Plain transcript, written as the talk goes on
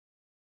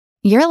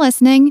You're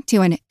listening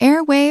to an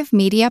Airwave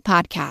Media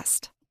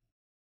Podcast.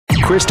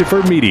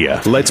 Christopher Media,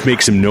 let's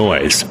make some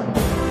noise.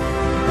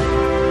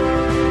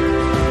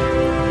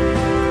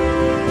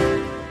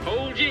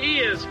 Hold your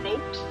ears,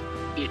 folks.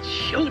 It's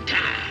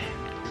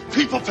showtime.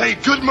 People pay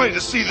good money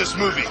to see this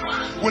movie.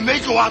 When they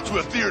go out to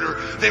a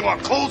theater, they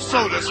want cold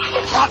sodas,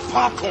 hot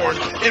popcorn,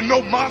 and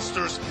no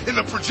monsters in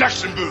the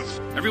projection booth.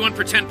 Everyone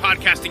pretend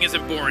podcasting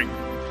isn't boring.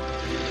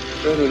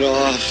 Turn it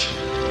off.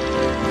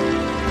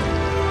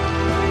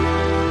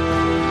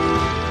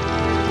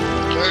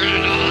 Turn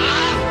it off.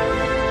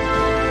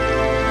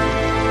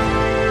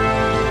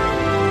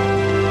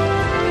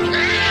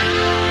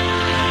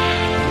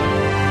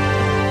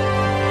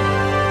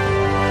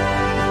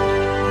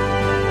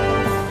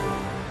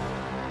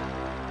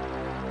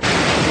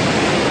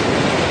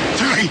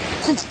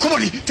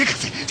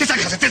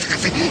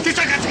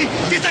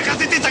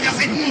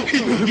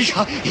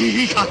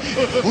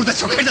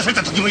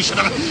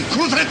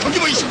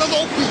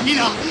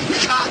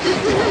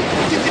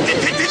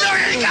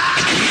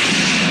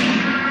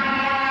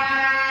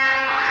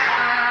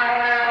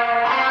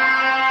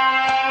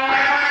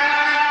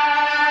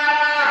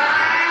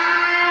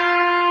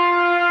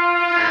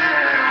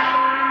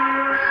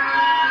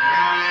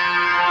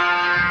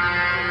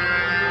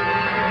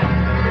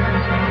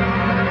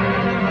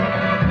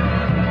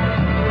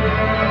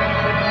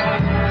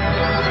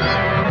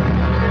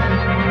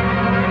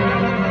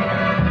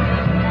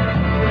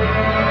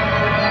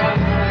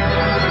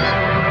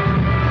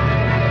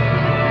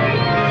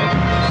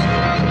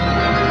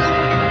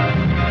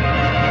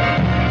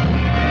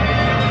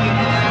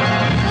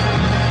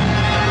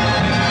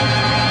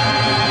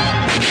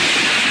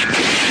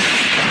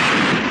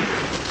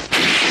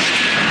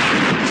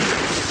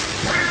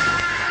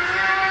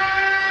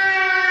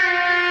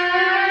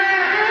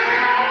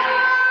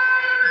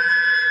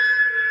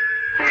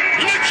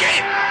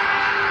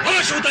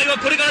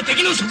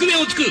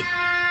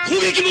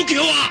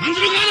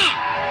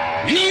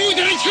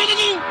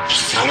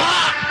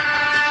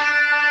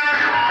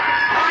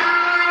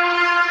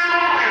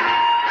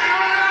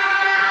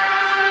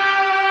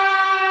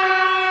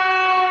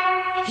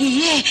い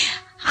いえ、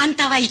あん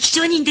たは生き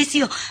証人です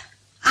よ。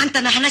あん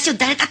たの話を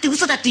誰だって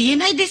嘘だと言え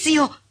ないです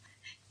よ。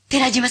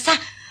寺島さん、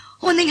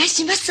お願い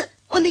します。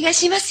お願い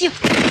しますよ。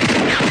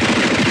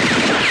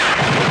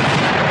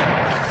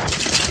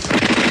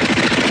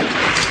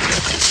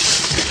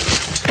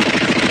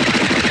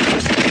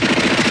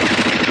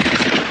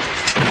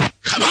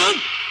カバン！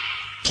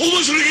逃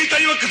亡する兵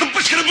隊は片っ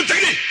端からぶった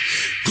切れ！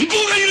軍法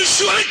が許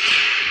しはない！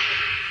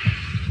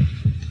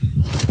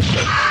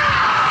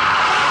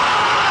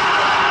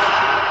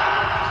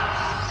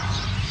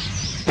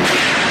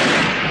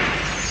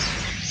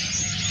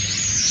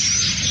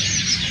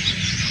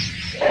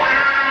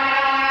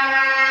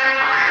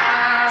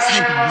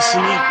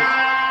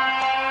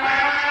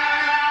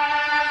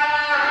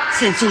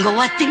戦争が終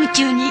わってる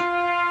中にバ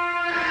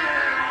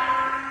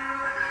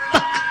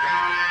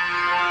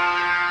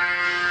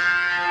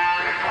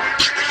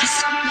カな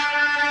そんな。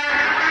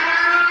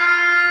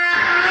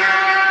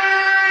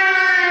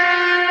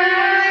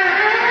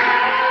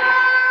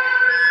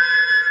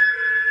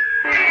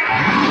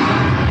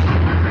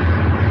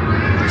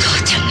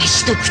父ちゃんが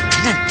ひどくったな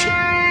んて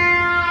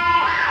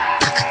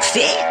バカく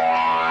せえ。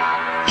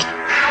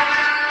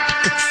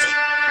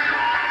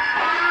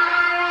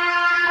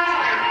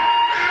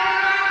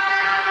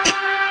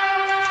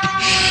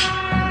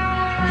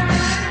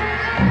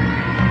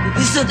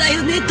嘘だ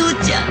よね、父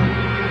ちゃん。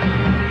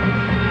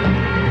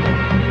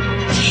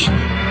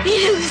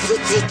嘘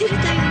ついてるだ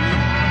よね。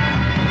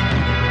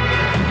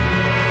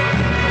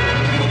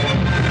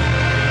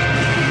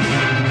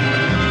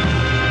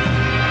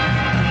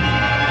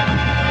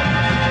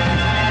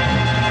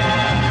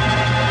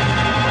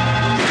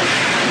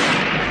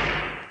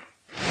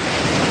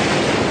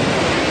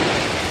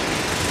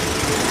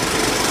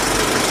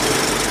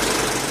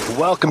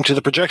Welcome to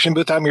the Projection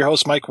Booth. I'm your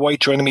host, Mike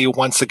White. Joining me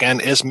once again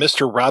is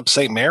Mr. Rob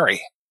St.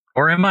 Mary.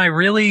 Or am I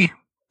really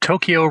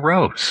Tokyo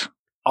Rose?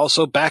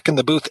 Also back in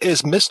the booth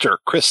is Mr.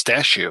 Chris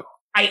Stachiw.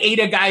 I ate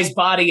a guy's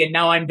body and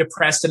now I'm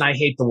depressed and I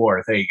hate the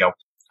war. There you go.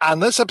 On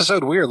this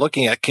episode, we are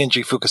looking at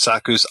Kinji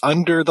Fukasaku's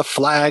Under the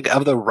Flag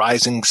of the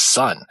Rising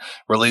Sun.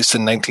 Released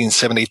in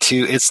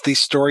 1972, it's the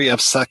story of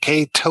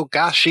Sachiko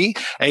Togashi,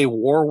 a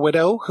war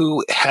widow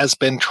who has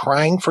been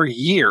trying for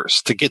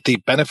years to get the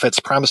benefits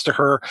promised to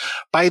her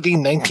by the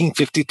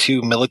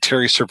 1952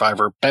 Military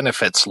Survivor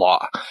Benefits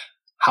Law.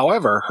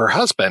 However, her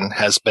husband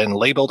has been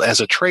labeled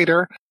as a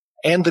traitor,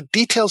 and the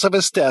details of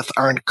his death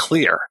aren't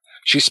clear.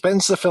 She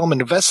spends the film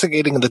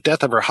investigating the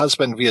death of her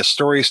husband via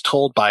stories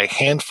told by a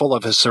handful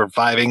of his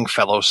surviving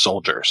fellow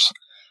soldiers.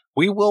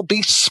 We will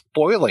be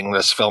spoiling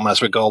this film as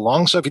we go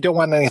along, so if you don't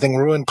want anything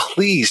ruined,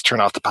 please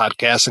turn off the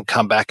podcast and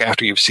come back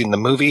after you've seen the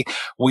movie.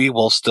 We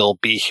will still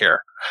be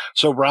here.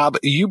 So, Rob,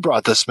 you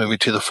brought this movie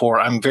to the fore.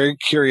 I'm very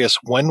curious,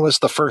 when was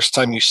the first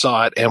time you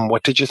saw it, and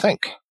what did you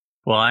think?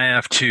 Well, I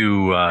have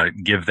to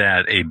give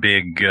that a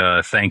big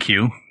thank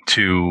you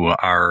to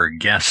our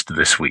guest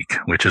this week,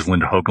 which is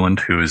Linda Hoaglund,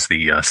 who is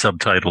the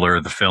subtitler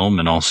of the film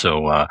and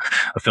also a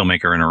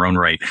filmmaker in her own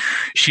right.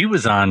 She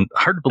was on,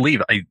 hard to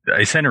believe,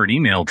 I sent her an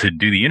email to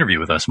do the interview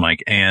with us,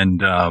 Mike,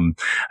 and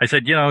I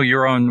said, you know,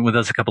 you're on with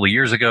us a couple of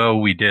years ago.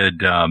 We did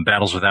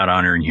Battles Without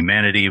Honor and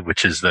Humanity,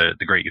 which is the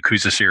great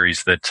Yakuza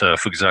series that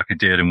Fukasaku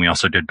did, and we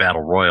also did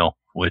Battle Royal,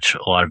 which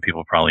a lot of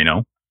people probably know,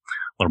 a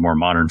little more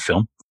modern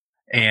film.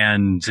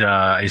 And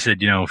I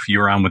said, you know, if you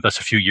were on with us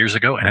a few years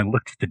ago, and I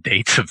looked at the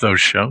dates of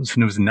those shows,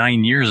 and it was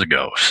 9 years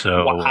ago.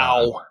 So,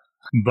 wow.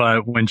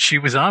 But when she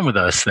was on with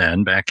us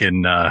then, back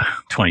in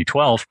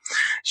 2012,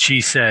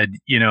 she said,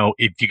 you know,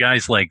 if you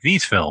guys like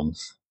these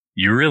films,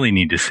 you really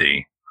need to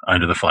see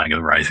Under the Flag of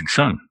the Rising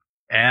Sun.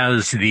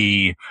 As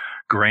the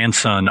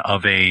grandson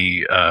of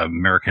a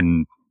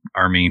American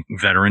Army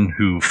veteran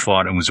who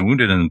fought and was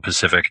wounded in the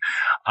Pacific,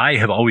 I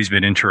have always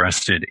been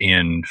interested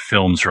in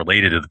films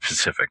related to the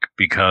Pacific,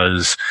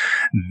 because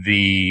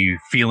the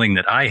feeling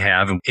that I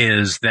have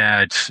is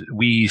that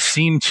we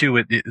seem to,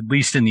 at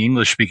least in the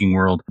English-speaking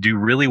world, do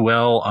really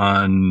well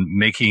on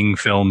making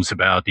films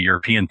about the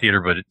European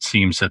theater, but it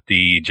seems that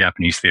the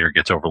Japanese theater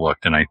gets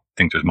overlooked, and I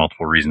think there's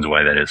multiple reasons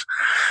why that is.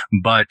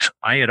 But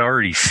I had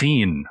already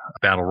seen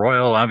Battle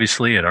Royal,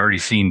 obviously. I'd already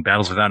seen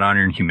Battles Without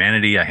Honor and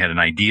Humanity. I had an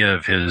idea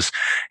of his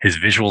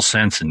visual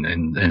sense,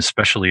 and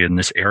especially in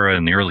this era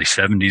in the early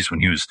 70s when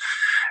he was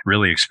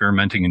really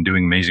experimenting and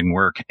doing amazing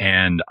work.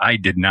 And I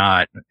did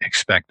not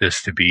expect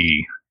this to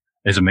be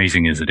as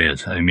amazing as it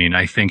is. I mean,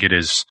 I think it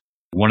is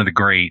one of the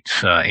great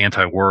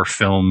anti-war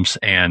films,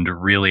 and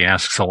really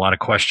asks a lot of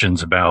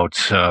questions about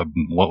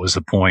what was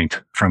the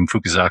point from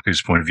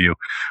Fukasaku's point of view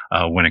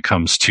when it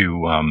comes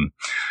to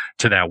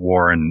that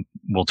war. And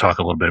we'll talk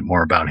a little bit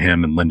more about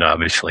him. And Linda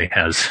obviously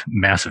has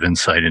massive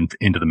insight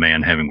into the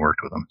man, having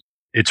worked with him.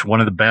 It's one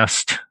of the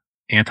best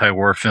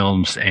anti-war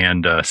films,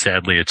 and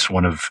sadly, it's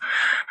one of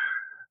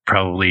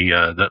probably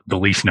the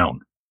least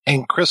known.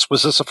 And Chris,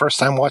 was this a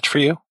first-time watch for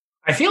you?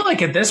 I feel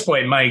like at this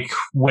point, Mike,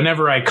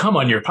 whenever I come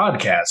on your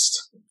podcast,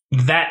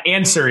 that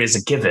answer is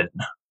a given.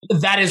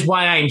 That is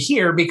why I'm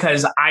here,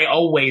 because I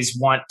always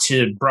want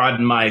to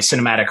broaden my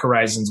cinematic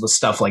horizons with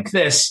stuff like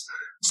this.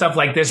 Stuff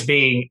like this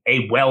being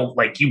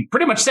like you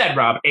pretty much said,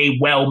 Rob, a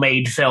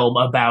well-made film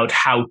about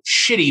how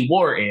shitty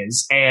war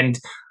is. And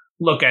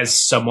look, as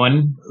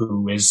someone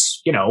who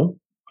is, you know,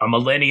 a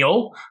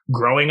millennial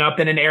growing up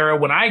in an era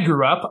when I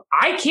grew up,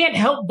 I can't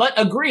help but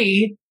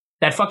agree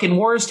that fucking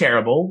war is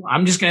terrible.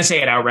 I'm just going to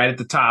say it outright at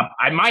the top.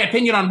 My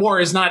opinion on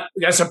war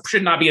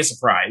should not be a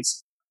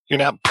surprise. You're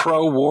not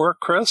pro-war,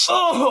 Chris?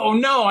 Oh,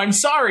 no, I'm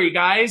sorry,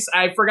 guys.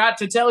 I forgot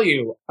to tell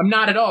you. I'm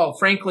not at all.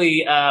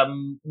 Frankly,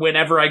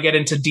 whenever I get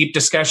into deep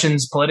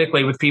discussions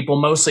politically with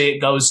people, mostly it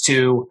goes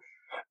to,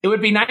 it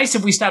would be nice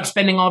if we stopped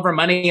spending all of our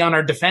money on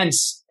our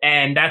defense.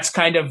 And that's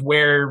kind of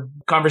where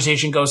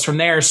conversation goes from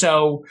there.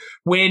 So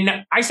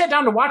when I sat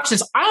down to watch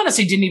this, I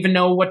honestly didn't even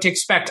know what to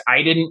expect.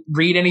 I didn't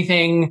read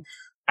anything.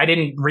 I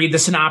didn't read the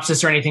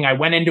synopsis or anything. I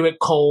went into it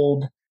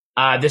cold.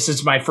 This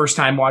is my first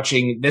time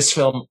watching this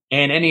film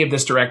and any of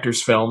this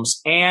director's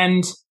films.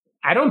 And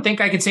I don't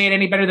think I could say it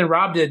any better than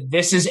Rob did.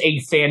 This is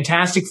a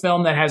fantastic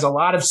film that has a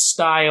lot of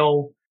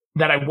style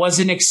that I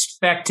wasn't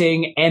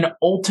expecting. And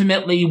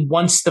ultimately,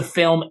 once the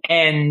film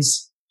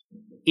ends,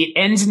 it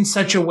ends in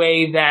such a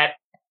way that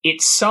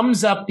it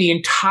sums up the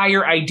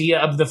entire idea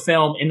of the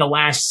film in the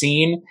last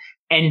scene.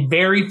 And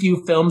very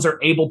few films are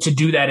able to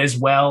do that as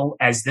well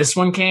as this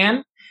one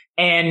can.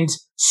 And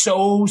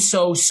so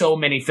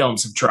many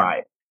films have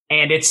tried.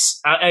 And it's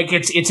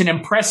an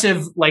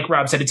impressive, like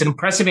Rob said, it's an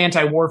impressive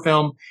anti-war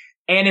film.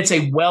 And it's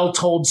a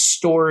well-told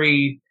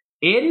story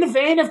in the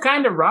vein of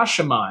kind of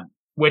Rashomon,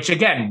 which,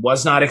 again,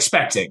 was not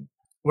expecting.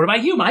 What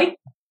about you, Mike?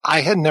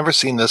 I had never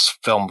seen this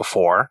film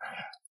before.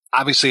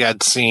 Obviously,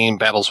 I'd seen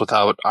Battles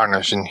Without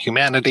Honor and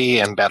Humanity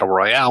and Battle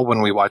Royale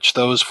when we watched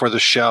those for the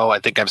show. I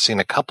think I've seen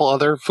a couple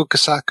other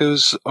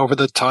Fukasakus over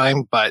the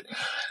time, but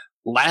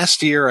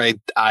last year,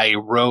 I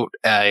wrote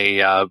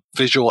a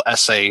visual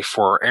essay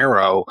for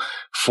Arrow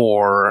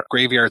for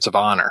Graveyards of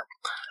Honor,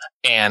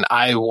 and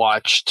I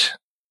watched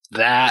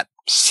that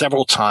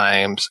several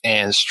times,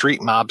 and Street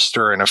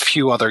Mobster and a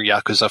few other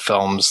Yakuza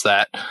films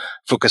that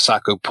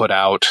Fukasaku put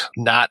out,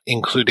 not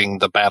including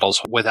the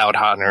Battles Without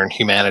Honor and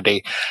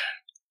Humanity.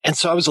 And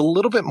so I was a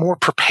little bit more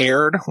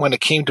prepared when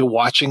it came to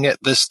watching it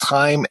this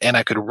time, and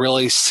I could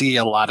really see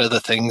a lot of the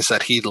things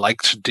that he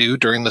liked to do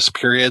during this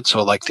period.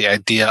 So like the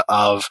idea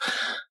of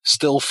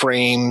still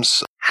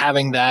frames,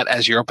 having that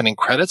as your opening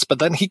credits, but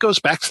then he goes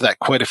back to that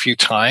quite a few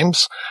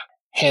times.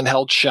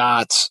 Handheld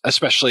shots,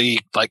 especially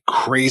like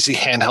crazy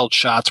handheld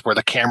shots where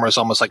the camera is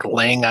almost like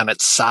laying on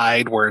its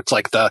side, where it's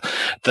like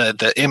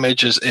the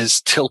image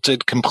is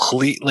tilted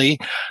completely.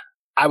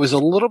 I was a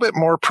little bit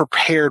more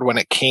prepared when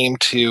it came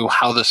to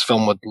how this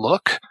film would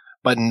look,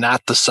 but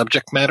not the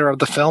subject matter of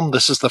the film.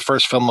 This is the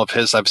first film of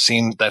his I've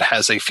seen that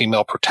has a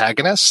female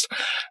protagonist,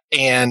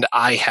 and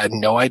I had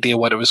no idea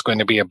what it was going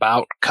to be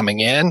about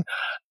coming in.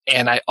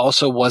 And I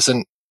also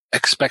wasn't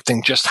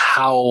expecting just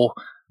how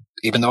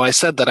even though I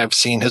said that I've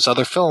seen his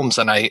other films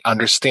and I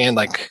understand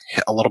like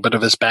a little bit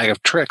of his bag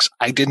of tricks,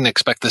 I didn't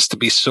expect this to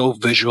be so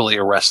visually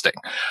arresting.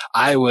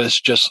 I was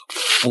just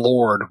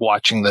floored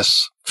watching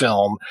this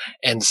film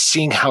and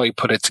seeing how he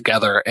put it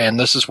together. And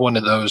this is one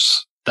of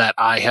those that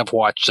I have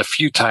watched a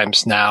few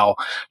times now,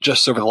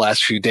 just over the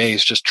last few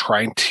days, just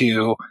trying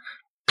to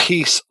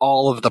piece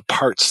all of the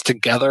parts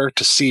together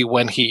to see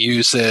when he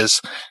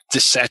uses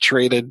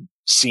desaturated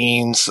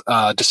scenes,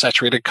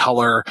 desaturated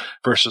color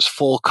versus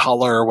full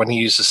color, when he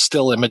uses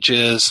still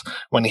images,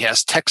 when he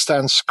has text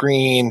on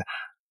screen,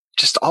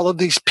 just all of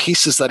these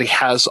pieces that he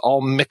has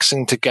all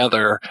mixing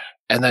together.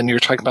 And then you're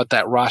talking about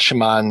that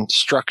Rashomon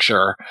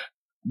structure.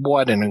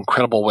 What an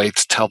incredible way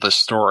to tell this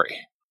story.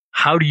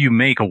 How do you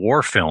make a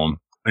war film,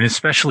 and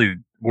especially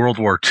World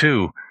War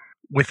II,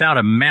 without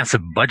a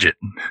massive budget?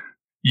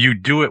 You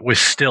do it with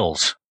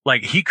stills.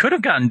 Like, he could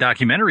have gotten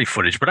documentary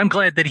footage, but I'm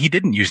glad that he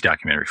didn't use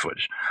documentary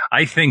footage.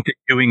 I think that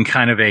doing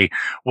kind of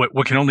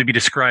what can only be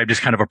described as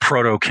kind of a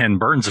proto Ken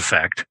Burns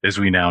effect, as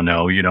we now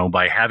know,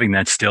 by having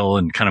that still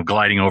and kind of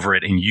gliding over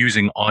it and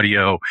using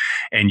audio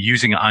and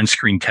using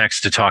on-screen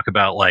text to talk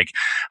about like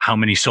how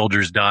many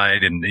soldiers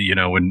died and,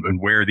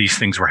 and where these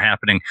things were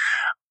happening.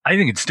 I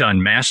think it's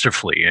done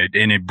masterfully,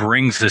 and it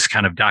brings this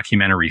kind of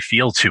documentary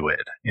feel to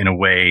it in a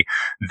way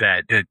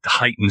that it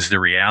heightens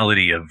the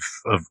reality of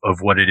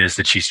what it is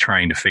that she's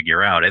trying to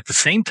figure out at the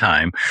same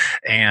time.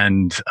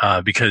 And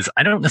because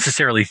I don't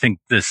necessarily think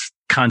this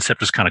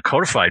concept was kind of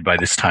codified by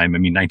this time. I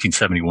mean,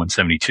 1971,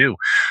 72,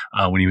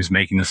 when he was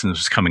making this and this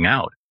was coming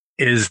out,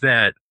 is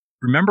that,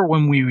 remember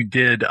when we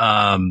did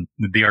the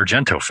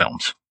Argento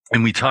films?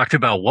 And we talked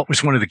about what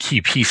was one of the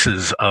key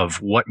pieces of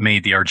what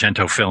made the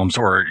Argento films,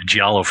 or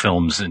Giallo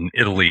films in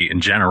Italy in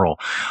general,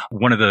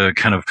 one of the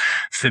kind of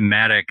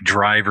thematic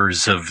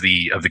drivers of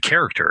the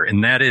character.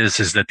 And that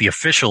is that the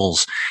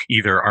officials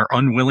either are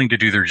unwilling to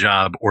do their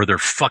job or they're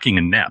fucking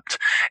inept.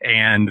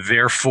 And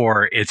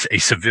therefore it's a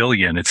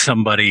civilian. It's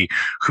somebody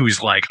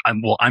who's like,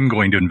 I'm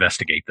going to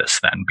investigate this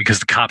then, because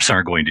the cops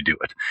aren't going to do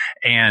it.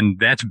 And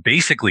that's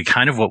basically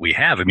kind of what we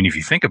have. I mean, if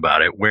you think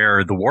about it,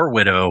 where the War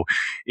Widow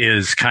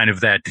is kind of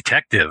that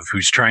detective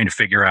who's trying to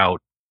figure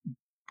out,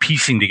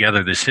 piecing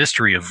together this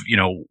history of,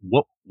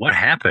 what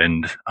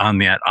happened on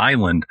that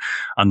island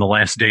on the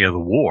last day of the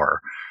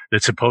war,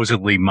 that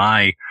supposedly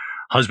my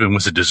husband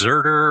was a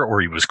deserter, or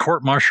he was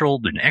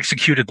court-martialed and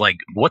executed. Like,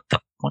 what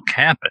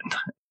happened?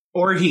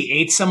 Or he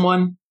ate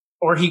someone,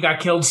 or he got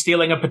killed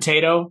stealing a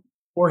potato,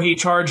 or he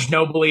charged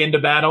nobly into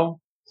battle.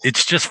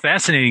 It's just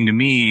fascinating to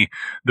me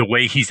the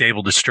way he's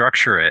able to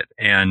structure it,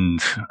 and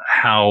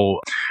how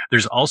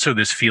there's also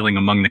this feeling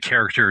among the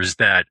characters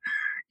that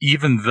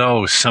even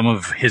though some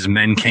of his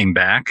men came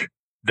back,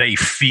 they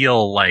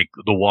feel like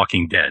The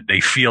Walking Dead. They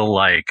feel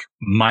like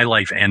my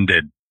life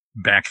ended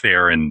back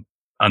there on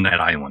that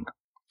island.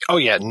 Oh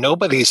yeah,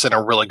 nobody's in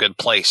a really good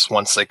place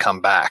once they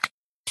come back.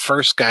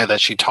 First guy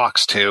that she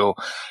talks to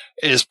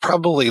is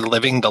probably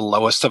living the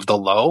lowest of the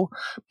low,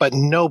 but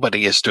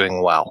nobody is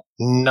doing well.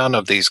 None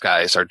of these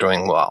guys are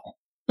doing well.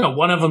 No,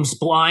 one of them's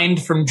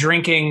blind from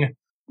drinking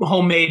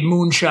homemade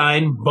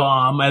moonshine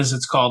bomb, as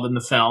it's called in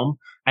the film.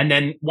 And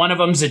then one of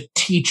them's a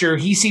teacher.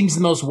 He seems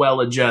the most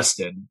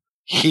well-adjusted.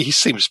 He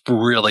seems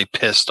really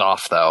pissed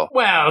off, though.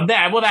 Well,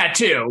 that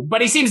too.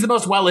 But he seems the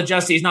most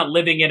well-adjusted. He's not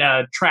living in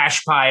a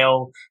trash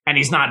pile, and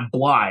he's not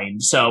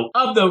blind. So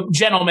of the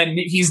gentlemen,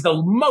 he's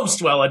the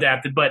most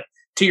well-adapted. But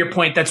to your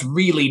point, that's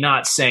really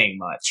not saying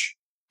much.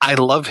 I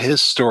love his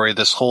story,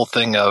 this whole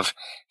thing of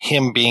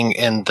him being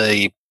in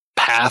the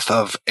path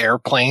of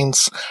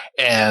airplanes,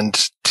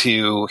 and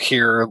to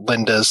hear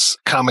Linda's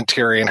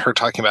commentary and her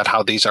talking about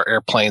how these are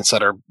airplanes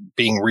that are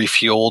being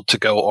refueled to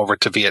go over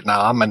to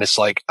Vietnam. And it's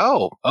like,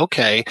 oh,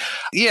 okay.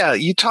 Yeah,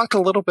 you talked a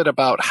little bit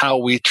about how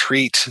we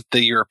treat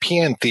the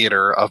European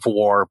theater of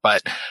war,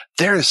 but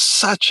there is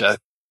such a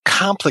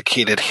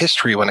complicated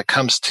history when it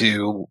comes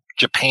to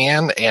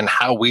Japan and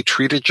how we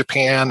treated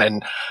Japan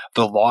and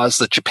the laws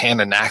that Japan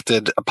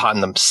enacted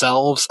upon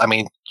themselves. I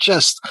mean,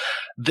 just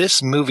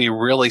this movie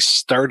really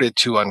started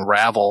to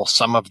unravel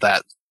some of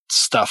that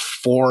stuff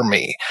for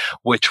me,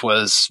 which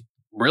was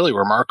really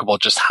remarkable,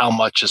 just how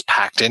much is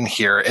packed in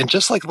here. And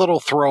just like little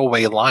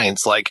throwaway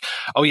lines like,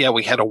 oh yeah,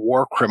 we had a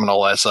war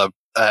criminal as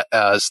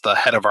the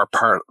head of our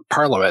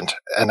parliament.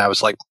 And I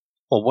was like,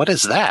 well, what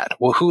is that?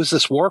 Well, who is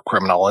this war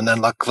criminal? And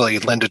then luckily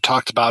Linda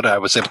talked about it. I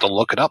was able to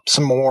look it up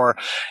some more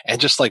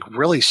and just like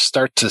really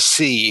start to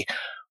see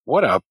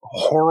what a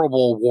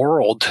horrible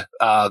world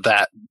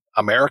that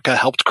America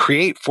helped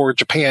create for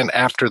Japan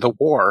after the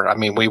war. I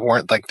mean, we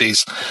weren't like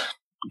these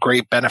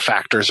great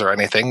benefactors or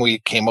anything. We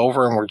came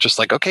over and we're just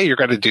like, okay, you're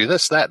going to do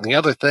this, that, and the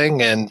other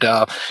thing. And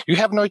you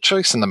have no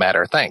choice in the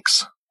matter.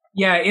 Thanks.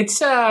 Yeah,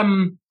 it's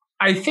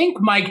I think,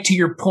 Mike, to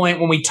your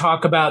point, when we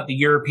talk about the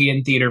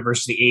European theater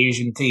versus the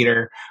Asian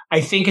theater, I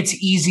think it's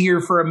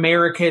easier for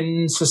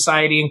American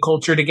society and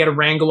culture to get a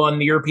wrangle on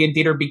the European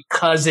theater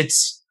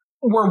because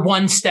we're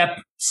one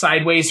step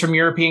sideways from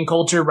European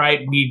culture, right?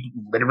 We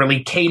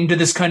literally came to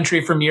this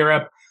country from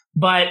Europe.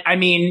 But I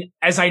mean,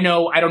 as I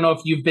don't know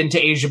if you've been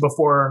to Asia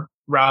before,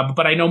 Rob,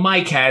 but I know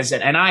Mike has,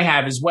 and I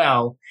have as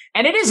well.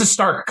 And it is a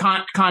stark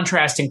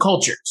contrast in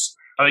cultures.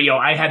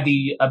 I had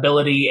the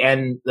ability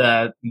and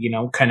the,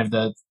 kind of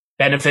the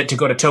benefit to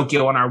go to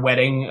Tokyo on our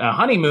wedding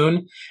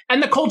honeymoon.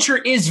 And the culture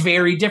is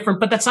very different,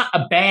 but that's not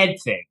a bad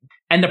thing.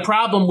 And the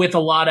problem with a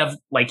lot of,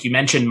 like you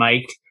mentioned,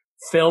 Mike,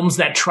 films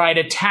that try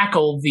to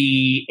tackle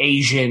the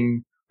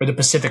Asian or the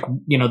Pacific,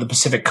 the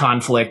Pacific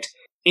conflict,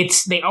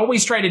 they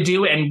always try to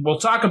do, and we'll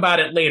talk about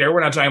it later.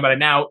 We're not talking about it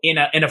now in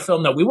a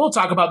film that we will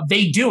talk about.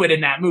 They do it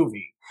in that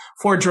movie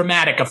for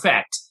dramatic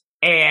effect.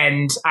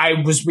 And I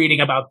was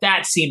reading about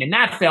that scene in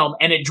that film,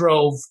 and it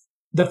drove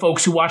the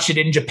folks who watched it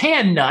in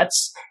Japan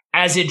nuts,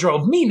 as it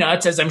drove me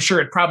nuts, as I'm sure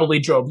it probably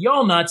drove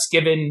y'all nuts,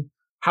 given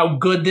how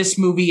good this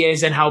movie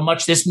is and how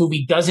much this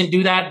movie doesn't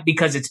do that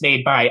because it's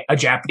made by a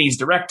Japanese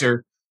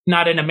director,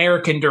 not an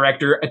American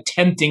director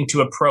attempting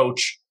to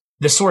approach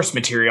the source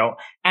material.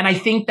 And I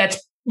think that's,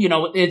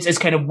 it's as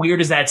kind of weird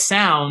as that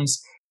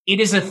sounds. It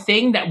is a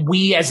thing that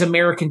we as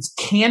Americans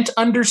can't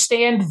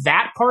understand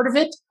that part of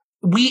it.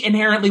 We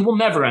inherently will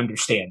never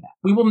understand that.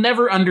 We will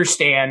never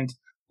understand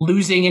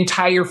losing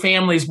entire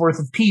families worth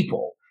of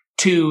people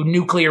to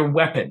nuclear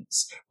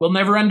weapons. We'll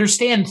never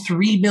understand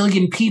 3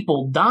 million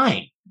people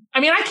dying. I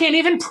mean, I can't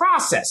even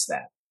process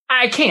that.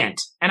 I can't.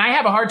 And I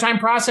have a hard time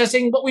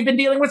processing what we've been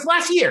dealing with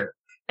last year.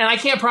 And I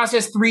can't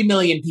process 3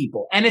 million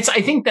people. And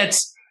I think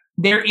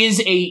there is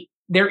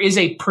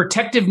a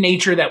protective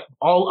nature that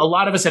a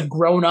lot of us have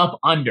grown up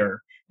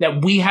under,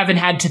 that we haven't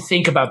had to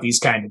think about these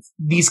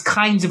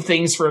kinds of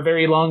things for a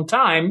very long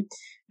time.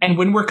 And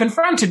when we're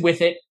confronted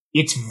with it,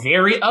 it's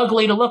very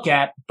ugly to look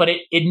at, but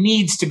it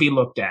needs to be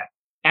looked at.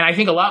 And I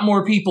think a lot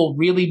more people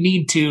really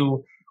need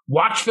to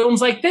watch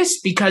films like this,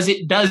 because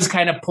it does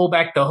kind of pull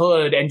back the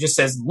hood and just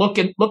says, look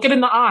it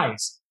in the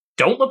eyes.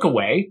 Don't look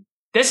away.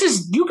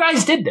 You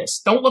guys did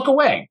this. Don't look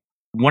away.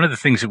 One of the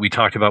things that we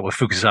talked about with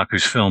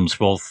Fukasaku's films,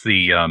 both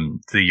the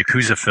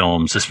Yakuza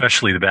films,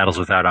 especially the Battles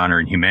Without Honor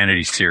and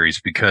Humanity series,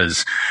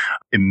 because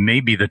it may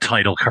be the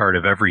title card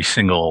of every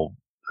single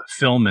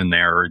film in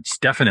there, it's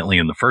definitely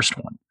in the first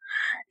one,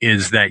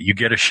 is that you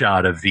get a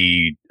shot of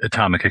the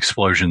atomic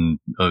explosion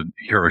of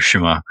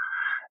Hiroshima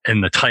in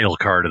the title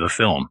card of the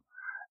film.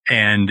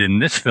 And in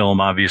this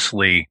film,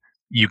 obviously,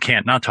 you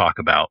can't not talk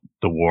about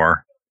the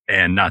war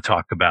and not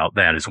talk about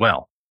that as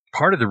well.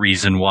 Part of the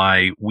reason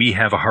why we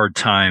have a hard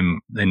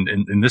time,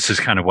 and this is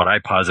kind of what I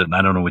posit, and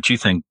I don't know what you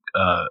think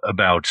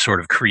about sort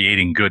of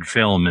creating good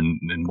film, and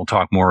we'll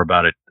talk more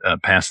about it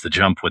past the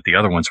jump with the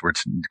other ones we're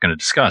going to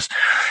discuss,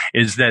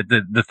 is that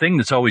the thing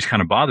that's always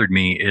kind of bothered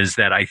me is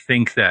that I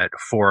think that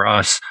for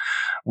us,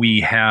 we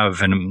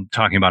have, and I'm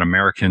talking about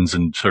Americans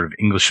and sort of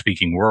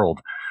English-speaking world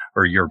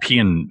or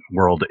European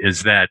world,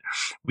 is that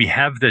we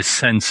have this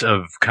sense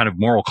of kind of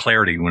moral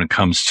clarity when it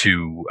comes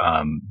to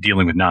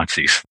dealing with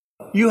Nazis.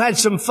 You had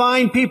some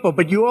fine people,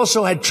 but you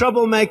also had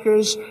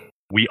troublemakers.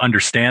 We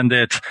understand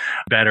it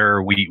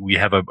better. We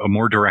have a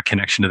more direct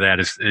connection to that,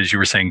 as you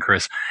were saying,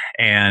 Chris.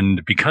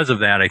 And because of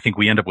that, I think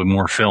we end up with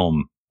more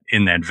film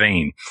in that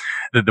vein.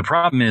 The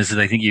problem is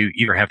I think you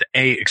either have to,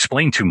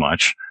 explain too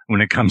much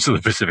when it comes to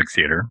the Pacific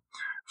Theater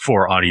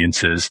for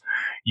audiences.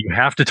 You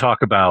have to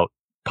talk about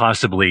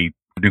possibly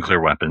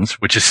nuclear weapons,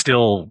 which is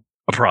still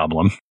a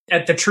problem.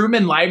 At the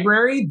Truman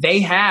Library, they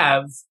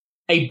have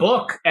a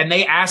book, and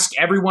they ask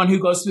everyone who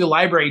goes through the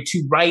library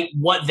to write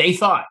what they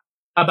thought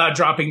about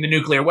dropping the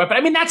nuclear weapon.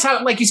 I mean, that's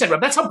how, like you said, Rob,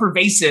 that's how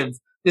pervasive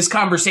this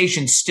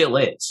conversation still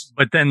is.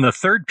 But then the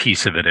third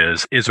piece of it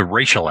is a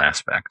racial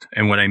aspect.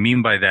 And what I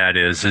mean by that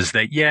is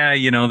that,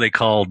 they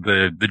called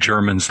the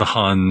Germans the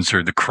Huns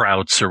or the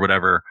Krauts or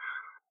whatever,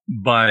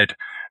 but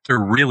there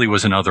really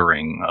was an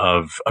othering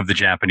of the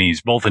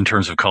Japanese, both in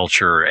terms of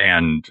culture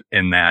and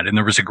in that. And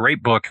there was a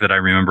great book that I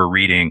remember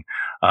reading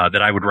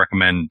that I would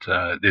recommend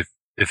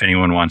if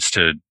anyone wants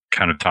to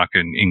kind of talk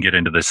and get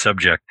into this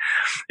subject.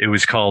 It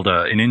was called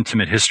An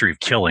Intimate History of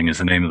Killing is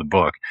the name of the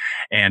book.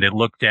 And it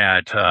looked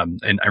at,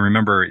 and I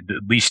remember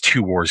at least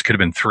 2 wars, could have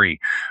been 3,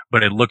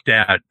 but it looked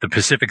at the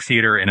Pacific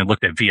Theater and it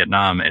looked at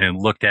Vietnam, and it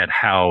looked at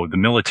how the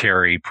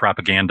military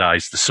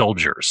propagandized the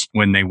soldiers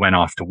when they went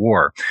off to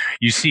war.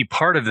 You see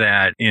part of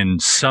that in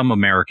some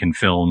American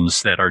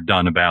films that are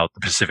done about the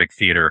Pacific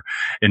Theater,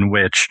 in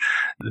which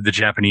the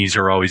Japanese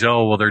are always,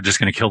 they're just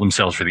going to kill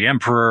themselves for the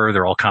emperor.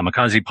 They're all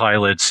kamikaze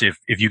pilots.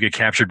 If you get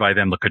captured by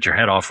them, they'll cut your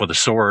head off with a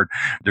sword.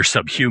 They're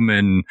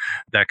subhuman,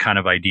 that kind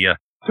of idea.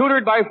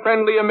 Tutored by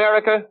friendly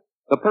America,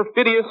 the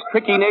perfidious,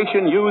 tricky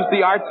nation used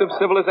the arts of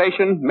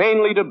civilization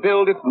mainly to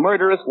build its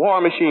murderous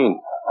war machine,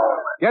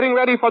 getting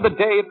ready for the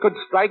day it could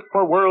strike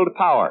for world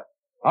power.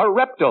 A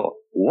reptile,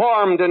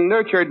 warmed and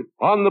nurtured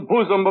on the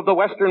bosom of the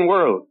Western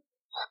world,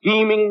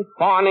 scheming,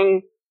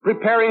 fawning,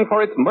 preparing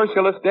for its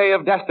merciless day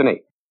of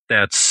destiny.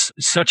 That's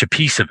such a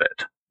piece of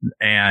it.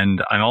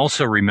 And I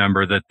also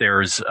remember that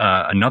there's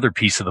another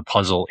piece of the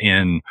puzzle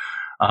in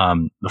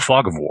The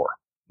Fog of War.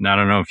 Now, I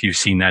don't know if you've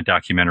seen that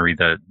documentary,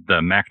 the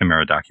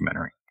McNamara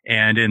documentary.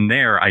 And in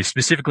there, I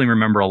specifically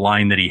remember a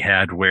line that he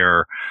had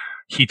where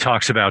he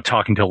talks about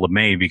talking to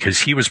LeMay, because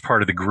he was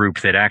part of the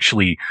group that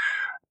actually,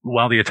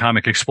 while the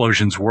atomic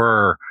explosions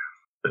were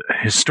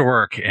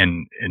historic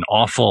and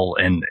awful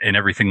and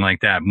everything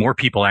like that. More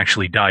people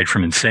actually died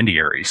from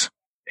incendiaries,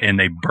 and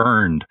they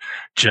burned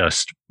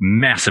just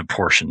massive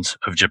portions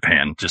of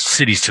Japan, just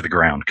cities to the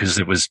ground, because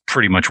it was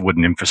pretty much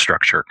wooden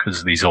infrastructure because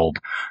of these old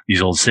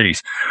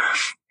cities.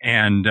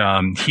 And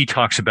he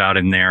talks about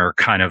in there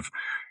kind of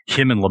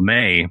him and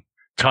LeMay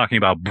talking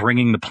about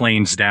bringing the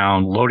planes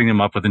down, loading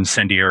them up with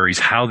incendiaries,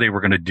 how they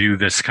were going to do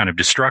this kind of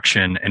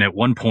destruction. And at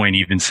one point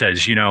even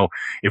says,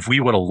 if we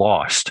would have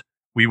lost,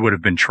 we would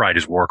have been tried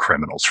as war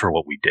criminals for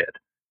what we did.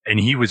 And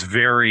he was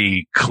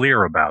very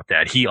clear about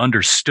that. He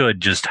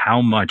understood just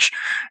how much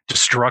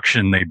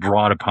destruction they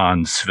brought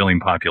upon the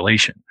civilian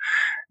population,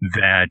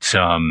 that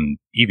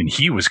even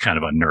he was kind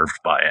of unnerved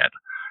by it,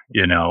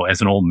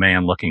 as an old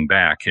man looking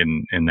back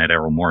in that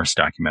Errol Morris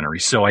documentary.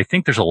 So I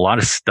think there's a lot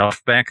of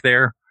stuff back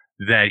there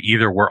that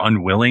either we're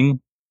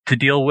unwilling to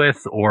deal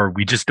with, or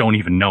we just don't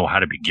even know how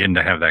to begin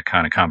to have that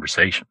kind of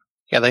conversation.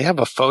 Yeah, they have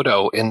a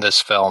photo in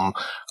this film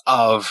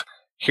of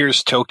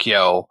here's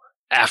Tokyo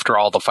after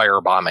all the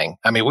firebombing.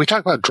 I mean, we talk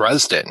about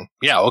Dresden.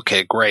 Yeah,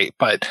 okay, great.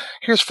 But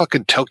here's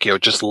fucking Tokyo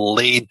just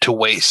laid to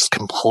waste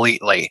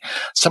completely.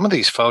 Some of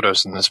these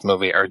photos in this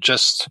movie are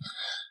just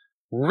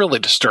really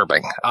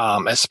disturbing,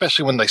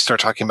 especially when they start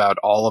talking about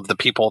all of the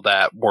people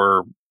that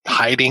were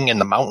hiding in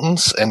the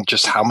mountains and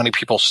just how many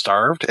people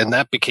starved. And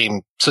that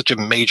became such a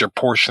major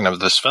portion of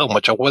this film,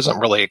 which I wasn't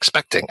really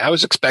expecting. I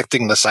was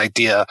expecting this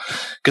idea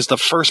because the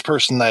first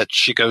person that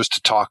she goes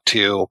to talk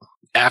to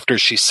after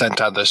she's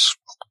sent on this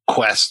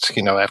quest,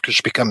 after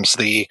she becomes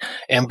the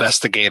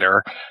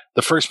investigator,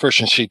 the first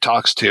person she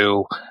talks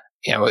to,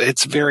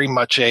 it's very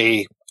much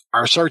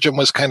our sergeant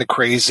was kind of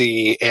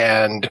crazy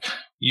and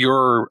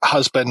your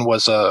husband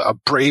was a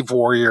brave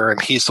warrior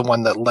and he's the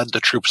one that led the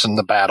troops in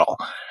the battle.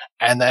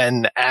 And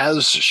then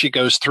as she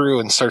goes through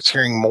and starts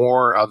hearing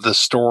more of the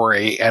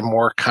story and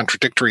more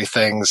contradictory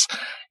things,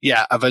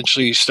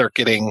 eventually you start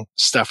getting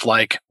stuff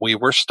like, we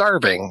were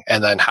starving.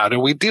 And then how do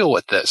we deal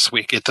with this?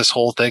 We get this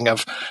whole thing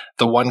of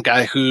the one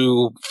guy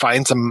who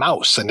finds a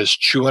mouse and is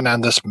chewing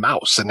on this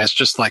mouse. And it's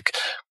just like,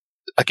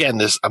 again,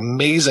 this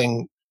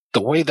amazing,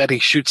 the way that he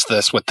shoots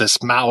this with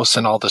this mouse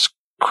and all this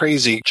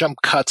crazy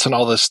jump cuts and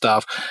all this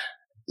stuff.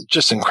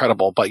 Just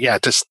incredible. But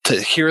just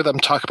to hear them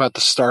talk about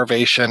the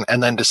starvation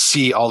and then to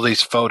see all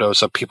these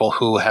photos of people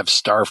who have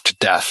starved to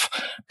death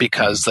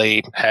because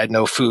they had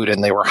no food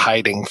and they were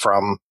hiding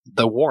from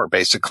the war,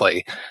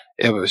 basically.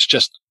 It was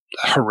just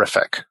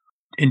horrific.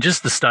 And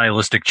just the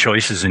stylistic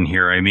choices in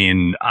here. I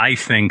mean, I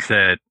think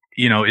that,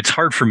 it's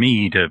hard for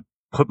me to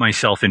put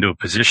myself into a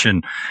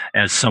position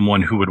as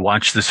someone who would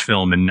watch this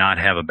film and not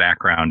have a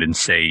background in,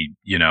 say,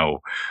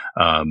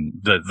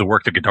 the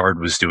work that Godard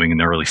was doing in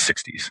the early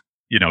 60s.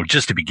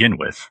 Just to begin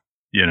with,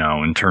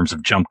 in terms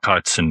of jump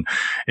cuts and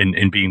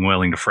being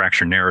willing to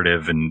fracture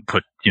narrative and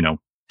put,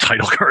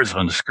 title cards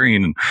on the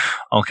screen and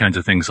all kinds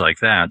of things like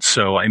that.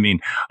 So, I mean,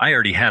 I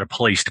already had a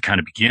place to kind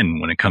of begin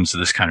when it comes to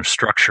this kind of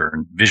structure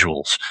and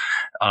visuals.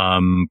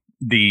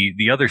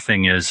 The other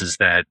thing is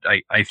that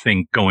I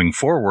think going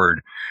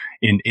forward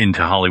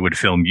into Hollywood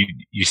film,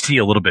 you see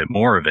a little bit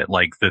more of it.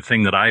 Like the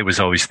thing that I was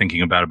always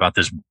thinking about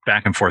this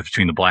back and forth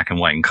between the black and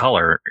white and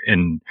color,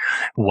 and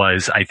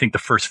was, I think the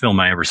first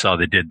film I ever saw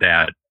that did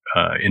that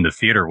in the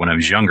theater when I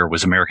was younger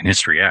was American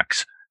History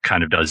X.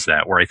 Kind of does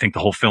that, where I think the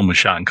whole film was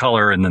shot in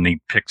color and then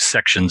they picked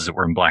sections that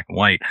were in black and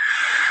white.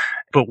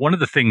 But one of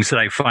the things that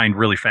I find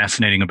really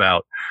fascinating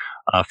about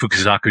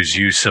Fukasaku's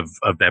use of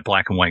that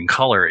black and white and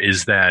color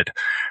is that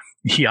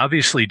he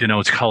obviously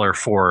denotes color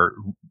for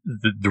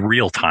the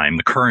real time,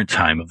 the current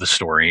time of the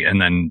story,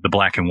 and then the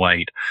black and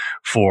white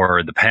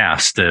for the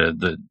past,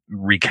 the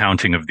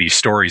recounting of these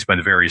stories by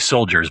the various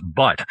soldiers.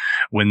 But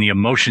when the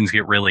emotions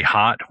get really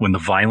hot, when the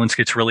violence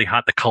gets really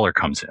hot, the color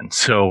comes in.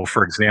 So,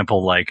 for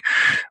example, like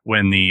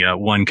when the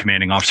one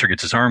commanding officer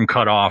gets his arm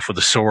cut off with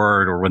a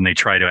sword, or when they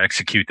try to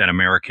execute that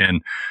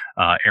American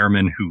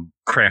airman who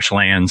crash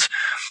lands,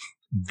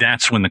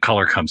 that's when the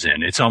color comes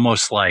in. It's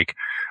almost like,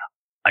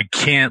 I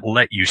can't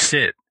let you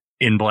sit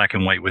in black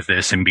and white with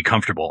this and be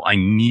comfortable. I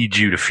need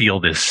you to feel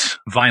this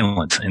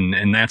violence.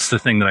 And that's the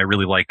thing that I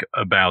really like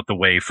about the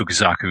way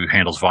Fukasaku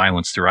handles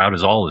violence throughout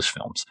all his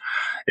films,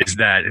 is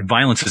that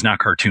violence is not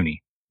cartoony.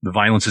 The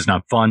violence is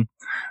not fun.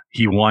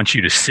 He wants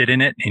you to sit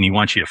in it and he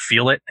wants you to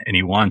feel it and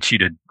he wants you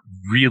to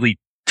really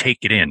take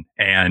it in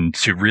and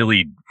to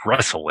really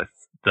wrestle with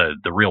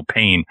the real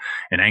pain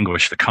and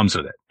anguish that comes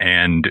with it.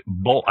 And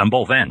on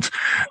both ends,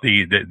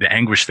 the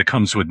anguish that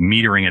comes with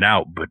metering it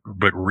out,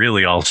 but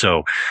really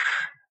also,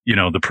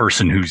 the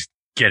person who's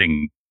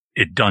getting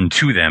it done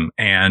to them.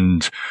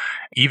 And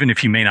even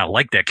if you may not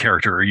like that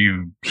character,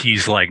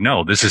 he's like,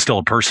 no, this is still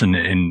a person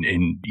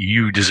and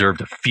you deserve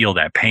to feel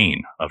that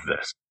pain of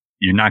this.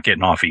 You're not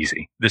getting off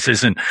easy. This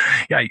isn't,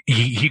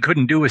 he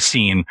couldn't do a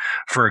scene,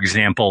 for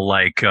example,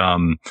 like,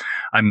 I'm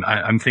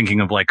thinking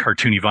of like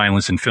cartoony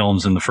violence in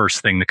films. And the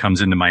first thing that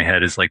comes into my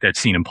head is like that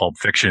scene in Pulp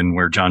Fiction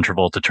where John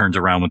Travolta turns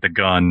around with the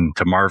gun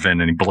to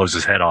Marvin and he blows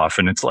his head off.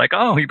 And it's like,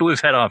 oh, he blew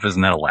his head off.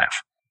 Isn't that a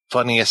laugh?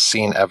 Funniest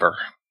scene ever.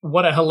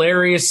 what a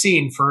hilarious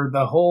scene for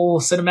the whole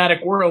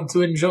cinematic world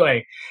to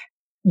enjoy.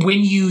 When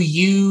you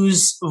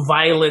use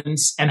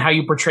violence and how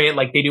you portray it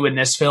like they do in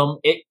this film,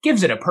 it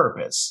gives it a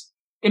purpose.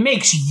 It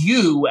makes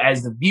you,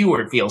 as the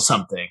viewer, feel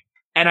something.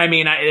 And I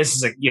mean, this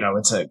is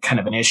it's a kind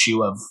of an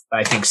issue of,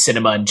 I think,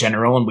 cinema in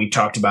general. And we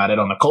talked about it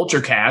on the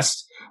Culture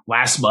Cast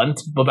last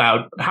month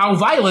about how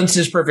violence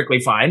is perfectly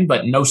fine,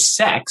 but no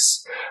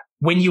sex.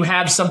 When you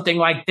have something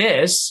like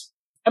this,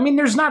 I mean,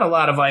 there's not a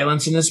lot of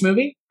violence in this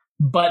movie,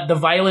 but the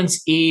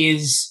violence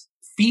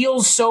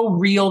feels so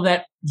real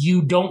that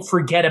you don't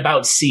forget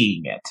about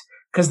seeing it.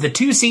 Because the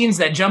two scenes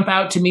that jump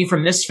out to me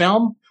from this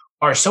film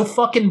are so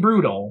fucking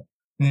brutal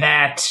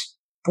that,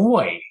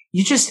 boy,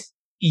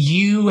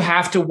 you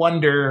have to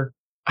wonder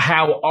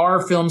how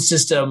our film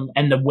system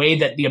and the way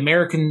that the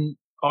American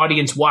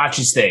audience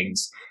watches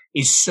things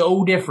is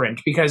so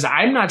different. Because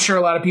I'm not sure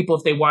a lot of people,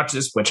 if they watch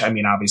this, which, I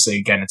mean, obviously,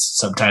 again,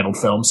 it's a subtitled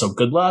film, so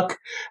good luck,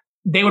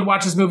 they would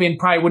watch this movie and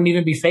probably wouldn't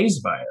even be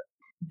fazed by it.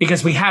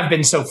 Because we have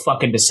been so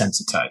fucking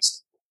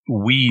desensitized.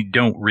 We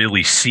don't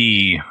really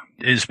see,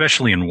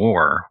 especially in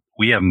war,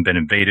 we haven't been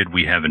invaded,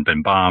 we haven't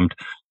been bombed.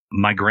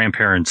 My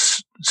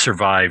grandparents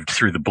survived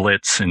through the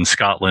Blitz in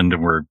Scotland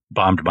and were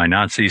bombed by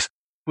Nazis.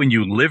 When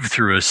you live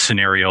through a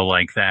scenario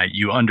like that,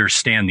 you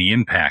understand the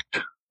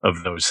impact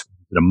of those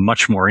in a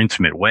much more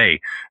intimate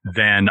way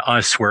than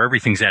us, where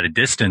everything's at a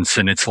distance.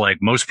 And it's like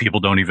most people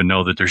don't even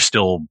know that there's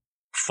still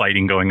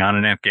fighting going on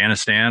in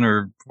Afghanistan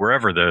or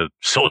wherever the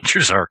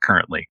soldiers are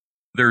currently.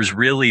 There's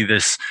really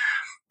this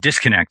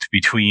disconnect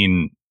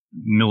between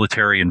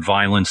military and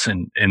violence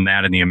and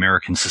that in the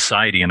American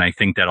society. And I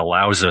think that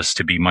allows us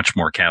to be much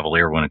more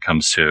cavalier when it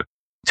comes to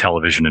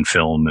television and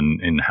film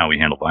and how we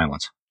handle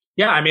violence.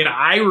 Yeah, I mean,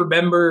 I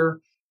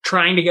remember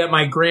trying to get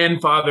my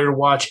grandfather to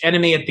watch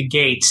Enemy at the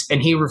Gates,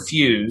 and he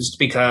refused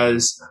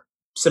because,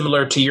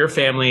 similar to your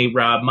family,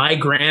 Rob, my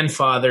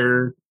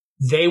grandfather,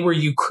 they were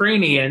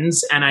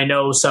Ukrainians, and I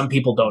know some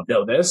people don't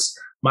know this.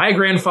 My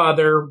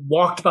grandfather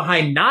walked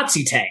behind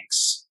Nazi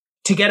tanks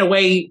to get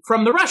away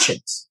from the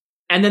Russians.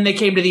 And then they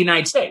came to the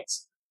United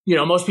States. You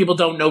know, most people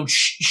don't know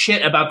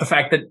shit about the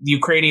fact that the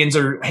Ukrainians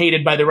are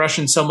hated by the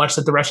Russians so much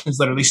that the Russians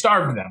literally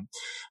starved them.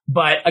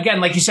 But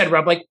again, like you said,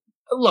 Rob, like,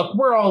 look,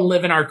 we're all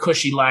living our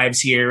cushy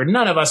lives here.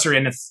 None of us are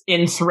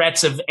in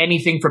threats of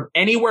anything from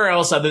anywhere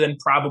else other than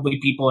probably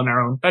people in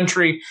our own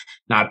country.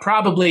 Not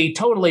probably,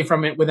 totally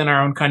from it within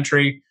our own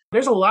country.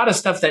 There's a lot of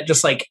stuff that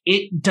just like,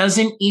 it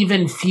doesn't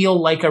even feel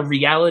like a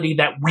reality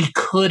that we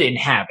could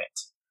inhabit.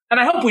 And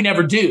I hope we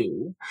never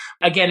do.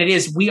 Again,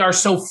 we are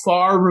so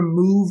far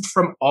removed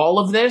from all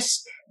of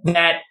this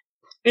that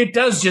it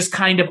does just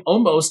kind of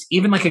almost,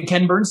 even like a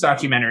Ken Burns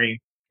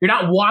documentary,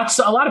 a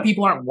lot of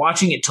people aren't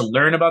watching it to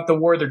learn about the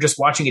war. They're just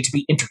watching it to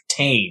be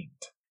entertained.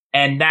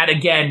 And that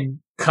again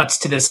cuts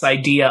to this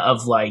idea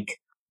of like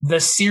the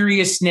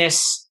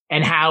seriousness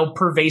and how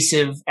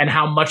pervasive and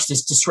how much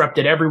this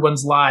disrupted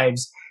everyone's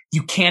lives.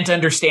 You can't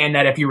understand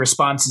that if your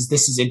response is,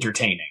 this is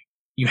entertaining.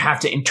 You have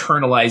to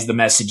internalize the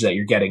message that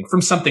you're getting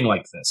from something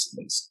like this, at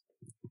least.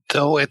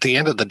 Though at the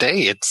end of the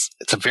day, it's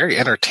a very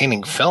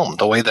entertaining film,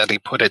 the way that he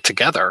put it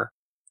together,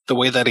 the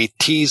way that he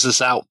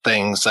teases out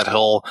things, that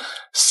he'll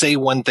say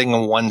one thing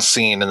in one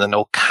scene and then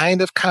he'll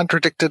kind of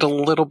contradict it a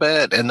little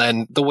bit. And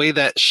then the way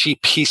that she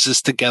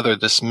pieces together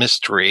this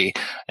mystery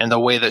and the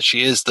way that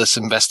she is this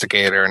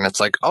investigator. And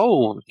it's like,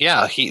 oh,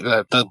 yeah,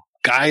 the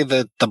guy,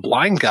 the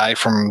blind guy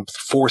from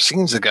 4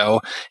 scenes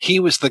ago,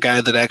 he was the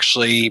guy that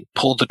actually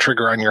pulled the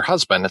trigger on your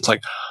husband. It's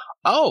like,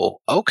 oh,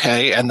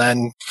 okay. And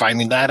then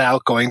finding that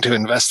out, going to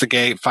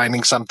investigate,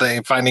 finding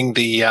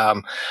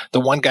the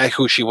one guy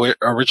who she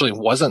originally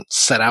wasn't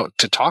set out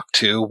to talk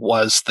to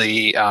was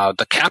the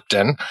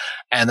captain.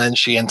 And then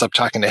she ends up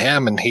talking to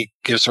him and he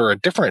gives her a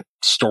different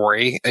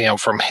story,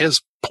 from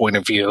his point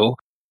of view.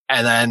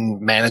 And then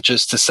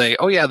manages to say,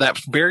 oh yeah, that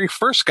very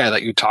first guy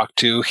that you talked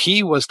to,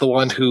 he was the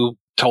one who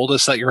told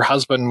us that your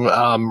husband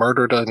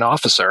murdered an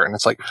officer. And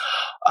it's like,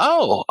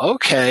 oh,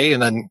 okay.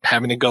 And then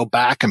having to go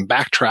back and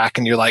backtrack.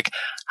 And you're like,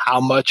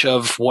 how much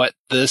of what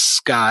this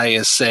guy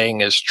is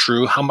saying is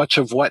true? How much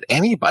of what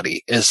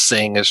anybody is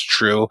saying is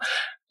true?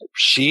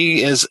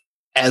 She is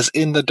as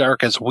in the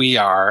dark as we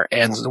are.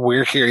 And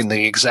we're hearing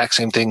the exact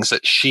same things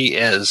that she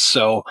is.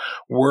 So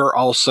we're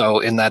also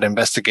in that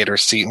investigator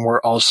seat. And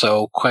we're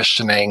also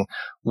questioning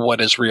what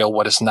is real,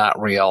 what is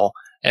not real.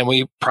 And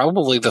we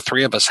probably, the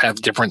three of us, have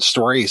different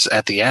stories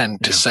at the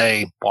end to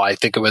say, well, I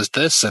think it was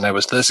this and it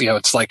was this.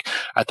 It's like,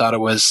 I thought it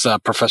was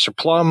Professor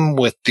Plum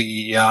with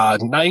the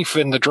knife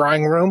in the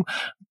drawing room.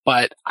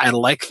 But I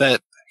like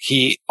that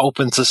he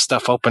opens this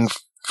stuff open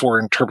for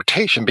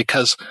interpretation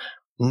because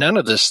none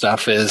of this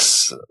stuff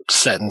is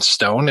set in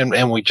stone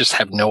and we just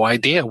have no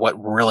idea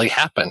what really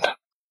happened.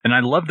 And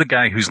I love the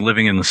guy who's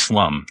living in the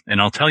slum.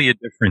 And I'll tell you a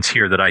difference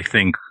here that I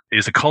think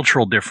is a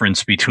cultural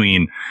difference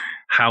between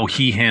how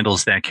he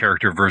handles that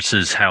character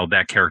versus how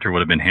that character would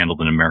have been handled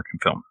in American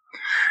film.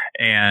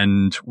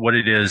 And what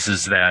it is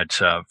that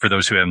for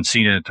those who haven't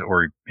seen it,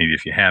 or maybe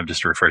if you have,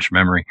 just to refresh your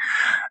memory,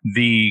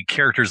 the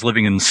character's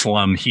living in the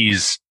slum.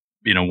 He's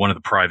one of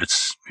the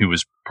privates who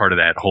was part of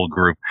that whole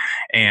group.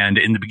 And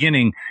in the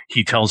beginning,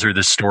 he tells her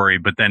this story,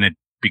 but then it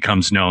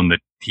becomes known that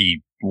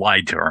he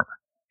lied to her.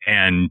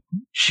 And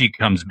she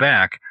comes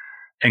back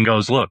and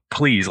goes, look,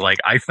 please, like,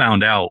 I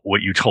found out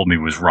what you told me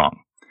was wrong.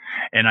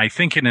 And I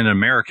think in an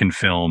American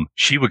film,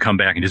 she would come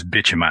back and just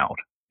bitch him out.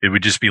 It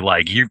would just be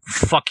like,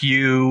 fuck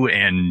you,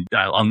 and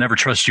I'll never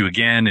trust you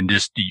again, and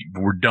just,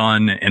 we're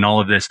done, and all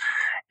of this.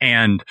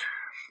 And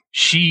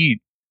she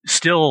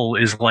still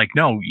is like,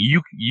 no,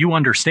 you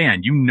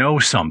understand, you know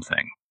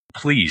something.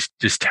 Please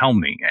just tell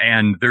me.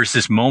 And there's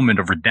this moment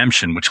of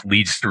redemption, which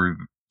leads through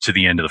to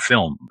the end of the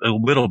film a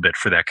little bit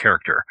for that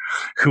character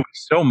who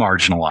is so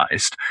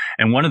marginalized.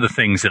 And one of the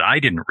things that I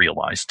didn't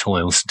realize till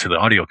I listened to the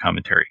audio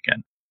commentary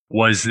again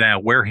was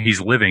that where he's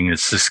living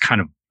is this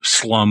kind of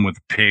slum with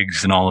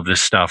pigs and all of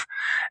this stuff.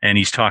 And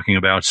he's talking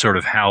about sort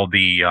of how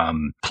the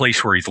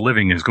place where he's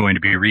living is going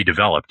to be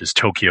redeveloped as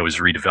Tokyo is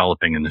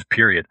redeveloping in this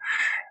period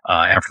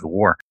after the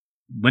war.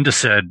 Linda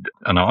said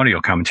on audio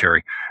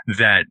commentary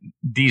that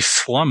these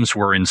slums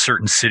were in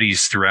certain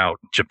cities throughout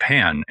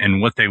Japan.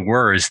 And what they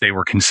were is they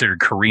were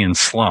considered Korean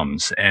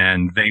slums.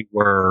 And they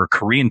were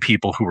Korean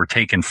people who were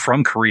taken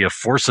from Korea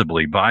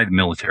forcibly by the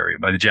military,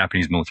 by the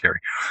Japanese military,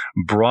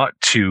 brought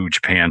to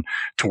Japan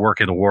to work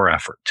in the war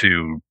effort,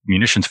 to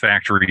munitions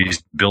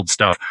factories, build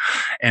stuff.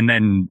 And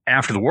then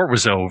after the war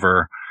was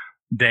over,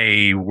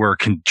 they were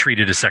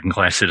treated as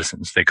second-class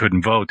citizens. They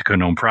couldn't vote. They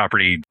couldn't own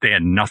property. They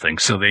had nothing.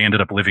 So they ended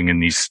up living in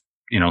these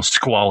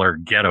squalor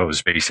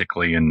ghettos,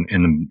 basically,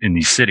 in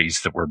these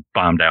cities that were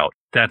bombed out.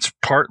 That's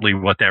partly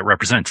what that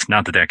represents.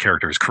 Not that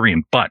character is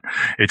Korean, but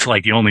it's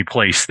like the only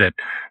place that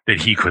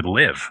he could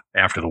live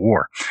after the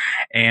war.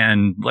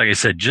 And like I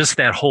said, just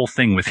that whole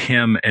thing with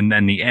him, and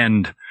then the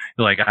end,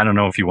 like, I don't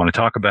know if you want to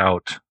talk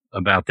about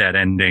that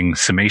ending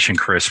summation,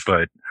 Chris,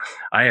 but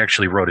I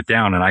actually wrote it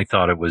down and I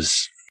thought it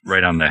was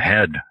right on the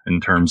head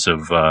in terms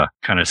of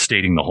kind of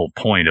stating the whole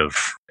point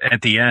of,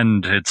 at the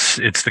end,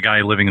 it's the guy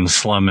living in the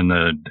slum and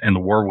the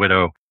war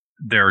widow.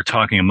 They're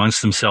talking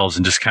amongst themselves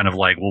and just kind of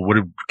like, well, what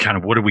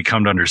did we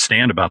come to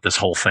understand about this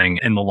whole thing?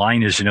 And the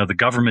line is, the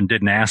government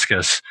didn't ask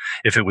us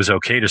if it was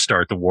okay to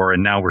start the war,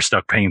 and now we're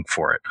stuck paying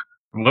for it.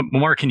 What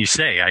more can you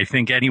say? I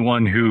think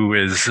anyone who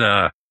is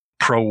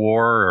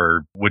pro-war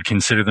or would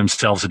consider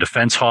themselves a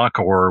defense hawk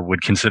or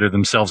would consider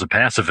themselves a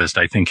pacifist,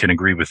 I think can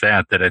agree with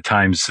that at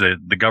times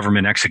the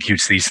government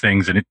executes these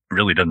things and it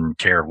really doesn't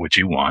care what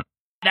you want.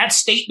 That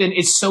statement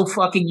is so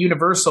fucking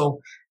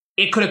universal.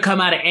 It could have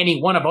come out of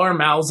any one of our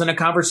mouths in a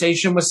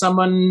conversation with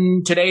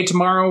someone today,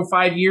 tomorrow,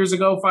 5 years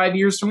ago, 5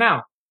 years from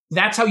now.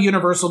 That's how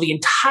universal the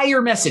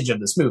entire message of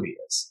this movie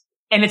is.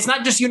 And it's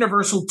not just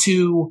universal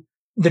to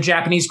the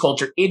Japanese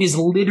culture. It is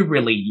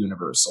literally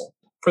universal.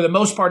 For the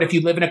most part, if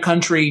you live in a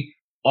country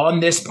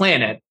on this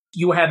planet,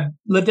 you have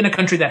lived in a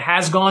country that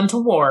has gone to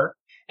war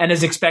and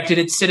has expected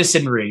its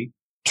citizenry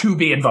to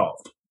be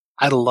involved.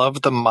 I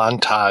love the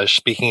montage,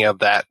 speaking of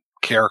that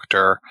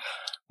character,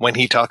 when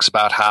he talks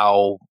about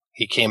how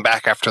he came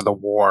back after the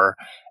war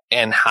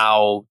and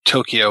how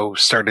Tokyo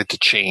started to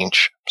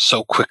change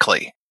so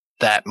quickly.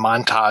 That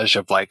montage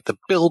of like the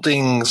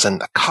buildings and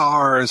the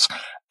cars.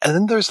 And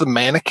then there's the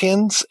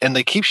mannequins, and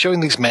they keep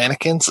showing these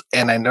mannequins,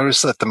 and I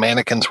noticed that the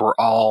mannequins were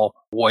all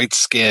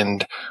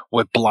white-skinned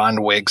with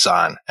blonde wigs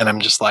on. And I'm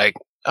just like,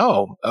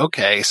 oh,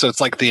 okay. So it's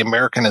like the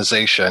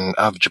Americanization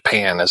of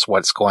Japan is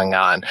what's going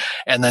on.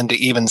 And then to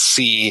even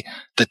see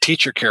the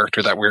teacher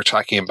character that we were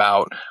talking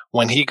about,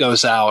 when he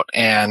goes out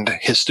and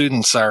his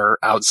students are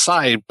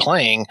outside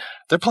playing,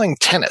 they're playing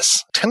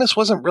tennis. Tennis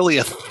wasn't really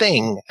a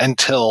thing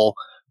until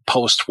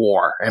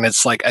post-war. And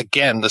it's like,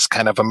 again, this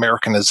kind of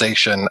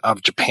Americanization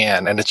of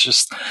Japan. And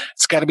it's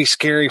got to be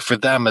scary for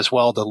them as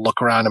well to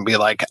look around and be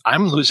like,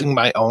 I'm losing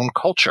my own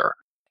culture.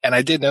 And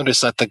I did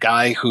notice that the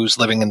guy who's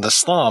living in the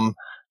slum,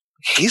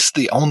 he's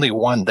the only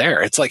one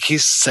there. It's like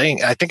he's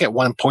saying, I think at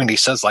one point he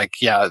says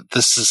like, yeah,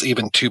 this is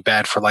even too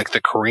bad for like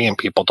the Korean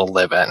people to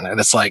live in.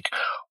 And it's like,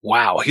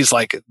 wow, he's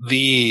like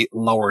the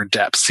lower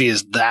depths. He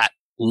is that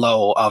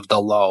low of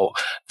the low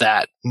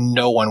that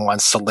no one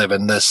wants to live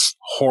in this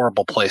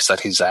horrible place that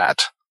he's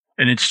at.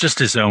 And it's just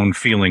his own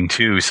feeling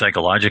too,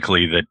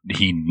 psychologically, that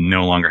he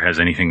no longer has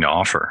anything to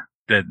offer.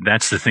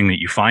 That's the thing that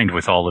you find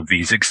with all of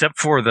these, except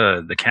for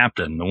the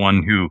captain, the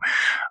one who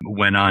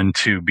went on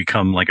to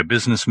become like a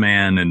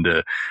businessman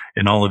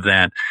and all of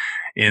that.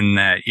 In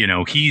that,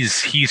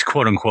 he's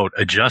quote unquote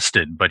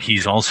adjusted, but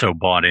he's also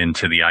bought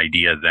into the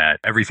idea that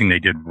everything they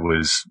did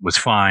was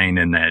fine,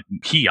 and that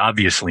he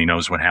obviously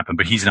knows what happened,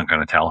 but he's not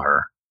going to tell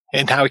her.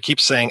 And how he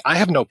keeps saying, I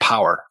have no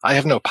power. I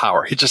have no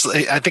power.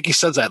 I think he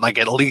says that like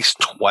at least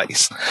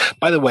twice.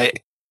 By the way,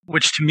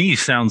 which to me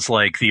sounds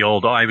like the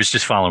old, I was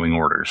just following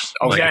orders.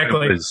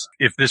 Exactly. Like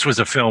if this was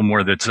a film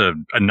where that's a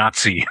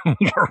Nazi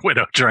war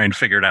widow trying to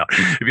figure it out,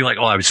 it'd be like,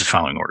 I was just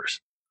following orders.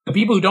 The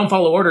people who don't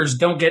follow orders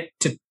don't get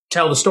to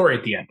tell the story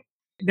at the end.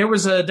 There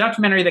was a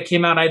documentary that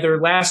came out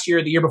either last year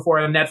or the year before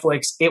on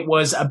Netflix. It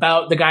was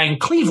about the guy in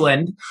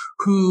Cleveland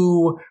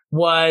who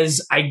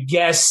was, I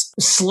guess,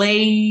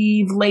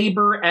 slave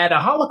labor at a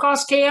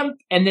Holocaust camp.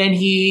 And then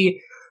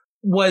he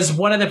was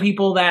one of the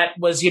people that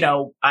was,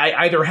 I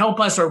either help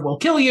us or we'll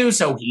kill you.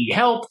 So he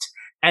helped.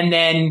 And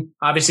then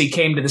obviously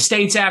came to the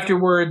States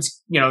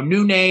afterwards,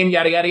 new name,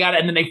 yada, yada, yada.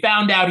 And then they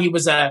found out he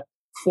was a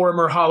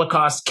former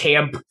Holocaust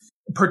camp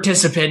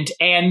participant.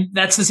 And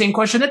that's the same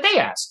question that they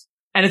asked.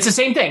 And it's the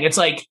same thing. It's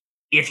like,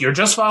 if you're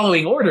just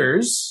following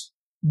orders,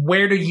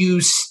 where do you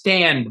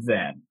stand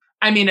then?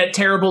 I mean, a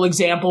terrible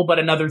example, but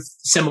another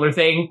similar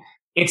thing.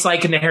 It's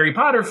like in the Harry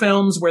Potter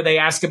films where they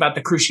ask about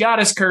the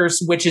Cruciatus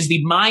curse, which is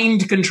the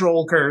mind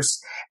control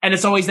curse. And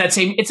it's always that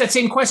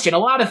same question. A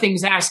lot of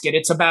things ask it.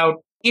 It's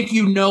about if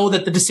you know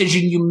that the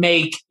decision you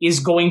make is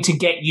going to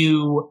get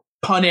you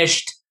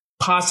punished,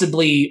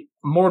 possibly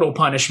mortal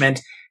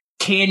punishment,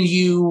 can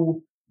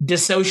you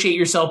dissociate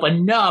yourself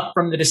enough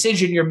from the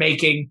decision you're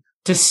making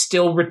to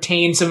still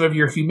retain some of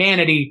your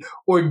humanity?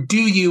 Or do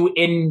you,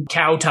 in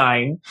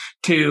kowtowing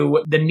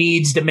to the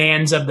needs,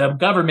 demands of the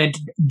government,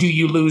 do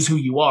you lose who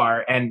you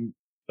are? And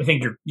I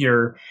think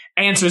your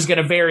answer is going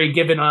to vary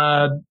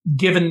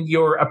given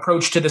your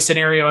approach to the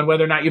scenario and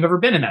whether or not you've ever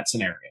been in that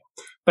scenario.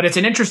 But it's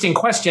an interesting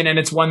question, and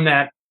it's one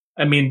that,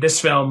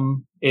 this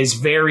film is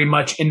very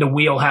much in the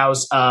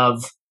wheelhouse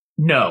of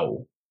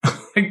no.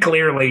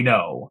 Clearly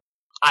no.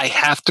 I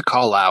have to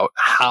call out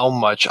how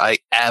much I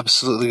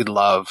absolutely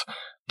love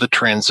the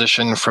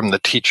transition from the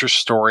teacher's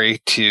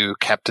story to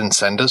Captain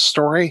Senda's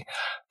story.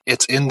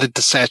 It's in the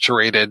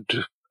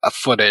desaturated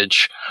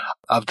footage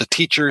of the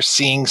teacher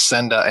seeing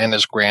Senda and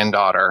his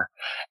granddaughter,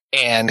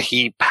 and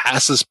he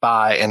passes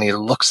by and he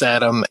looks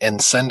at him,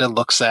 and Senda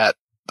looks at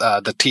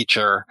the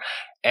teacher,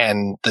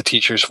 and the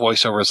teacher's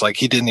voiceover is like,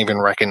 he didn't even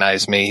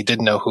recognize me. He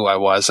didn't know who I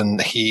was.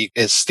 And he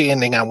is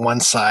standing on one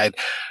side,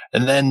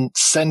 and then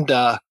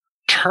Senda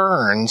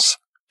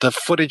the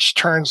footage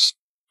turns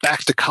back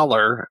to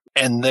color,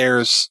 and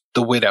there's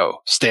the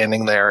widow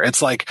standing there.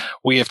 It's like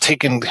we have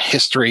taken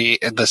history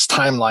in this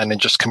timeline and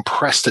just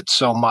compressed it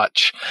so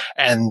much.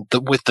 And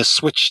with the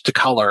switch to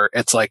color,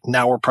 it's like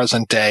now we're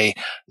present day.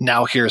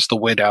 Now here's the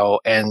widow,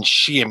 and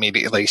she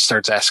immediately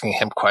starts asking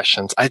him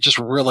questions. I just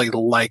really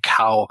like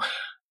how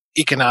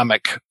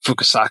economic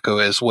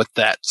Fukasaku is with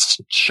that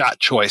shot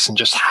choice and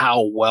just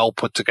how well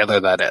put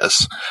together that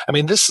is.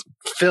 This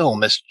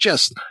film is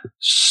just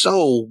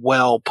so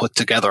well put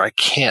together. I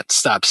can't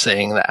stop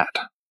saying that.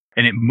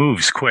 And it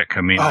moves quick.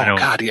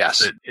 God,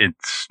 yes.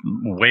 It's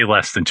way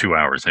less than 2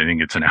 hours. I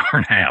think it's an hour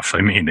and a half.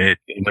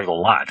 There's a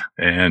lot.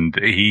 And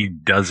he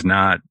does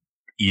not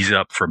ease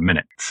up for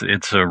minutes.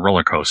 It's a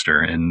roller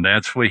coaster. And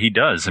that's what he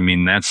does.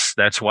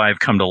 That's why I've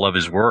come to love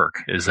his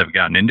work as I've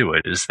gotten into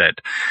it, is that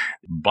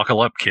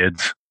buckle up,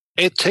 kids.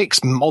 It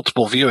takes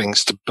multiple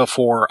viewings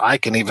before I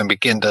can even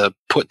begin to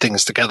put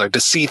things together, to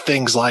see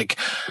things like,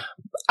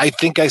 I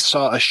think I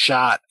saw a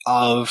shot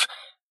of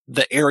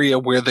the area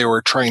where they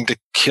were trying to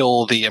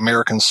kill the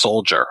American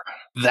soldier.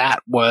 That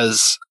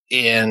was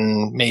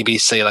in maybe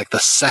say like the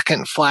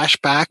second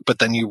flashback, but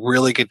then you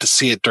really get to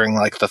see it during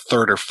like the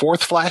third or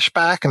fourth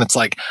flashback. And it's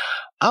like,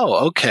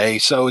 oh, okay.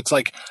 So it's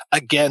like,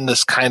 again,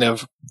 this kind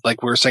of,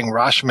 like we were saying,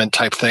 Rashomon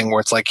type thing where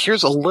it's like,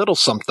 here's a little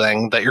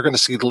something that you're going to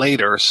see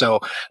later.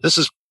 So this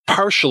is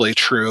partially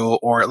true,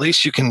 or at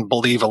least you can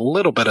believe a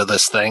little bit of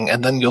this thing,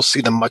 and then you'll see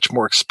the much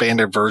more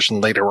expanded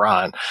version later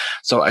on.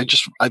 So I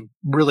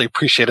really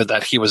appreciated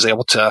that he was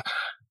able to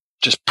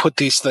just put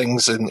these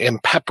things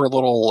and pepper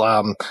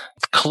little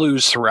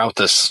clues throughout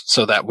this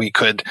so that we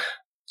could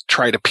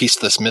try to piece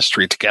this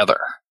mystery together.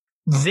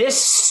 This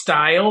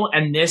style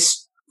and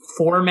this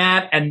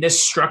format and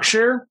this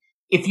structure,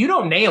 if you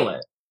don't nail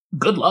it,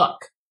 good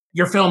luck.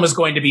 Your film is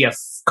going to be a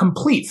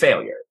complete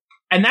failure.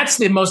 And that's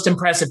the most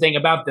impressive thing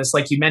about this.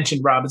 Like you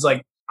mentioned, Rob, is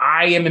like,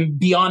 I am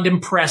beyond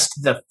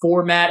impressed the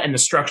format and the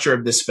structure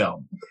of this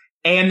film,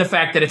 and the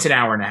fact that it's an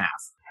hour and a half.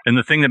 And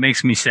the thing that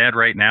makes me sad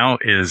right now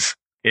is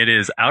it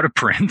is out of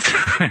print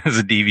as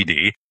a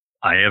DVD.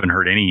 I haven't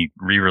heard any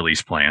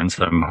re-release plans.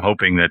 I'm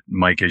hoping that,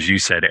 Mike, as you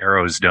said,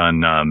 Arrow's done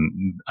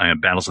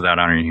Battles Without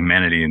Honor and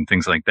Humanity and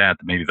things like that.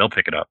 Maybe they'll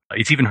pick it up.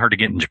 It's even hard to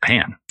get in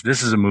Japan.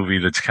 This is a movie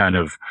that's kind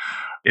of,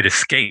 it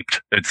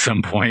escaped at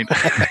some point.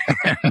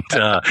 And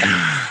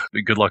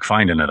good luck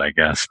finding it, I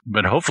guess.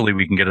 But hopefully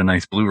we can get a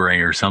nice Blu-ray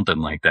or something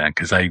like that,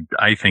 because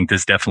I think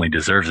this definitely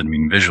deserves it.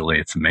 Visually,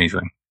 it's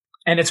amazing.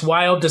 And it's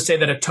wild to say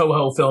that a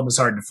Toho film is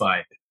hard to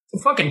find. A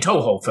fucking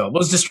Toho film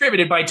was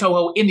distributed by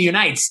Toho in the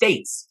United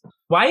States.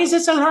 Why is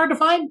it so hard to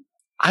find?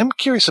 I'm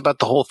curious about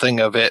the whole thing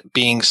of it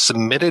being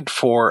submitted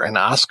for an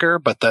Oscar,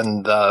 but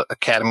then the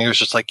Academy was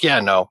just like, yeah,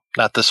 no,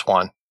 not this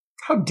one.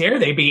 How dare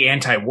they be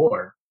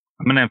anti-war?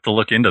 I'm going to have to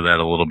look into that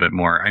a little bit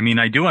more.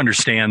 I do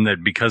understand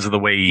that because of the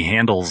way he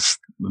handles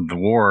the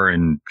war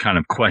and kind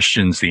of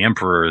questions the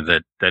emperor,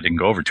 that didn't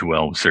go over too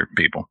well with certain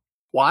people.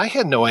 Well, I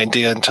had no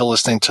idea until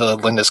listening to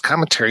Linda's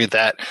commentary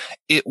that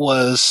it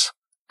was,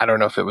 I don't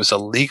know if it was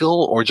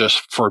illegal or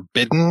just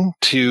forbidden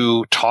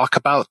to talk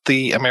about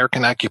the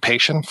American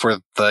occupation for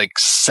like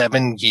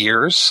 7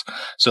 years.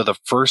 So the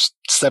first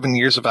 7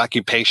 years of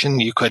occupation,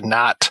 you could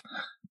not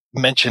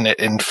mention it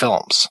in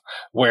films.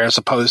 Whereas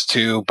opposed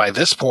to, by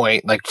this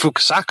point, like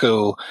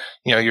Fukasaku,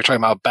 you're talking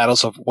about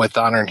Battles with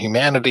Honor and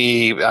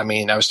Humanity. I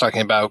mean, I was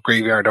talking about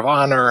Graveyard of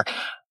Honor.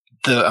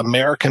 The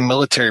American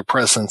military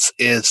presence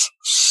is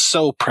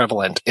so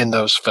prevalent in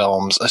those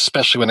films,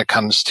 especially when it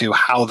comes to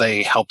how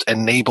they helped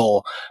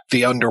enable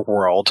the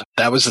underworld.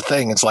 That was the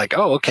thing. It's like,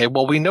 oh, okay,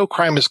 well, we know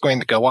crime is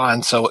going to go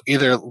on. So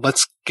either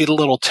let's get a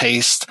little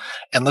taste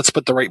and let's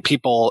put the right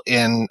people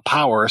in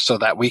power so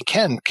that we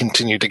can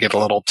continue to get a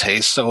little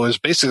taste. So it was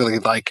basically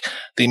like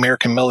the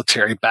American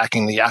military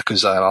backing the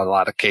Yakuza in a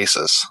lot of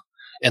cases.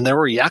 And there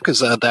were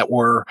Yakuza that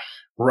were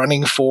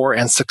running for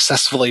and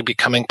successfully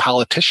becoming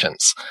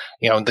politicians.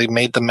 They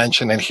made the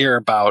mention in here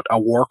about a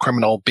war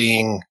criminal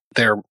being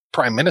their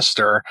prime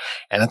minister.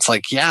 And it's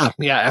like, yeah,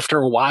 after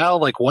a while,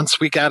 like once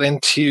we got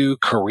into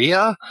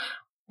Korea,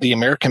 the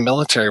American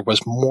military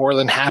was more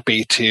than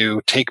happy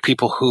to take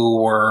people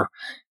who were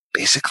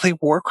basically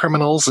war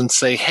criminals and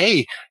say,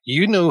 hey,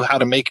 you knew how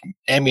to make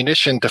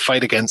ammunition to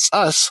fight against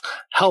us.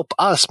 Help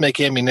us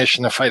make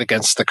ammunition to fight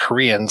against the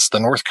Koreans, the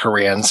North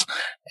Koreans.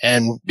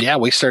 And yeah,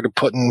 we started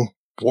putting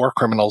war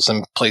criminals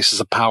in places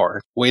of power.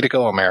 Way to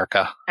go,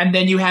 America. And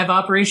then you have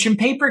Operation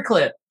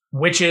Paperclip,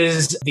 which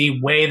is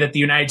the way that the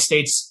United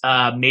States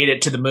made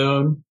it to the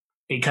moon,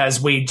 because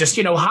we just,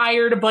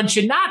 hired a bunch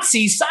of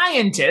Nazi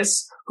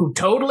scientists who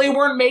totally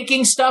weren't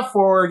making stuff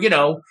for,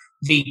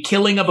 the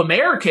killing of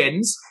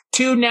Americans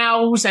to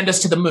now send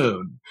us to the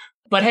moon.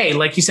 But hey,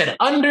 like you said,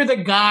 under the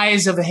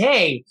guise of,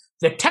 hey,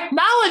 the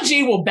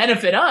technology will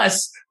benefit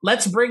us.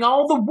 Let's bring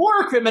all the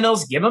war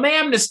criminals, give them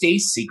amnesty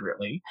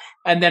secretly,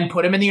 and then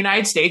put them in the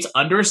United States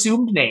under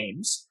assumed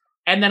names,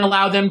 and then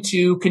allow them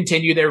to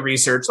continue their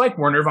research like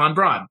Werner von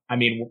Braun. I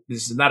mean,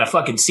 this is not a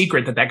fucking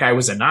secret that guy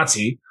was a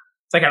Nazi.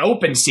 It's like an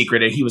open secret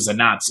that he was a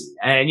Nazi.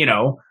 And,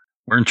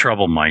 We're in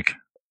trouble, Mike.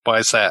 Why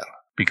is that?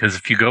 Because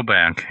if you go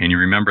back and you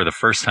remember the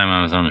first time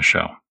I was on the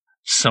show,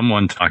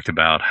 someone talked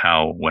about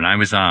how when I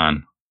was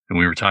on and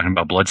we were talking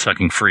about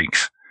blood-sucking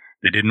freaks,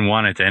 they didn't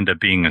want it to end up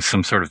being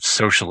some sort of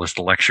socialist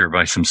lecture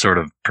by some sort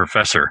of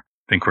professor.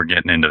 I think we're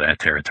getting into that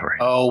territory.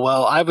 Oh,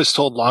 well, I was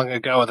told long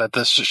ago that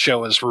this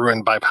show is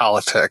ruined by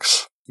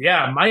politics.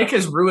 Yeah, Mike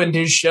has ruined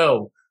his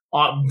show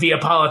via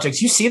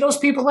politics. You see those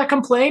people that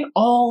complain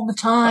all the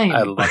time.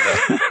 I love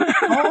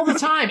it. All the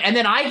time. And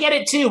then I get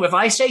it too. If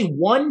I say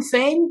one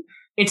thing,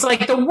 it's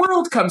like the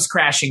world comes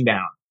crashing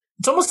down.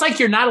 It's almost like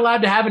you're not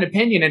allowed to have an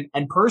opinion.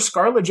 And per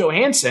Scarlett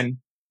Johansson,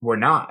 we're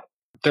not.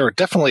 There are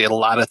definitely a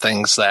lot of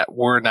things that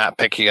we're not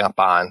picking up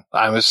on.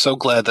 I was so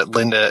glad that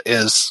Linda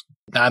is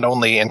not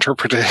only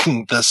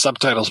interpreting the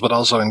subtitles, but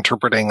also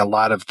interpreting a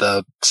lot of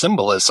the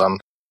symbolism.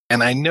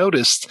 And I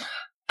noticed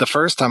the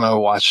first time I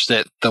watched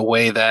it, the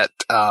way that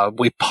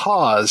we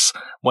pause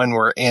when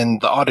we're in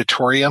the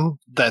auditorium,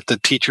 that the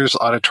teacher's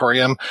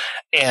auditorium,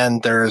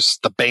 and there's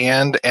the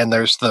band and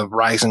there's the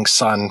rising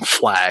sun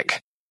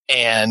flag.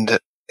 And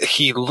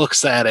he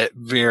looks at it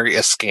very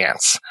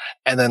askance.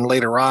 And then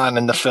later on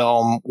in the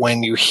film,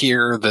 when you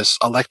hear this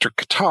electric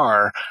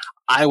guitar,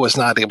 I was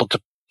not able to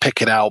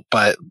pick it out,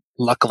 but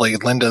luckily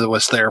Linda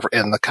was there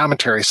in the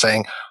commentary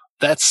saying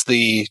that's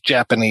the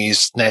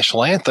Japanese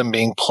national anthem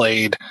being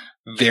played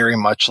very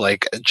much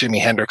like Jimi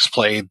Hendrix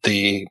played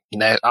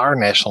our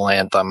national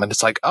anthem. And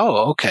it's like,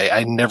 oh, okay,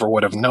 I never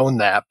would have known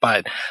that,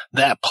 but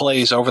that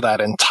plays over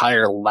that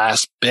entire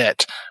last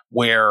bit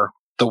where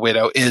the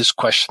widow is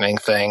questioning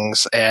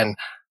things. And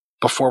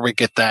before we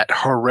get that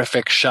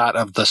horrific shot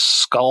of the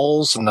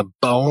skulls and the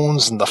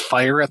bones and the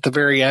fire at the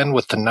very end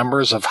with the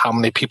numbers of how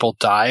many people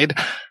died,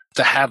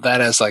 to have that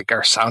as like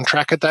our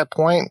soundtrack at that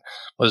point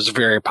was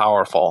very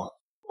powerful.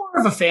 More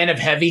of a fan of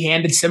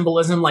heavy-handed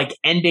symbolism, like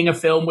ending a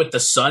film with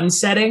the sun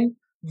setting.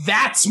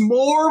 That's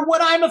more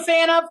what I'm a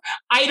fan of.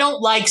 I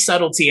don't like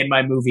subtlety in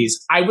my movies.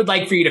 I would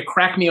like for you to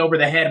crack me over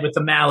the head with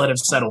the mallet of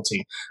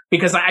subtlety,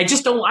 because I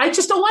just don't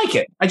like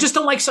it. I just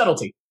don't like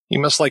subtlety. You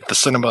must like the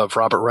cinema of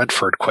Robert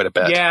Redford quite a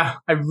bit. Yeah,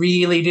 I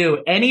really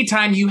do.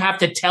 Anytime you have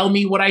to tell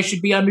me what I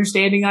should be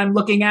understanding I'm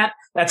looking at,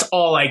 that's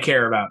all I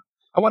care about.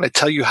 I want to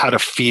tell you how to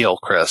feel,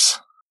 Chris.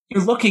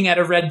 You're looking at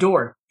a red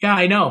door. Yeah,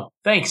 I know.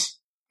 Thanks.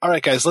 All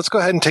right, guys, let's go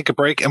ahead and take a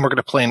break, and we're going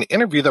to play an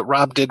interview that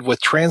Rob did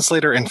with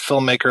translator and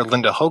filmmaker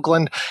Linda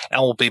Hoaglund,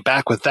 and we'll be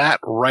back with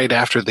that right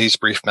after these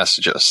brief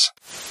messages.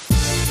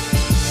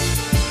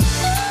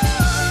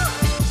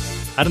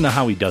 I don't know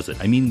how he does it.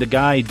 I mean, the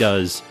guy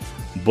does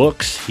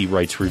books, he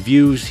writes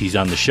reviews, he's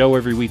on the show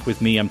every week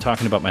with me. I'm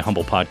talking about my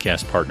humble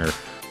podcast partner,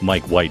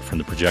 Mike White from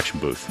the Projection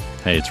Booth.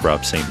 Hey, it's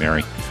Rob St.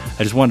 Mary.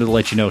 I just wanted to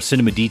let you know,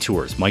 Cinema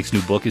Detours, Mike's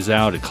new book is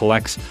out. It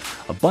collects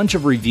a bunch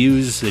of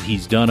reviews that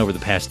he's done over the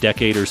past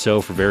decade or so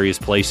for various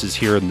places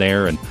here and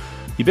there, and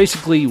you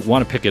basically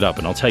want to pick it up,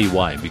 and I'll tell you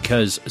why.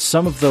 Because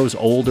some of those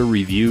older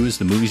reviews,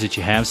 the movies that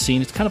you have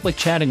seen, it's kind of like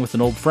chatting with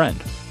an old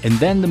friend. And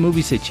then the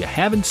movies that you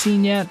haven't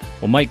seen yet,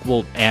 well, Mike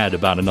will add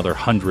about another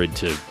 100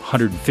 to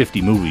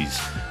 150 movies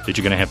that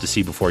you're going to have to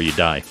see before you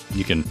die.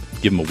 You can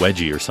give him a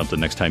wedgie or something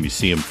next time you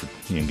see him.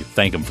 You can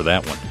thank him for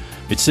that one.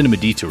 It's Cinema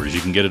Detours. You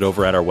can get it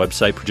over at our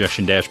website,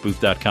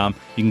 projection-booth.com.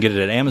 You can get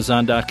it at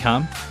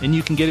amazon.com, and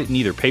you can get it in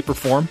either paper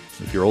form,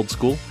 if you're old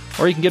school,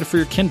 or you can get it for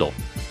your Kindle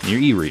and your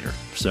e-reader.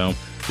 So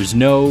there's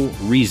no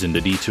reason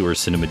to detour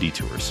Cinema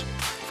Detours.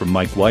 From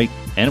Mike White,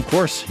 and of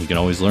course, you can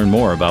always learn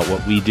more about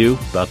what we do,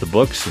 about the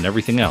books, and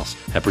everything else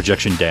at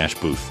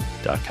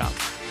projection-booth.com.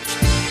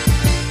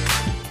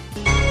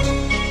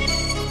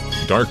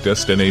 Dark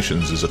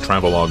Destinations is a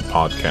travelogue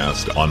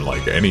podcast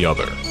unlike any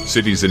other.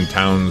 Cities and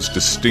towns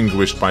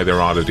distinguished by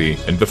their oddity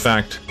and the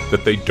fact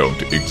that they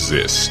don't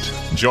exist.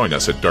 Join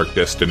us at Dark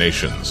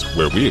Destinations,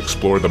 where we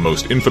explore the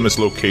most infamous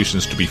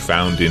locations to be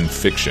found in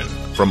fiction.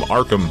 From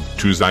Arkham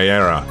to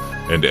Zaira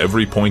and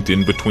every point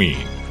in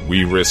between,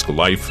 we risk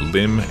life,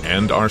 limb,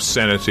 and our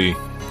sanity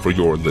for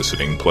your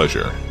listening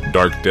pleasure.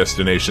 Dark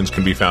Destinations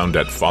can be found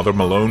at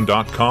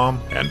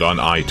fathermalone.com and on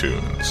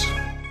iTunes.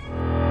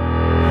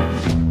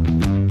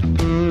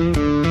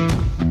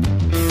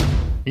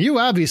 You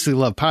obviously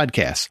love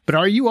podcasts, but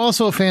are you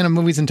also a fan of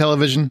movies and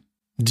television?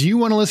 Do you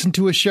want to listen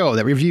to a show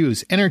that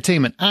reviews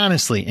entertainment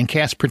honestly and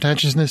casts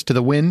pretentiousness to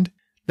the wind?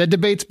 That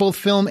debates both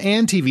film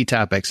and TV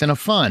topics in a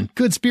fun,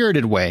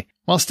 good-spirited way,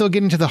 while still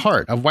getting to the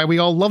heart of why we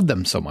all love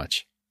them so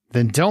much?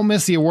 Then don't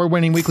miss the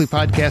award-winning weekly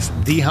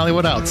podcast, The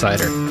Hollywood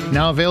Outsider,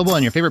 now available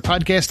on your favorite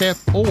podcast app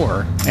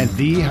or at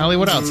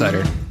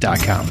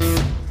thehollywoodoutsider.com.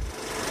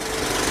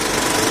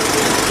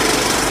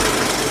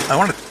 I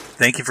want to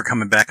thank you for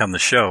coming back on the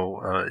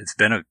show. It's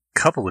been a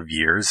couple of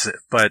years,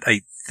 but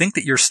I think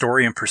that your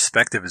story and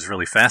perspective is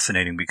really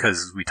fascinating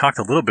because we talked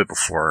a little bit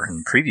before in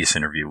the previous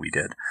interview we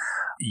did.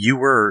 You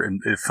were,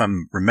 if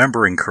I'm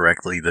remembering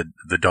correctly,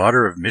 the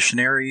daughter of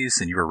missionaries,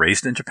 and you were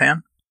raised in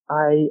Japan?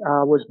 I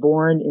was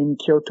born in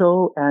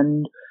Kyoto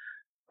and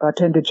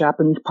attended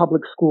Japanese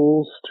public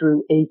schools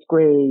through 8th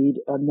grade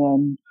and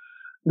then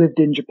lived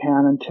in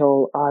Japan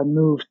until I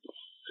moved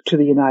to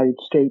the United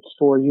States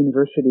for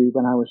university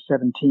when I was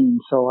 17.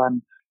 So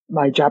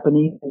my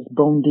Japanese is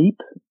bone deep,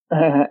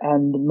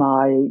 and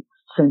my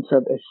sense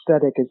of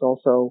aesthetic is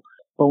also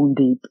bone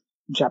deep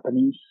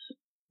Japanese.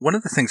 One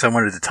of the things I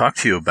wanted to talk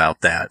to you about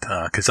that,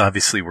 because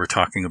obviously we're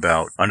talking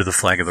about Under the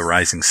Flag of the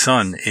Rising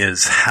Sun,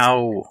 is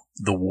how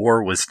the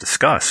war was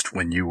discussed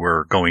when you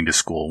were going to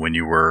school, when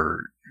you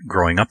were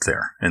growing up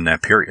there in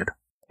that period.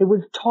 It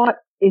was taught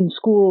in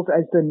schools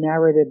as the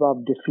narrative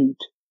of defeat,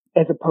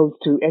 as opposed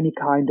to any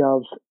kind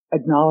of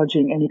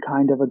acknowledging any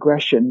kind of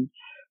aggression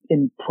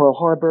in Pearl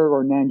Harbor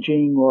or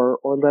Nanjing or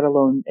let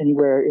alone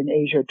anywhere in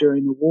Asia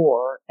during the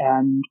war.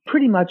 And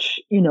pretty much,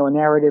 a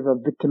narrative of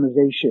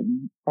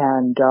victimization.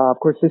 And, of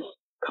course, this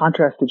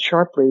contrasted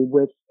sharply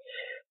with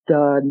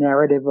the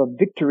narrative of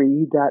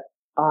victory that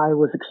I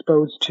was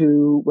exposed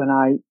to when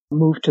I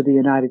moved to the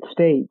United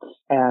States.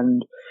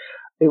 And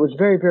it was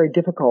very, very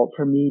difficult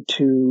for me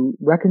to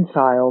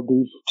reconcile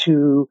these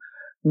two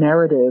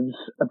narratives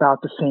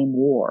about the same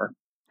war.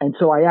 And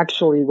so I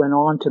actually went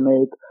on to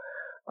make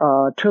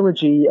a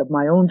trilogy of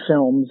my own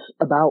films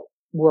about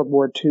World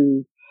War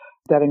II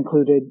that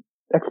included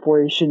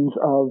explorations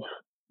of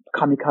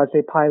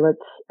kamikaze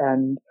pilots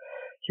and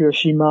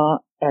Hiroshima,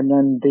 and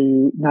then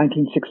the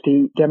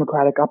 1960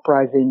 democratic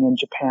uprising in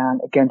Japan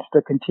against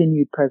the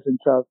continued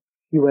presence of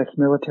U.S.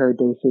 military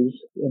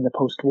bases in the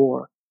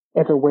post-war,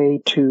 as a way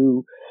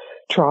to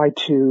try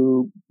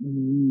to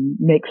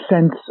make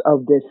sense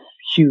of this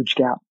huge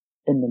gap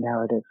in the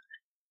narrative.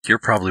 You're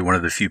probably one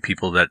of the few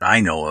people that I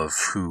know of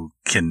who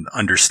can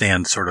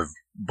understand sort of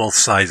both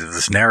sides of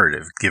this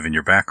narrative, given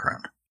your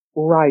background.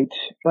 Right.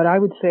 But I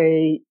would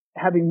say,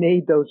 having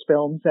made those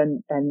films,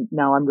 and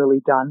now I'm really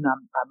done,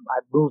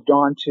 I've moved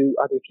on to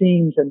other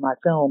themes in my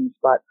films,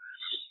 but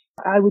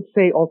I would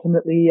say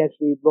ultimately, as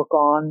we look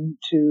on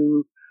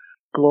to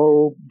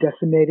globe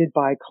decimated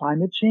by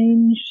climate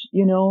change,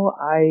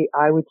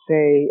 I would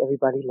say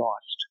everybody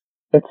lost.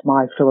 That's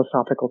my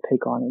philosophical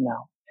take on it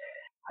now.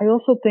 I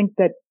also think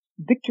that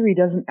victory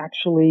doesn't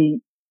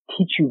actually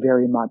teach you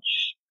very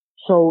much.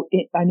 So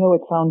I know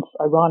it sounds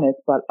ironic,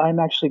 but I'm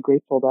actually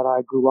grateful that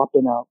I grew up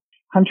in a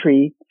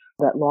country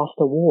that lost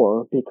a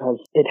war, because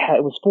it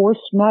was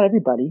forced. Not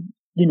everybody,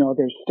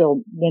 there's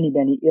still many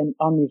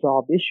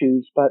unresolved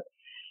issues, but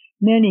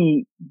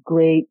many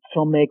great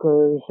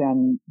filmmakers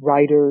and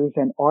writers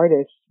and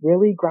artists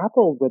really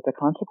grappled with the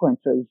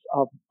consequences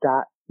of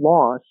that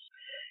loss.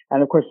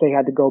 And of course, they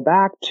had to go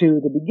back to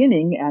the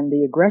beginning and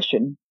the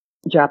aggression,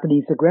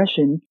 Japanese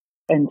aggression,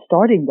 and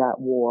starting that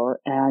war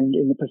and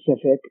in the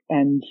Pacific.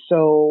 And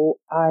so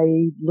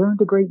I learned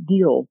a great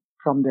deal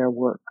from their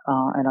work.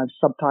 And I've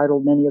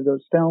subtitled many of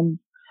those films,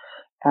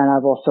 and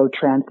I've also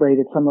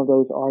translated some of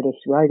those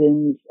artists'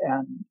 writings.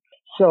 And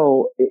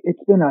so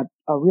it's been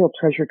a real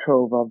treasure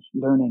trove of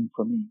learning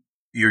for me.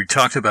 You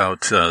talked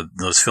about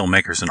those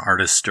filmmakers and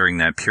artists during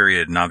that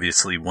period, and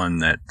obviously one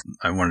that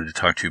I wanted to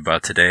talk to you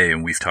about today,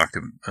 and we've talked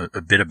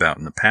a bit about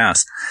in the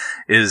past,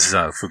 is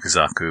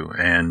Fukasaku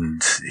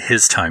and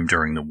his time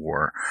during the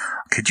war.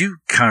 Could you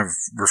kind of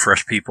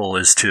refresh people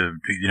as to,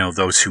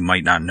 those who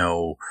might not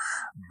know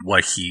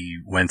what he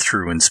went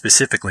through? And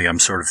specifically, I'm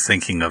sort of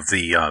thinking of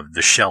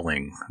the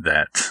shelling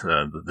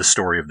the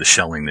story of the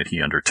shelling that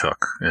he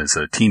undertook as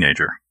a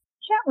teenager.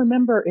 Can't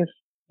remember if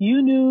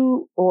you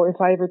knew or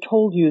if I ever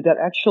told you that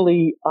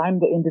actually I'm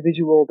the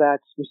individual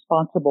that's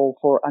responsible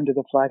for Under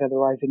the Flag of the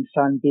Rising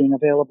Sun being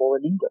available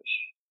in English.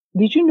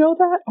 Did you know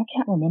that? I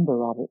can't remember,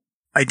 Robert.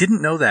 I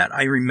didn't know that.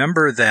 I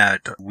remember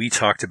that we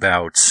talked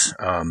about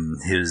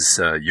his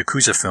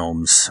Yakuza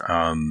films,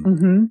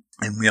 and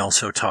we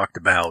also talked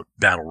about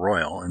Battle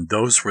Royale, and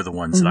those were the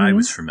ones that I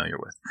was familiar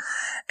with.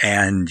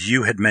 And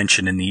you had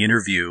mentioned in the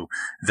interview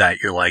that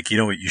you're like,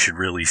 what you should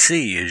really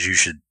see is you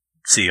should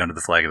see Under the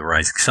Flag of the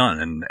Rising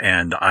Sun.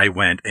 And I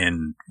went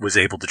and was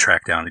able to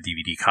track down a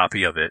DVD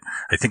copy of it.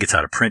 I think it's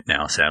out of print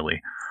now,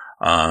 sadly,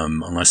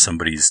 unless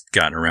somebody's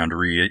gotten around to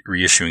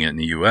reissuing it in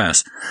the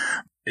U.S.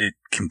 It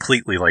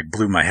completely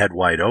blew my head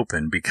wide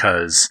open,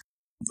 because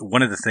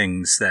one of the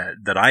things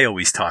that I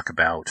always talk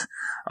about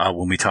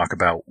when we talk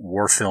about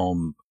war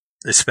film,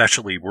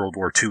 especially World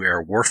War II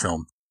era war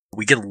film,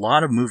 we get a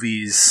lot of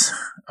movies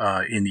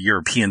in the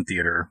European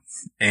theater,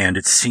 and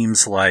it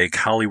seems like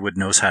Hollywood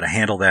knows how to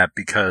handle that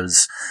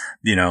because,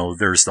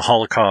 there's the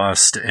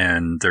Holocaust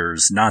and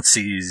there's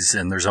Nazis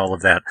and there's all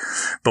of that.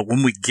 But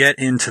when we get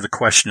into the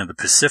question of the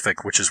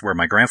Pacific, which is where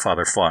my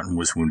grandfather fought and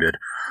was wounded,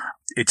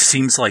 it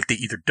seems like they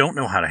either don't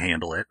know how to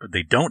handle it, or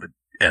they don't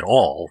at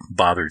all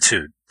bother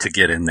to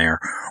get in there,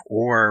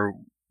 or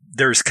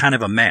there's kind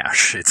of a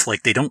mash. It's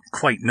like they don't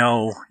quite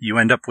know. You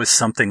end up with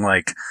something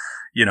like,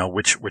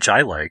 which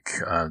I like,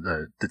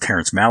 the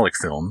Terrence Malick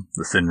film,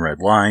 The Thin Red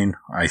Line.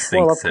 I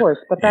think. Well, of course,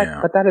 but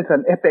that is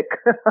an epic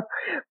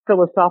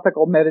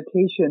philosophical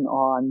meditation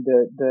on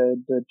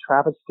the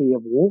travesty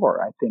of war.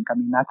 I think. I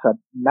mean, that's a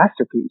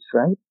masterpiece,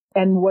 right?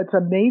 And what's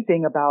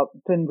amazing about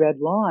Thin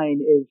Red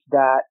Line is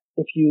that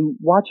if you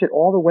watch it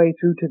all the way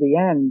through to the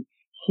end,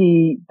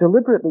 he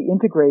deliberately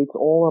integrates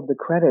all of the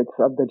credits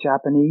of the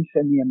Japanese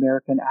and the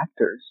American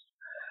actors,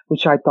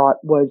 which I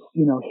thought was,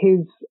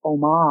 his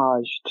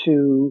homage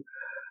to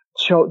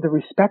show the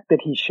respect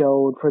that he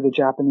showed for the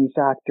Japanese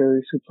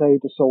actors who played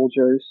the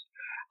soldiers,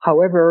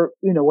 however,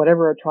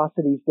 whatever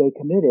atrocities they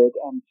committed.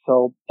 And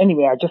so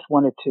anyway, I just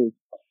wanted to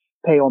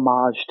pay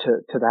homage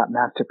to that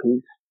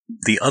masterpiece.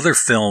 The other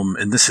film,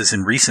 and this is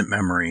in recent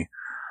memory,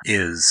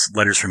 is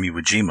Letters from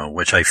Iwo Jima,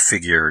 which I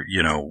figure,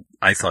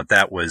 I thought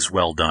that was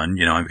well done.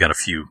 I've got a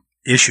few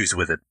issues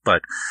with it,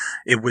 but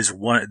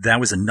that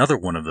was another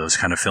one of those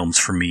kind of films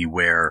for me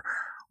where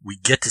we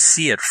get to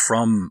see it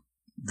from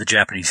the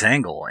Japanese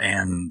angle.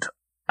 And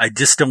I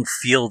just don't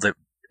feel that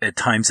at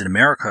times in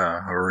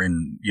America or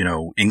in,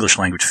 English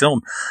language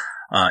film,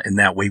 in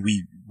that way,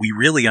 we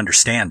really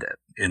understand it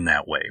in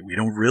that way. We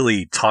don't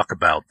really talk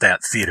about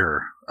that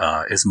theater,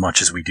 as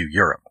much as we do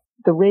Europe.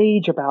 The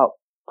rage about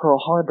Pearl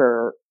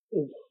Harbor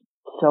is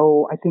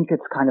so, I think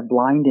it's kind of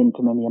blinding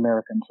to many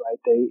Americans, right?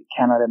 They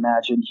cannot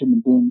imagine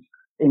human beings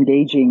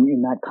engaging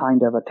in that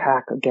kind of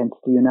attack against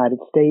the United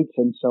States.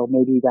 And so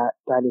maybe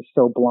that is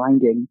so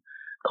blinding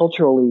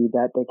culturally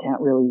that they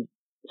can't really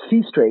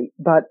see straight.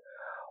 But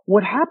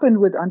what happened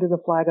with Under the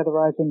Flag of the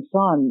Rising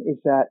Sun is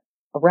that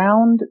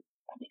around,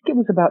 I think it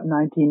was about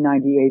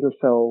 1998 or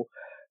so,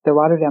 the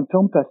Rotterdam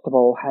Film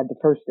Festival had the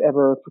first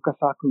ever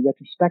Fukasaku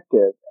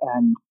retrospective,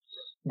 and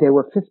there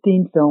were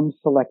 15 films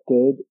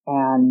selected,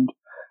 and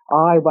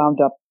I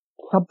wound up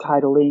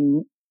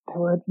subtitling. There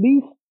were at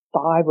least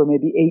 5 or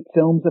maybe 8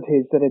 films of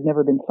his that had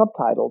never been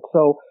subtitled.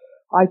 So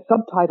I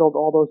subtitled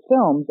all those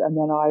films, and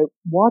then I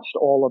watched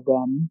all of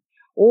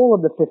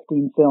the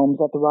 15 films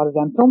at the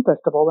Rotterdam Film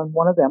Festival, and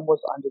one of them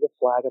was Under the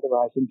Flag of the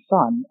Rising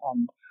Sun.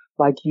 And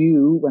like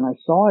you, when I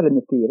saw it in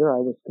the theater,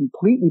 I was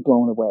completely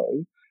blown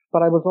away.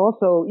 But I was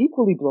also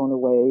equally blown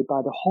away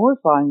by the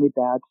horrifyingly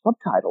bad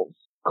subtitles.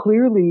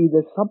 Clearly,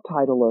 the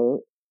subtitler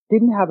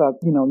didn't have a,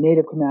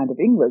 native command of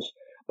English,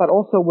 but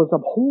also was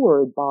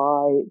abhorred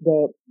by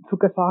the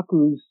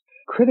Fukasaku's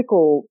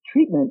critical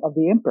treatment of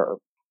the emperor.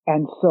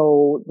 And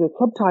so the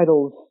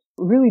subtitles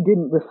really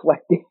didn't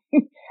reflect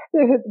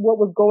what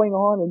was going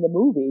on in the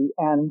movie.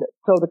 And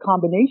so the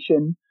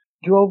combination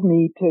drove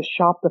me to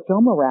shop the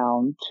film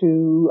around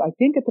to, I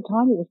think at the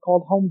time it was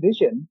called Home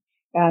Vision.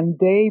 And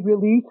they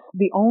released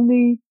the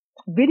only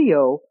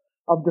video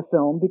of the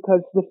film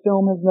because the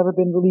film has never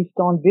been released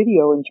on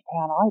video in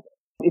Japan either.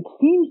 It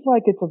seems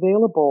like it's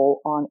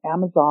available on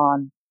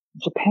Amazon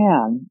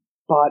Japan,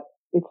 but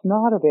it's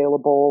not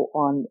available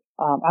on,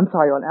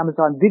 on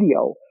Amazon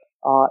Video,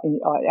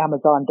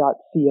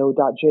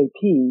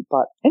 amazon.co.jp.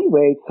 But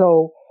anyway,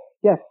 so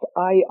yes,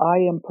 I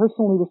am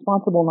personally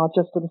responsible not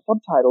just for the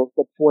subtitles,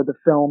 but for the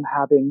film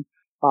having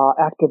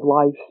active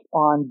life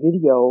on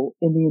video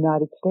in the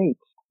United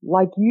States.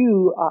 Like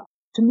you,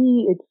 to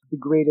me, it's the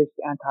greatest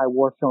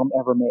anti-war film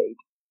ever made.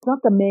 It's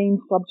not the main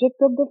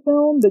subject of the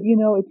film, but,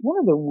 it's one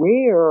of the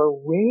rare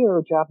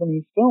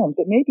Japanese films,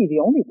 it may be the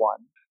only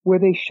one, where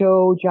they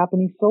show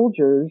Japanese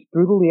soldiers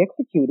brutally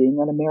executing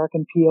an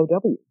American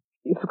POW.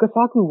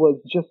 Fukasaku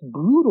was just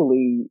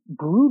brutally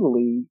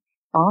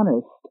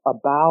honest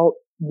about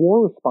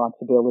war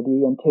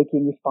responsibility and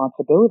taking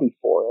responsibility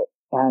for it.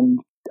 And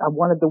I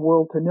wanted the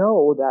world to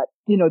know that,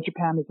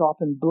 Japan is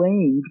often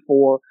blamed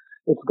for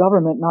its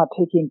government not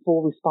taking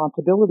full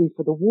responsibility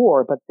for the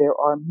war, but there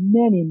are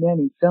many,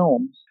 many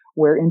films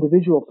where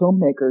individual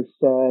filmmakers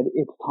said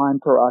it's time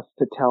for us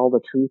to tell the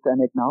truth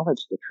and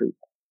acknowledge the truth.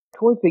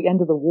 Towards the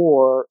end of the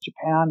war,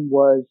 Japan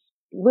was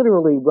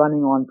literally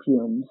running on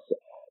fumes.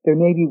 Their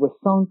navy was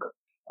sunk.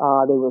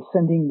 They were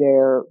sending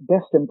their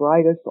best and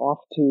brightest off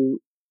to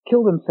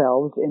kill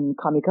themselves in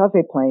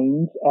kamikaze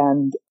planes,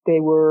 and they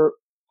were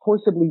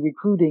forcibly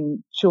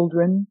recruiting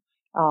children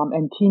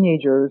and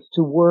teenagers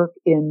to work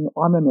in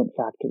armament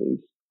factories.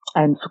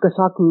 And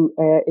Fukasaku,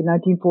 in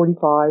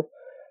 1945,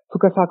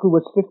 Fukasaku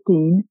was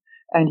 15,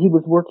 and he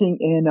was working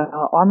in an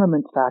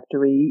armament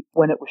factory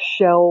when it was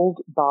shelled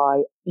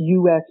by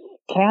U.S.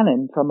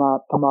 cannon from a,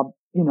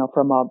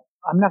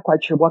 I'm not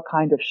quite sure what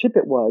kind of ship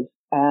it was.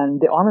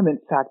 And the armament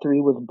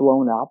factory was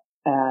blown up,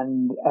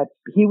 and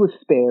he was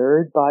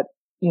spared, but,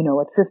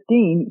 at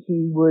 15,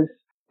 he was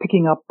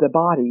picking up the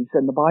bodies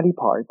and the body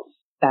parts,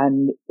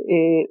 and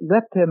it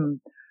left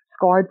him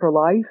scarred for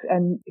life.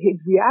 And his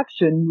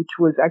reaction, which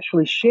was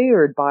actually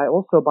shared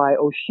also by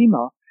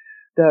Oshima,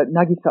 the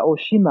Nagisa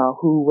Oshima,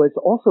 who was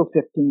also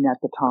 15 at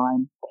the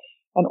time,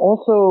 and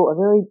also a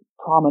very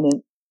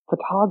prominent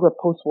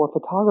post-war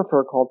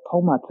photographer called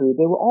Tomatsu.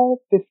 They were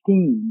all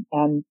 15,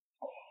 and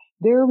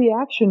their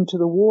reaction to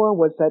the war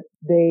was that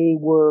they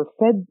were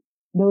fed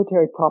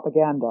military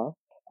propaganda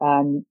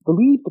and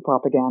believed the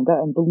propaganda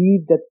and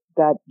believed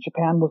that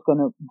Japan was going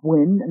to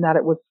win and that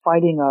it was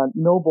fighting a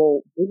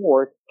noble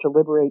war to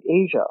liberate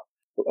Asia.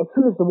 As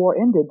soon as the war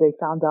ended, they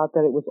found out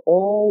that it was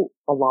all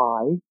a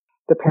lie.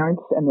 The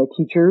parents and their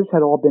teachers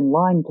had all been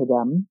lying to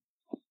them.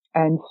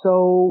 And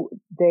so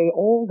they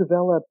all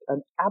developed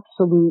an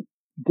absolute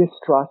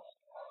distrust,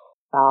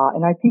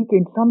 and I think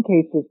in some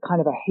cases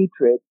kind of a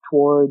hatred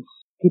towards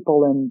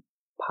people in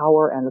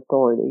power and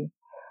authority.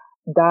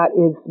 That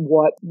is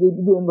what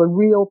the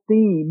real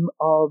theme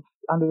of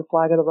Under the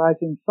Flag of the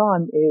Rising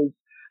Sun is: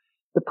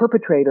 the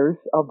perpetrators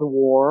of the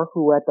war,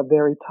 who are at the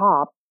very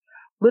top,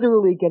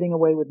 literally getting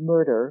away with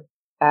murder,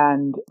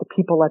 and the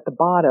people at the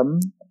bottom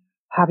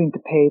having to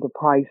pay the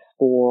price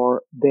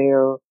for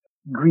their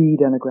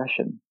greed and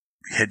aggression.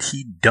 Had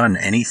he done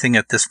anything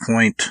at this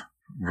point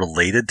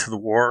related to the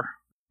war?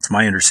 It's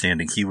my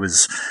understanding he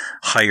was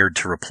hired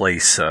to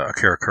replace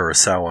Akira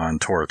Kurosawa on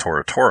Tora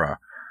Tora Tora.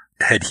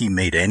 Had he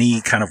made any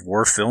kind of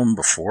war film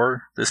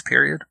before this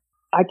period?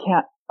 I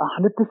can't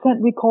 100%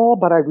 recall,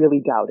 but I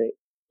really doubt it.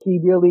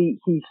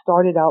 He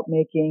started out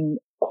making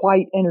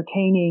quite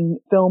entertaining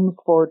films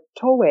for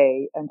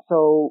Toei, and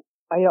so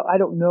I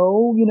don't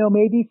know,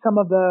 maybe some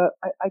of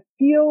I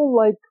feel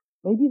like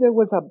maybe there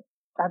was a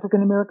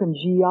African-American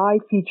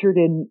GI featured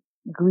in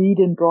Greed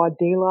in Broad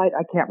Daylight.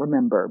 I can't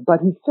remember,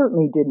 but he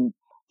certainly didn't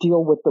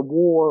deal with the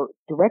war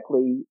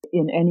directly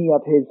in any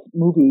of his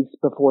movies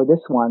before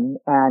this one.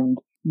 And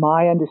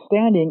my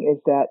understanding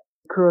is that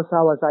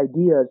Kurosawa's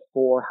ideas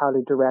for how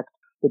to direct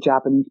the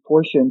Japanese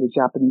portion, the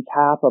Japanese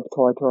half of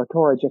Tora Tora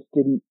Tora, just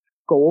didn't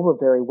go over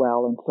very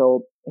well. And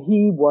so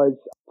he was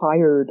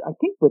fired, I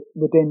think,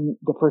 within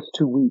the first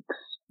 2 weeks.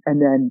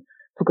 And then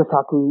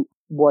Fukasaku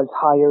was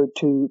hired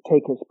to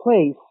take his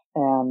place.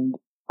 And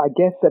I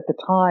guess at the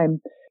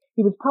time,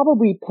 he was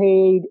probably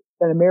paid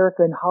an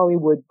American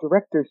Hollywood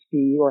director's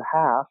fee or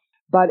half.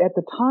 But at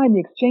the time, the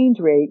exchange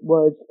rate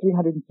was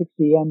 360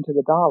 yen to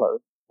the dollar,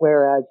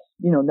 whereas,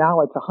 now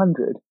it's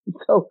 100.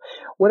 So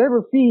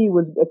whatever fee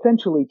was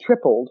essentially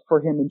tripled for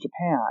him in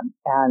Japan.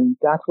 And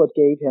that's what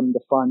gave him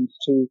the funds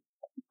to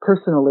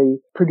personally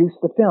produce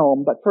the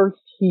film. But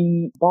first,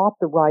 he bought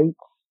the rights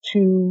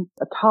to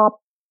a top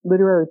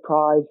literary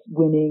prize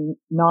winning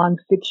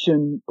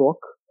nonfiction book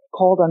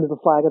called Under the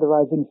Flag of the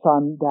Rising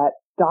Sun that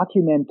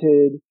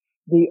documented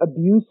the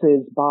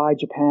abuses by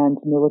Japan's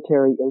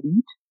military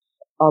elite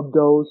of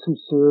those who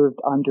served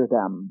under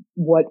them.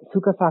 What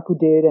Fukasaku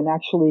did, and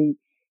actually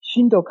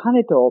Shindo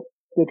Kaneto,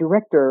 the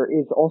director,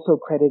 is also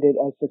credited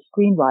as the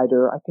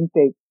screenwriter. I think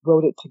they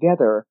wrote it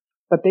together.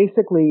 But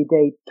basically,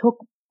 they took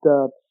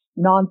the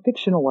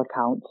non-fictional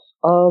accounts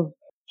of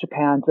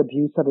Japan's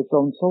abuse of its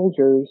own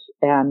soldiers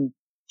and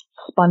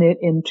spun it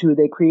into,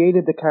 they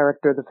created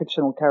the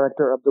fictional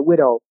character of the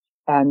widow,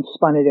 and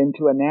spun it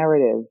into a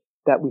narrative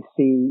that we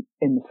see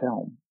in the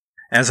film.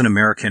 As an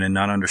American and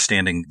not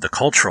understanding the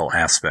cultural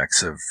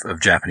aspects of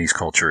Japanese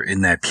culture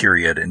in that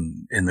period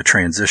and in the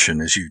transition,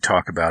 as you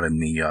talk about in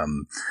the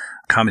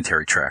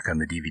commentary track on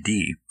the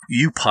DVD,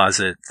 you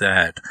posit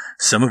that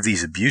some of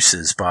these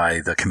abuses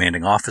by the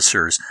commanding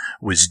officers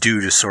was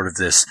due to sort of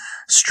this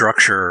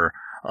structure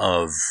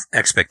of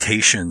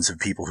expectations of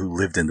people who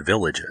lived in the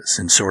villages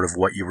and sort of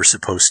what you were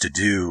supposed to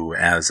do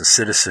as a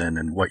citizen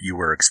and what you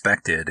were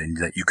expected, and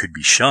that you could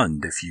be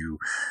shunned if you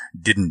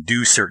didn't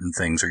do certain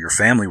things, or your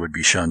family would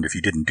be shunned if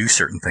you didn't do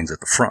certain things at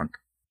the front.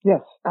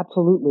 Yes,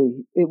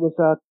 absolutely. It was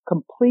a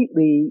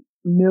completely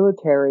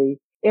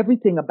military,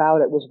 everything about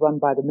it was run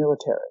by the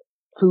military.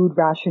 Food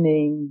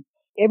rationing,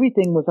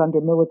 everything was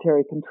under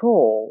military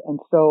control. And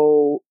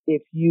so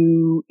if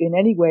you in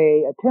any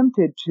way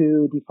attempted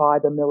to defy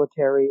the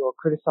military or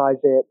criticize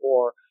it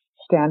or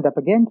stand up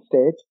against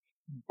it,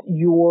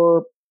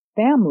 your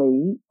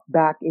family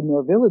back in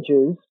their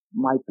villages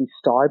might be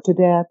starved to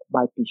death,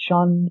 might be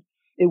shunned.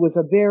 It was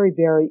a very,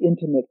 very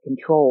intimate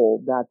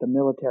control that the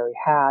military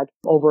had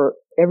over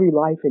every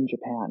life in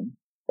Japan.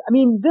 I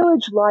mean,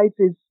 village life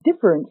is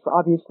different,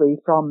 obviously,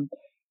 from,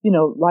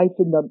 life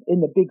in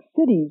the big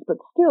cities, but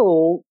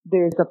still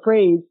there's a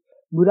phrase,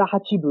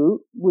 murahachibu,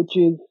 which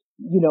is,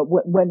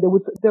 when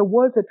there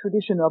was a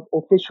tradition of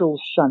official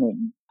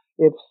shunning.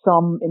 If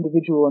some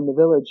individual in the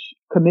village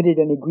committed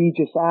an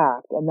egregious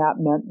act, and that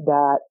meant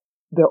that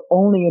the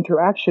only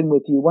interaction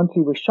with you once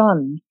you were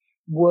shunned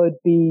would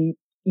be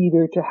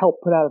either to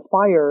help put out a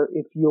fire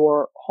if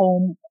your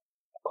home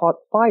caught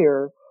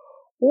fire,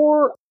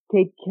 or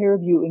take care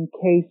of you in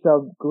case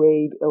of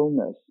grave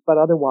illness. But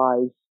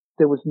otherwise,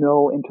 there was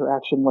no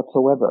interaction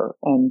whatsoever.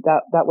 And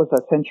that was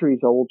a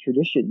centuries-old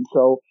tradition.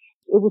 So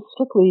it was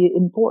strictly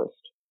enforced.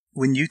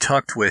 When you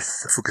talked with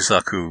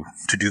Fukasaku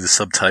to do the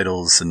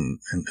subtitles and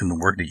the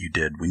work that you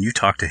did, when you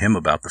talked to him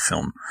about the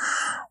film,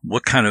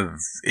 what kind of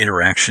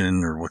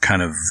interaction or what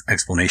kind of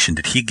explanation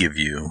did he give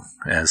you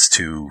as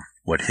to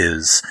what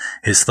his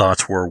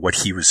thoughts were, what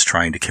he was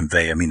trying to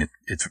convey? I mean,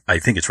 I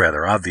think it's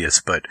rather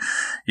obvious, but,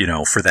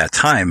 for that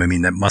time, I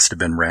mean, that must have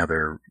been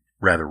rather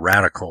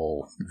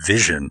radical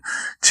vision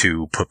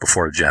to put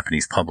before the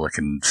Japanese public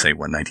in, say,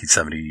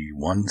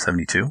 1971,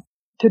 72?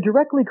 To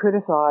directly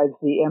criticize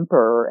the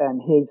emperor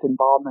and his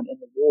involvement in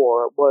the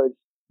war was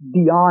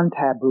beyond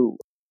taboo.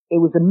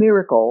 It was a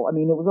miracle. I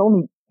mean, it was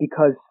only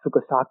because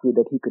Fukasaku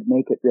that he could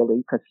make it,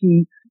 really, because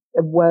he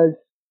was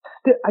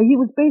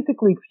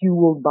basically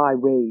fueled by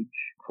rage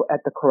at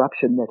the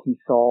corruption that he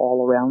saw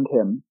all around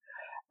him,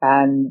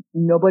 and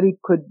nobody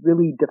could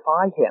really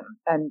defy him.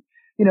 And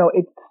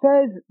it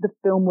says the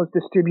film was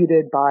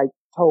distributed by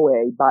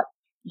Toei, but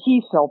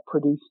he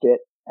self-produced it.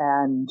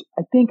 And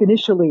I think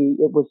initially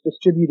it was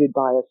distributed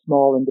by a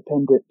small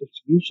independent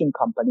distribution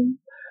company.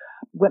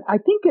 But I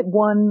think it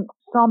won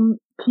some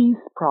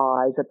peace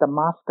prize at the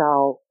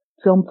Moscow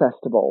Film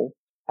Festival.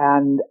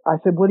 And I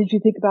said, what did you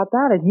think about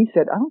that? And he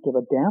said, I don't give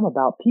a damn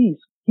about peace.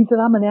 He said,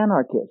 I'm an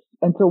anarchist.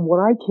 And so what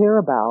I care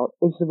about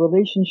is the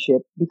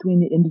relationship between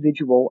the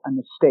individual and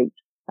the state.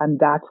 And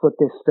that's what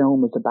this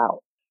film is about,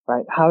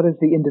 right? How does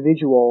the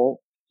individual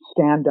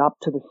stand up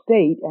to the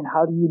state, and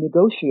how do you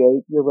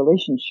negotiate your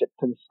relationship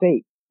to the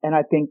state? And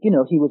I think,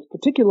 he was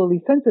particularly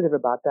sensitive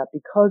about that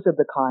because of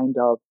the kind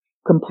of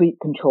complete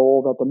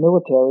control that the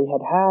military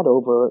had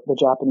over the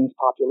Japanese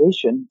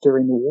population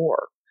during the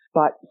war.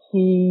 But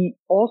he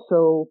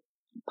also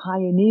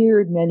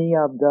pioneered many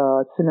of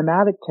the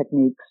cinematic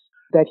techniques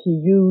that he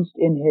used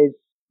in his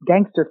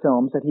gangster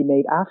films that he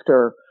made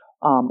after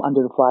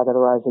Under the Flag of the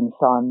Rising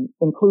Sun,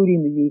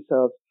 including the use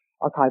of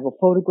archival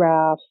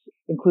photographs,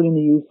 including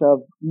the use of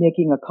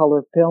making a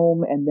color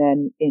film and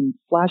then in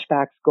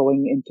flashbacks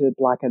going into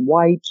black and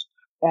white.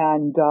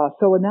 And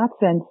so in that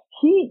sense,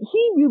 he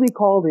really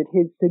called it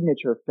his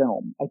signature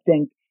film, I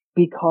think,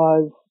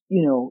 because,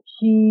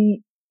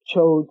 he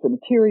chose the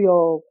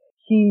material,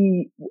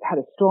 he had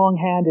a strong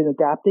hand in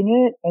adapting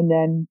it, and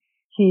then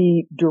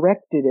he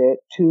directed it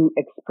to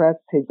express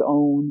his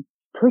own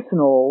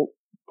personal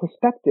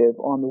perspective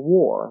on the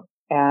war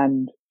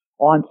and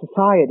on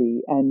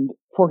society. And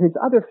for his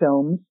other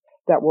films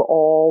that were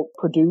all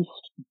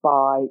produced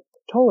by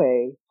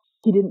Toei,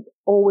 he didn't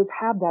always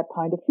have that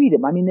kind of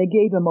freedom. I mean, they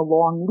gave him a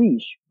long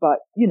leash, but,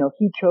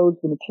 he chose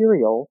the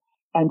material.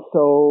 And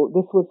so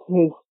this was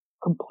his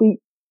complete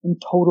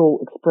and total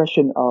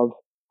expression of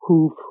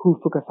who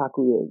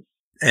Fukasaku is.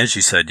 As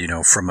you said,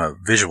 from a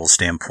visual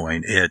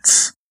standpoint,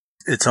 it's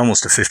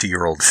almost a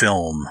 50-year-old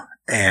film,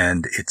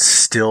 and it's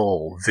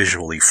still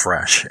visually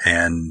fresh.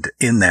 And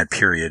in that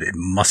period, it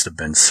must have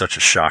been such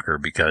a shocker,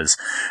 because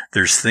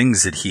there's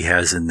things that he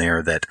has in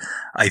there that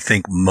I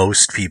think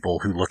most people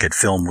who look at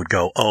film would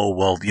go, oh,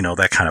 well,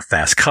 that kind of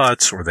fast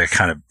cuts or that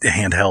kind of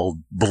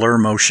handheld blur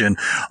motion.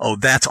 Oh,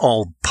 that's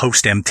all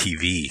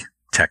post-MTV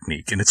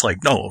technique. And it's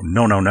like, no.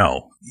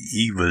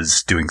 He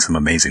was doing some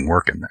amazing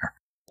work in there.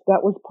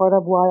 That was part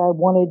of why I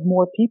wanted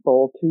more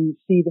people to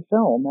see the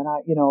film. And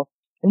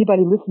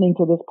anybody listening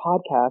to this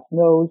podcast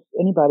knows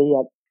anybody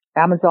at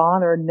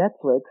Amazon or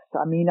Netflix.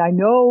 I mean, I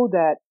know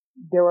that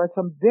there are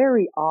some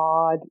very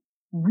odd,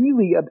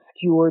 really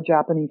obscure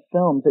Japanese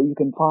films that you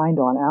can find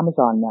on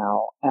Amazon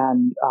now.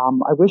 And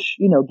I wish,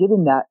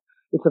 given that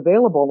it's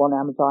available on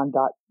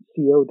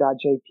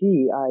Amazon.co.jp,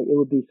 it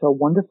would be so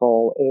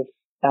wonderful if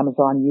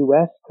Amazon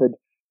US could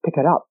pick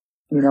it up.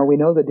 We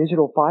know the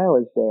digital file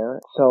is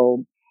there,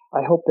 so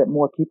I hope that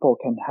more people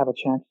can have a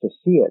chance to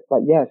see it.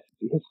 But yes,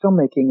 his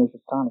filmmaking is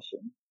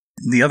astonishing.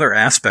 The other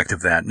aspect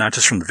of that, not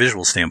just from the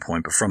visual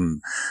standpoint, but from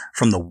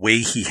the way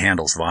he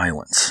handles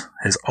violence,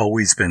 has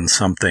always been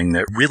something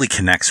that really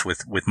connects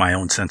with my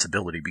own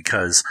sensibility,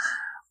 because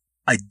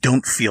I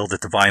don't feel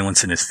that the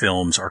violence in his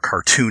films are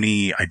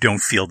cartoony. I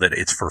don't feel that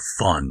it's for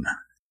fun.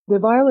 The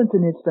violence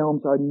in his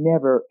films are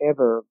never,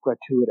 ever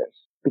gratuitous.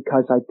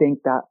 because I think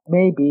that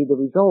may be the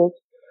result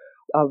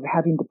of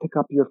having to pick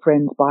up your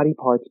friend's body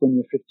parts when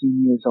you're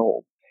 15 years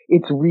old.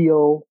 It's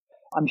real.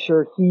 I'm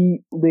sure he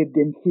lived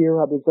in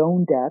fear of his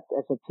own death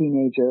as a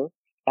teenager.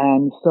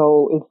 And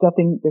so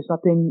there's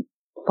nothing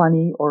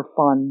funny or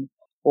fun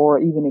or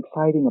even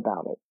exciting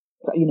about it.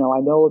 You know,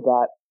 I know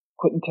that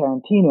Quentin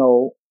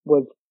Tarantino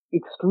was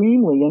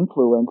extremely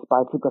influenced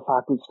by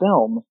Fukasaku's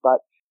films, but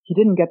he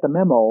didn't get the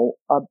memo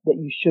that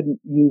you shouldn't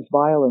use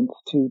violence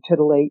to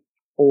titillate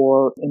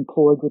or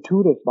employ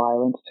gratuitous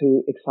violence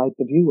to excite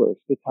the viewers,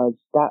 because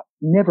that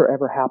never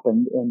ever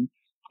happened in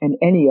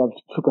any of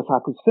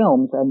Fukasaku's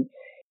films. And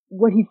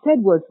what he said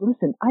was,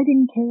 listen, I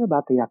didn't care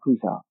about the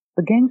Yakuza.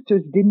 The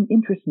gangsters didn't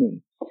interest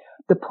me.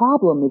 The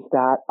problem is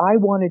that I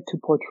wanted to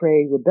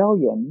portray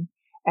rebellion,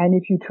 and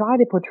if you try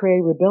to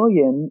portray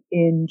rebellion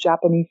in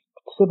Japanese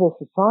civil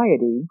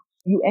society,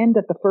 you end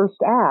at the first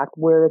act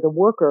where the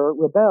worker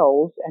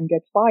rebels and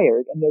gets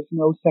fired, and there's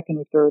no second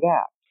or third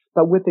act.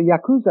 But with the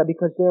Yakuza,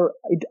 because they're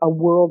a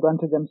world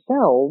unto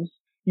themselves,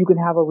 you can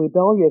have a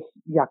rebellious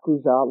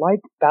Yakuza, like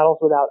Battles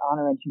Without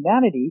Honor and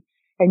Humanity,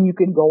 and you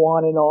can go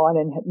on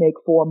and make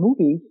 4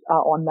 movies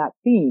on that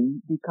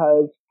theme,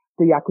 because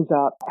the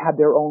Yakuza had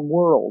their own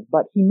world.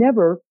 But he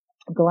never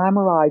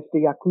glamorized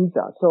the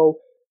Yakuza. So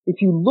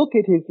if you look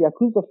at his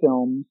Yakuza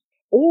films,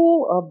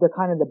 all of the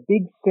kind of the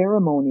big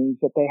ceremonies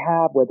that they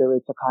have, whether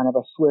it's a kind of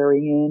a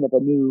swearing in of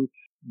a new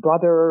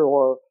brother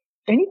or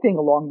anything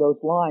along those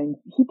lines,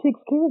 he takes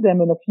care of them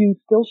in a few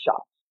still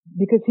shots,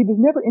 because he was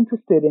never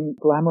interested in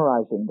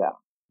glamorizing them.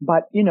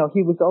 But, you know,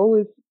 he was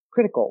always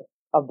critical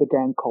of the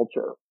gang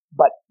culture,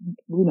 but,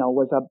 you know,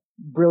 was a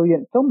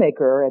brilliant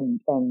filmmaker and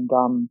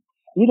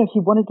you know, he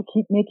wanted to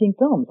keep making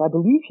films. I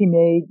believe he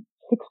made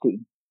 60.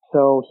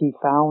 So he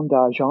found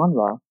a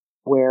genre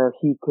where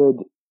he could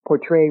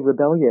portray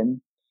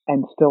rebellion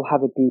and still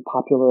have it be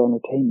popular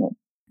entertainment.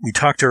 We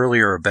talked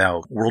earlier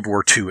about World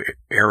War II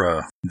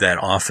era that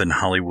often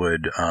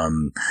Hollywood,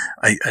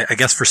 I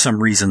guess for some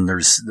reason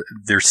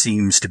there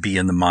seems to be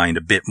in the mind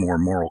a bit more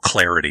moral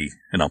clarity,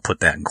 and I'll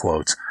put that in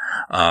quotes,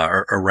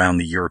 around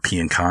the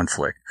European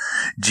conflict.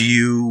 Do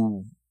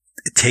you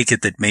take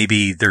it that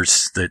maybe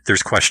there's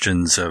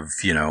questions of,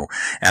 you know,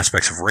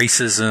 aspects of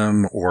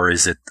racism, or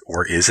is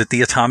it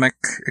the atomic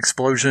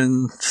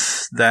explosion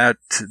that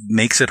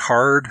makes it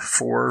hard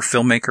for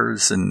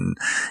filmmakers and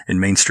in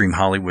mainstream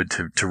Hollywood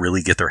to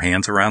really get their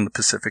hands around the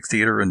Pacific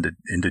Theater and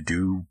to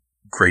do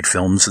great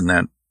films in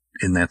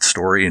that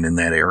story and in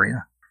that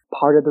area?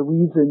 Part of the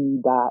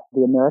reason that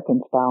the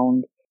Americans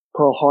found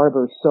Pearl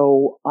Harbor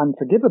so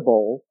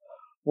unforgivable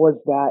was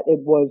that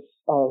it was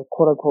a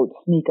quote unquote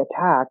sneak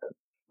attack,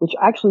 which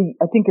actually,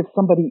 I think if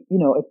somebody, you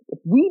know, if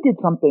we did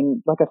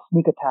something like a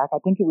sneak attack, I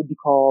think it would be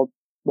called,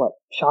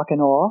 shock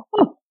and awe?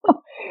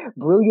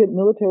 Brilliant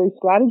military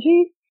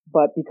strategy.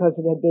 But because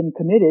it had been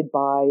committed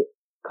by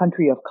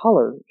country of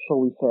color, shall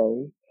we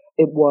say,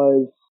 it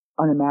was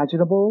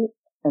unimaginable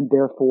and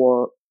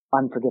therefore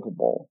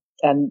unforgivable.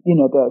 And, you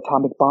know, the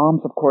atomic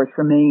bombs, of course,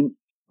 remain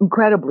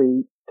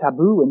incredibly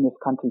taboo in this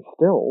country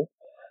still.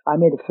 I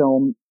made a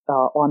film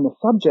on the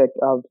subject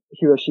of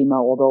Hiroshima,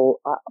 although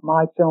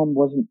my film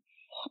was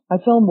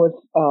it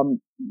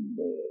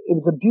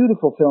was a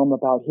beautiful film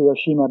about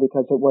Hiroshima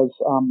because it was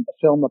a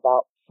film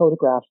about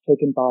photographs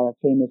taken by a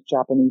famous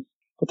Japanese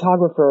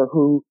photographer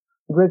who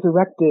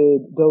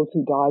resurrected those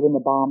who died in the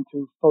bomb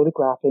through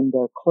photographing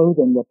their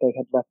clothing that they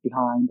had left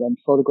behind and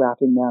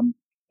photographing them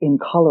in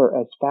color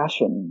as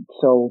fashion.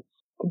 So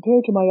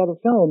compared to my other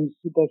films,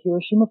 the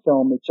Hiroshima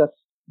film,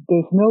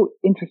 there's no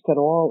interest at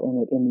all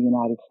in it in the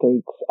United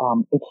States.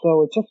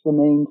 So it just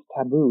remains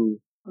taboo.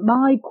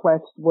 My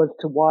quest was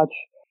to watch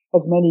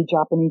as many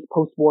Japanese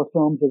post-war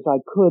films as I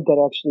could that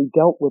actually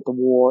dealt with the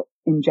war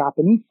in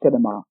Japanese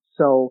cinema.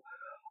 So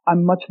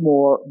I'm much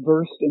more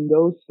versed in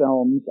those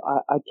films.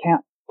 I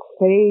can't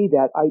say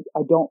that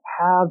I don't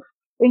have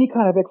any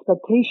kind of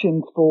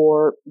expectations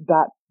for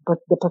that, but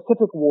the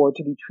Pacific War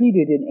to be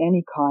treated in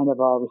any kind of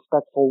a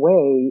respectful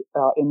way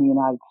in the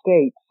United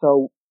States.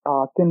 So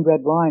Thin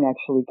Red Line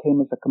actually came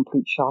as a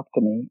complete shock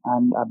to me,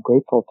 and I'm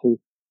grateful to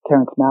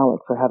Terrence Malick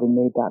for having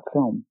made that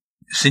film.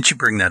 Since you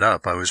bring that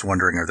up, I was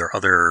wondering, are there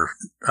other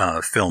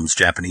films,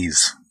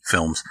 Japanese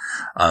films,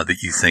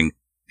 that you think,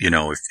 you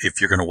know, if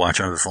you're going to watch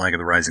Under the Flag of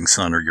the Rising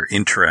Sun, or you're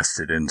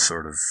interested in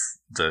sort of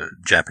the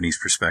Japanese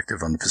perspective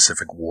on the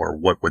Pacific War,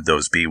 what would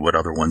those be? What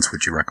other ones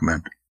would you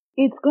recommend?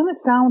 It's going to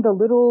sound a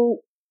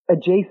little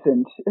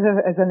adjacent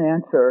as an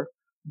answer,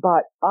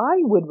 but I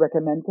would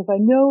recommend, because I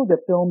know the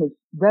film is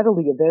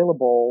readily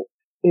available,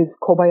 is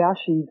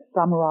Kobayashi's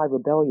Samurai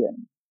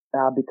Rebellion,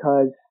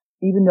 because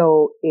even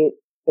though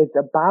it's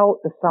about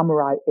the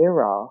samurai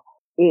era,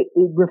 it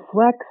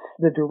reflects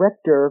the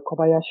director,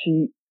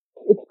 Kobayashi.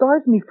 It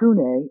stars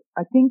Mifune.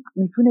 I think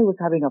Mifune was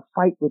having a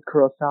fight with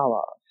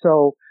Kurosawa.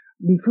 So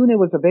Mifune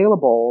was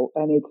available,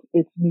 and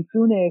it's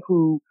Mifune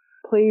who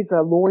plays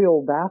a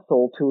loyal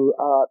vassal to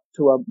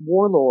a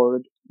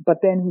warlord, but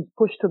then who's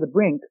pushed to the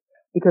brink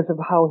because of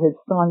how his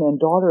son and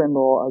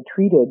daughter-in-law are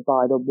treated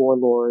by the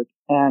warlord.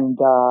 And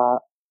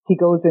he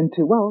goes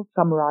into,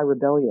 Samurai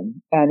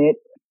Rebellion. And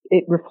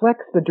it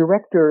reflects the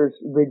director's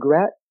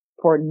regret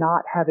for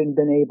not having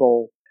been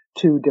able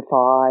to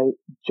defy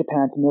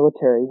Japan's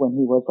military when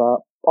he was a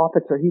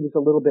officer. He was a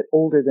little bit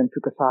older than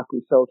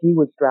Fukasaku, so he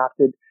was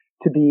drafted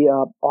to be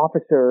an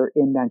officer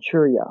in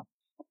Manchuria.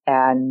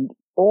 And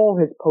all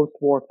his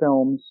post-war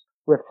films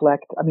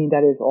reflect,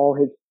 all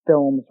his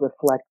films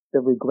reflect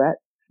the regret.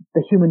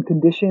 The Human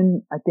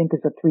Condition, I think,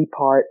 is a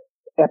 3-part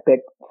epic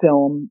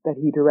film that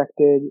he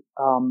directed.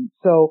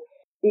 So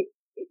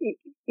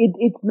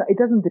it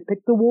doesn't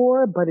depict the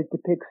war, but it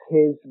depicts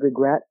his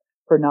regret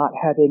for not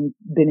having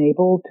been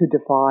able to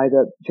defy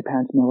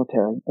Japan's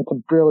military. It's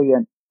a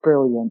brilliant,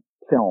 brilliant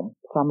film.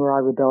 Samurai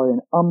Rebellion,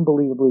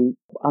 unbelievably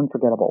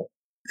unforgettable.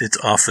 It's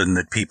often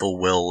that people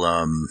will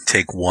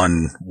take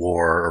one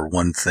war or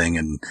one thing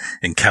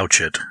and couch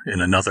it in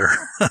another,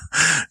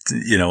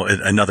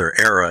 another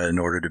era in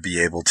order to be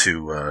able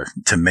to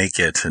make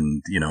it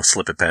and,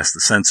 slip it past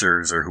the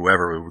censors or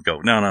whoever would go,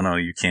 no,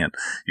 you can't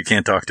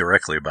talk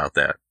directly about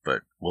that,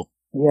 but we'll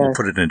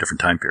put it in a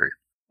different time period.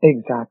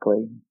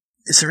 Exactly.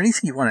 Is there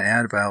anything you want to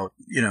add about,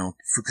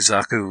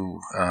 Fukasaku,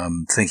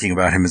 thinking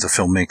about him as a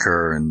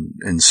filmmaker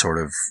and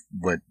sort of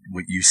what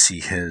you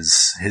see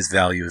his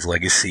value, his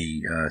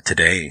legacy,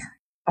 today?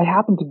 I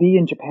happened to be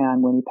in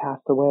Japan when he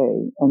passed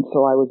away, and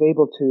so I was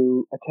able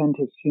to attend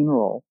his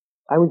funeral.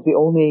 I was the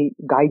only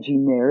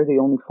gaijin there, the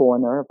only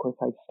foreigner. Of course,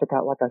 I stuck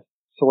out like a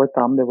sore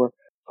thumb. There were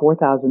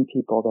 4,000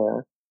 people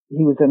there.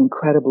 He was an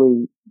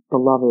incredibly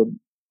beloved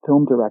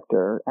film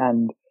director,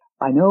 and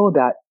I know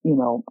that,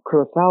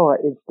 Kurosawa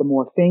is the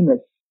more famous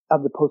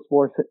of the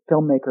post-war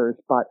filmmakers,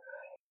 but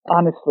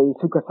honestly,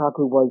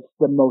 Fukasaku was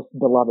the most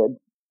beloved.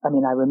 I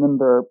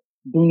remember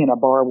being in a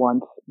bar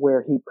once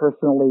where he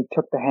personally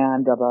took the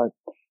hand of a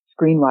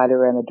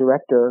screenwriter and a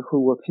director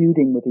who were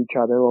feuding with each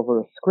other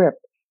over a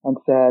script and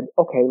said,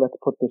 okay, let's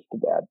put this to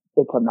bed.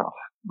 It's enough.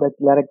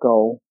 Let it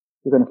go.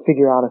 We're going to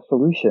figure out a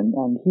solution.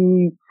 And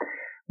he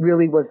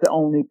really was the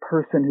only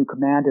person who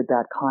commanded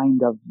that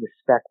kind of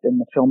respect in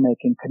the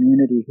filmmaking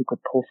community who could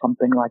pull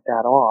something like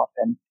that off.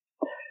 And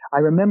I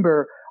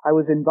remember I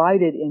was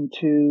invited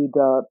into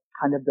the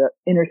kind of the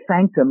inner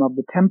sanctum of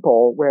the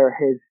temple where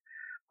his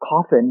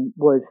coffin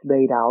was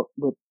laid out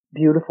with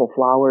beautiful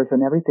flowers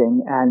and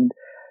everything. And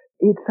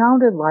it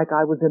sounded like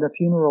I was at a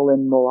funeral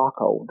in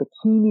Morocco. The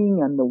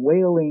keening and the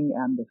wailing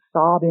and the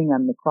sobbing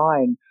and the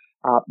crying,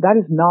 that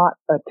is not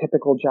a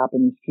typical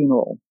Japanese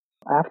funeral.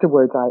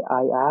 Afterwards,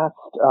 I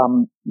asked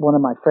one of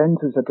my friends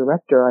who's a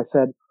director, I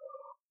said,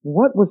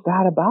 what was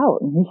that about?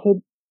 And he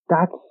said,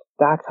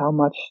 that's how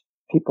much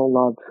people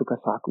loved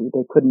Fukasaku.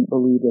 They couldn't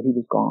believe that he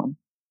was gone.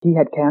 He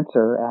had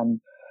cancer and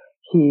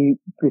he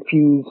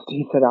refused.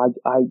 He said,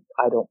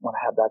 I don't want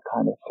to have that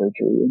kind of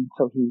surgery. And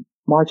so he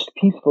marched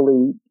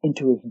peacefully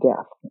into his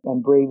death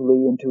and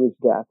bravely into his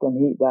death.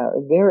 And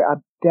a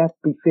death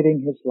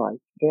befitting his life.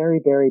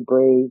 Very, very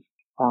brave,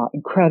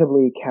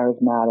 incredibly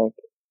charismatic,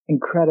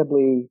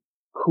 incredibly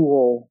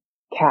cool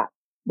cat.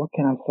 What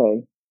can I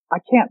say? I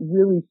can't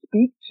really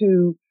speak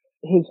to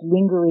his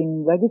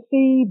lingering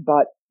legacy,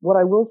 but what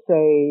I will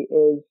say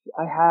is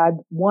I had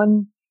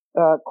one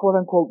quote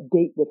unquote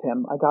date with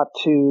him.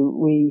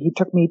 He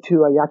took me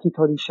to a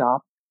yakitori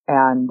shop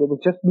and it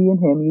was just me and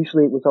him.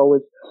 Usually we were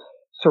always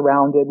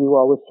surrounded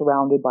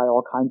by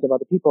all kinds of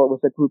other people. It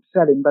was a group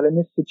setting, but in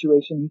this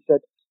situation he said,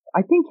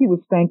 I think he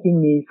was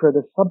thanking me for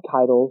the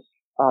subtitles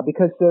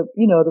because the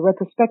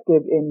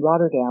retrospective in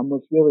Rotterdam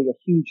was really a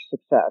huge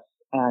success.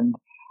 And,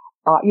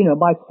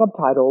 my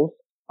subtitles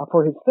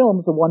for his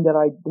films, the ones that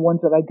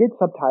I did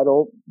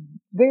subtitle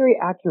very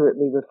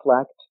accurately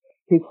reflect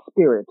his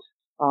spirit,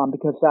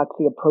 because that's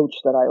the approach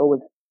that I always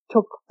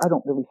took. I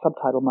don't really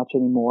subtitle much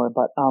anymore,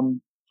 but,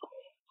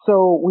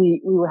 so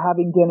we were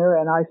having dinner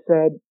and I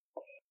said,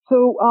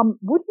 so,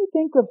 what do you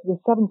think of the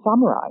Seven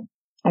Samurai?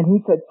 And he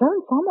said,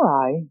 Seven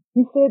Samurai?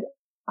 He said,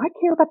 I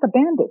care about the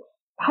bandits.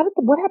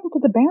 What happened to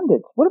the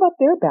bandits? What about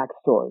their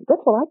backstory?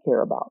 That's what I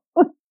care about.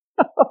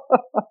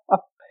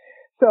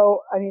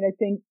 So, I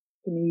think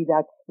to me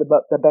that's the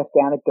best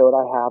anecdote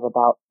I have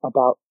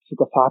about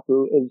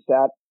Fukasaku is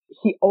that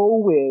he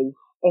always,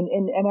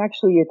 and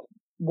actually it's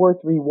worth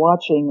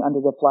rewatching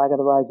Under the Flag of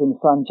the Rising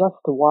Sun just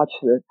to watch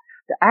the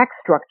act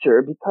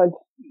structure because,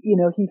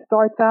 he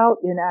starts out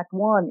in Act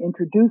 1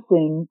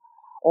 introducing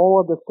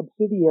all of the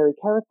subsidiary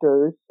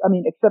characters,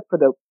 except for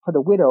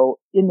the widow,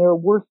 in their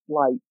worst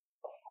light.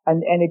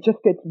 And it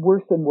just gets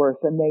worse and worse.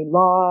 And they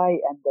lie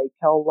and they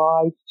tell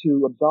lies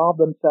to absolve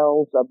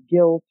themselves of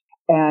guilt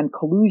and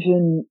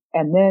collusion.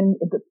 And then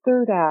in the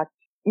third act,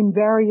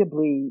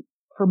 invariably,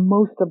 for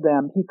most of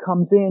them, he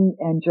comes in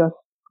and just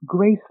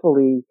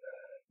gracefully,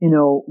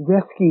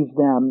 rescues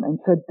them and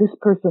said, this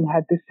person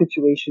had this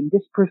situation,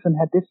 this person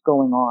had this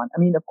going on.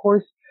 Of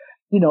course,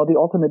 the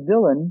ultimate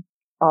villain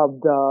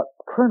of the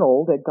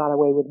colonel that got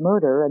away with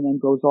murder and then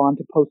goes on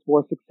to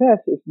post-war success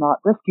is not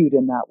rescued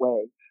in that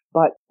way.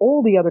 But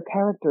all the other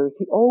characters,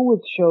 he always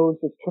shows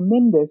this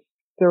tremendous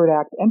third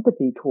act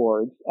empathy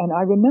towards. And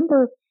I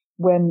remember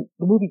when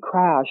the movie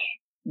Crash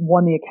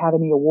won the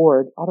Academy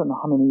Award, I don't know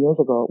how many years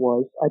ago it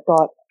was, I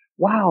thought,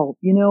 wow,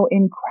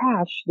 in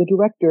Crash, the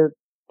director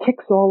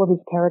kicks all of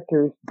his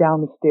characters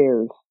down the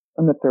stairs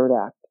in the third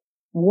act.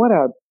 What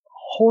a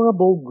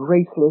horrible,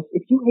 graceless,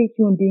 if you hate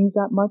human beings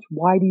that much,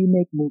 why do you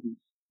make movies?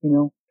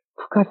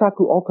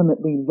 Fukasaku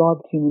ultimately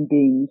loved human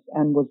beings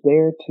and was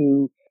there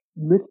to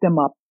lift them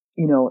up,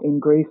 in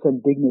grace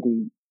and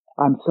dignity.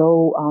 I'm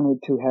so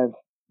honored to have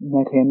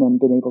met him and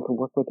been able to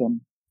work with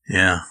him.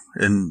 Yeah,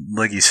 and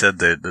like you said,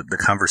 the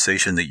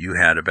conversation that you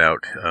had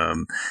about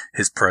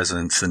his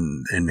presence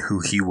and who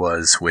he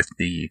was with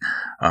the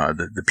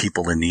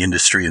people in the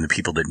industry and the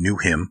people that knew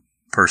him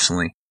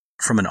personally.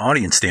 From an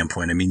audience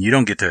standpoint, I mean, you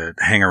don't get to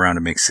hang around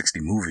and make 60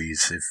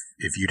 movies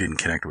if you didn't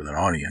connect with an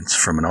audience.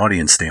 From an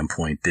audience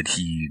standpoint, did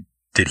he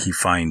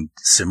find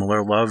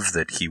similar love,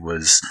 that he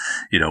was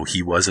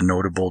a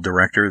notable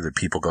director that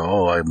people go,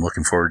 oh, I'm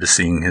looking forward to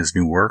seeing his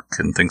new work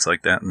and things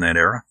like that in that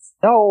era?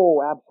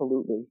 Oh,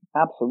 absolutely.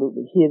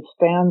 Absolutely. His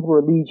fans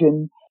were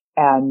legion.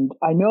 And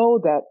I know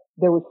that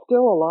there was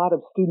still a lot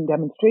of student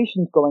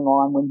demonstrations going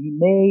on when he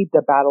made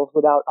the Battles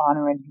Without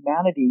Honor and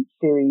Humanity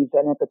series.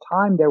 And at the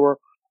time, there were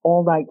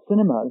all-night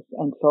cinemas.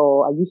 And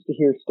so I used to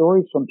hear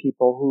stories from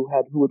people who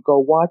would go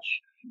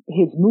watch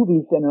his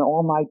movies in an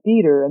all-night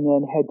theater and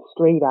then head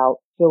straight out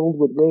filled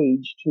with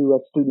rage to a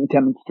student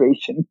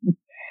demonstration.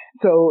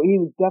 So he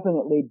was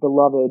definitely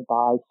beloved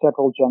by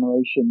several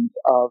generations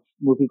of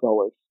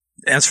moviegoers.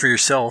 As for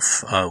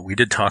yourself, we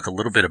did talk a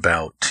little bit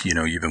about,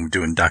 you've been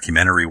doing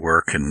documentary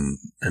work, and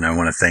I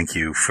want to thank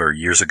you for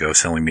years ago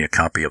selling me a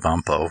copy of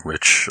Ampo,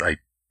 which I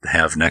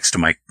have next to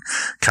my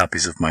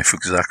copies of my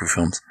Fukasaku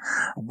films.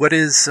 What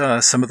is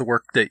some of the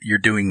work that you're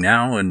doing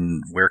now,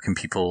 and where can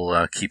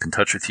people keep in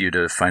touch with you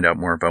to find out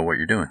more about what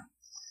you're doing?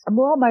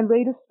 Well, my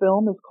latest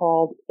film is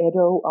called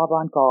Edo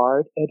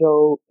Avant-Garde.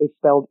 Edo is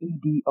spelled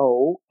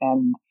E-D-O,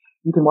 and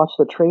you can watch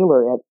the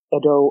trailer at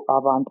Edo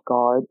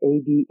Avant-Garde,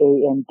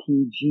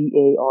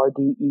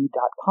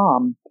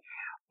 AVANTGARDE.com.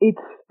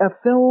 It's a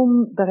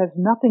film that has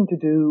nothing to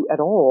do at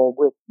all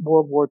with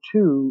World War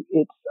II.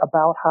 It's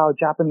about how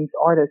Japanese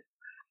artists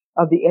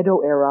of the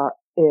Edo era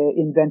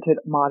invented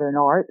modern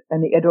art,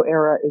 and the Edo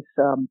era is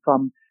from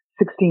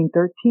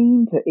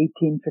 1613 to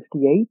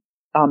 1858.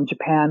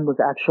 Japan was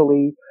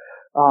actually,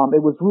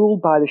 it was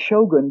ruled by the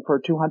shogun for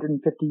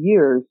 250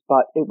 years,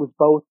 but it was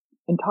both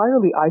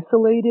entirely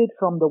isolated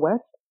from the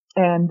West,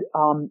 and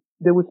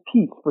there was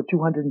peace for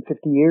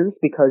 250 years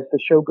because the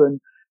shogun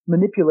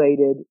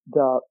manipulated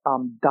the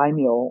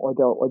daimyo or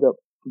the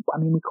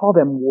we call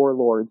them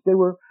warlords. They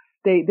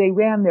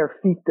ran their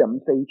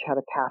fiefdoms. They each had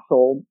a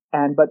castle,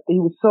 but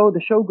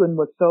the shogun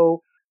was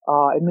so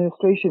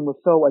administration was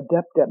so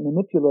adept at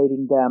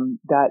manipulating them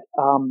that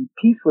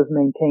peace was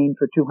maintained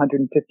for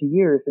 250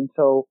 years, and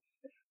so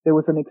there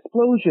was an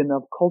explosion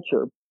of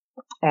culture.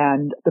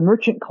 And the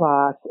merchant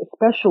class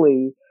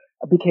especially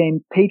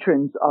became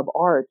patrons of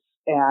arts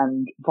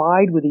and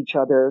vied with each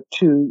other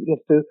to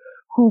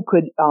who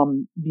could,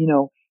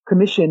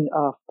 commission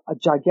a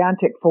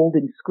gigantic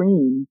folding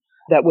screen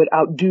that would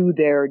outdo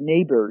their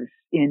neighbors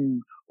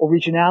in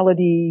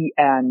originality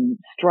and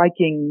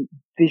striking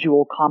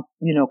visual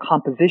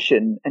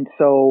composition. And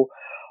so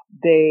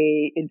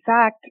they, in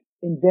fact,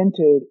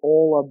 invented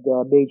all of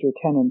the major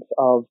tenets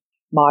of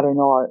modern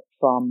art,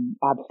 from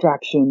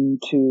abstraction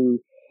to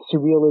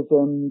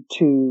surrealism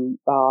to,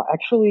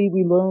 actually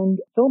we learned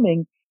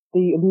filming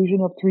the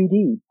illusion of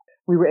 3D.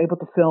 We were able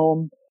to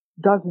film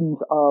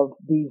dozens of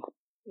these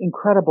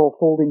incredible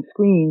folding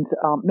screens,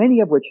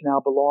 many of which now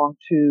belong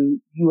to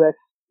U.S.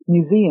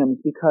 museums,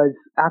 because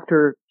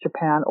after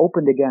Japan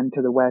opened again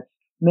to the West,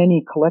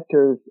 many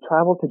collectors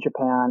traveled to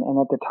Japan, and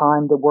at the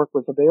time the work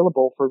was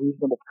available for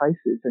reasonable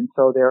prices, and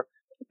so they're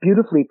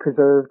beautifully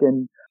preserved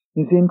in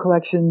museum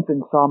collections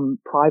and some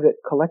private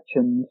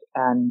collections.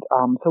 And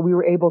so we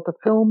were able to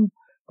film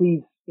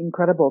these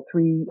incredible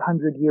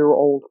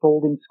 300-year-old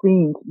folding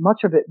screens,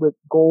 much of it with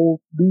gold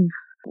leaf.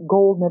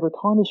 Gold never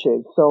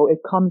tarnishes, so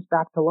it comes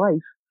back to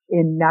life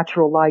in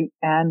natural light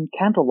and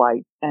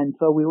candlelight. And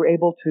so we were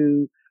able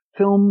to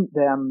film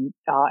them.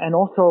 And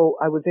also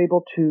I was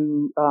able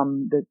to,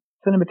 the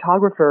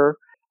cinematographer,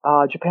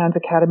 Japan's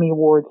Academy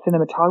Award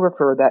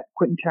cinematographer that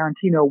Quentin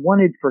Tarantino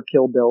wanted for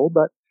Kill Bill,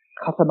 but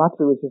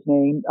Kasamatsu is his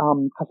name.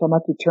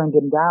 Kasamatsu turned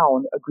him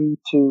down, agreed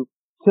to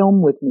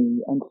film with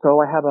me. And so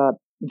I have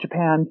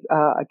Japan's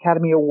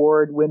Academy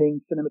Award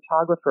winning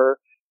cinematographer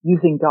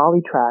using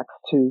dolly tracks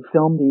to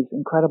film these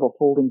incredible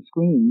folding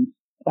screens.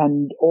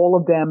 And all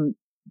of them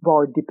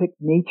depict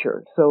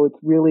nature. So it's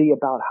really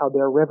about how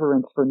their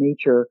reverence for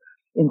nature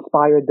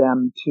inspired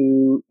them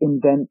to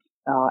invent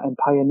and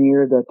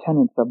pioneer the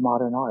tenets of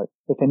modern art.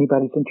 If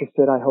anybody's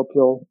interested, I hope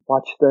you'll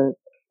watch the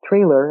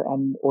trailer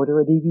and order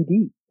a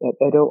DVD at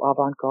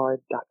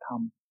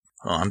edoavantgarde.com.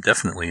 Well, I'm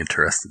definitely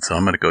interested, so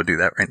I'm going to go do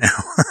that right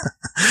now.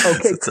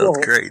 Okay, that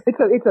sounds great.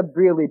 It's a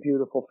really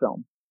beautiful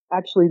film.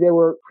 Actually, there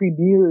were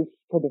premieres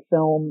for the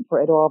film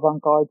for Edo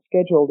Avant-Garde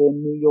scheduled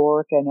in New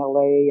York and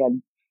LA,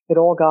 and it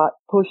all got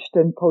pushed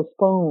and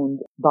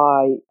postponed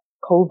by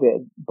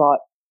COVID. But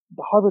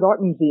the Harvard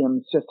Art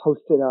Museums just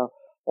hosted a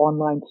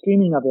online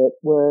streaming of it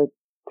where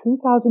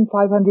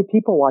 2,500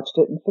 people watched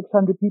it and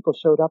 600 people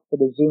showed up for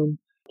the Zoom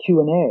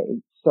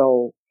Q&A.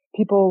 So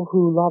people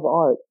who love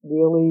art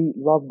really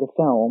love the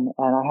film.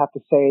 And I have to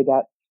say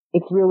that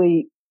it's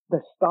really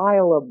the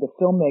style of the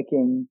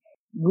filmmaking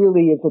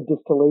really is a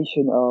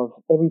distillation of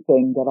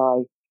everything that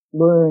I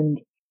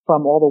learned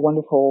from all the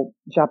wonderful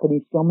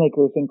Japanese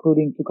filmmakers,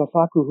 including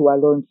Fukasaku, who I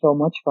learned so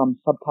much from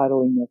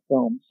subtitling their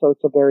films. So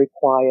it's a very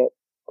quiet,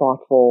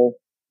 thoughtful,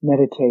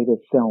 meditative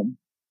film.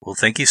 Well,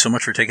 thank you so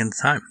much for taking the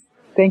time.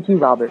 Thank you,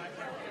 Robert.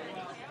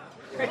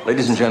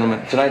 Ladies and gentlemen,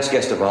 tonight's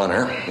guest of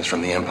honor is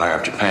from the Empire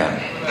of Japan.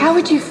 How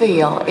would you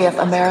feel if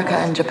America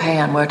and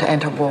Japan were to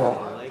enter war?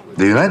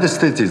 The United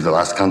States is the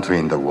last country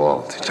in the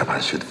world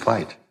Japan should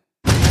fight.「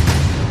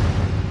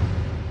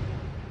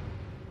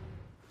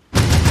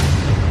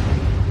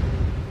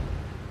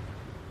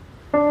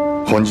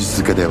本日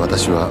付で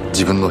私は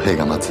自分の兵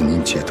が待つ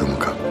認知へと向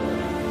かう。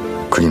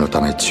国の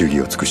ため忠義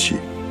を尽くし、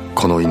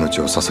この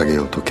命を捧げ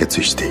ようと決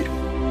意している。」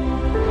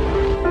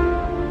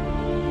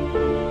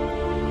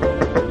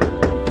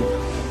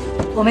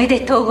おめ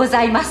でとうご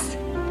ざいます。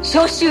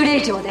召集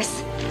令状で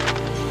す。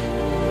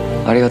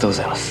ありがとうご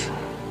ざいます。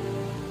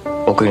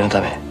お国の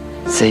ため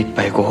精一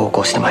杯ご奉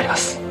公してまいりま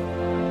す。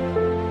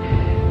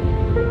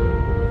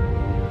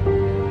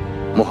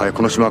もはや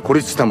この島は孤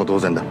立したも同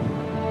然だ。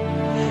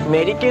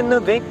メリケン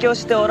の勉強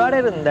しておら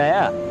れるんだ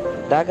よ。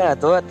だから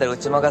どうやったら打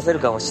ち負かせる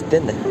かも知って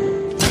んだよ。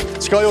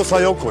地下要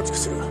塞を構築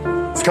する。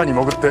地下に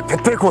潜って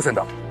徹底抗戦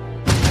だ。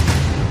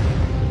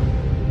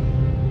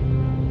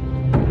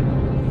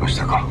どうし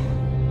たか。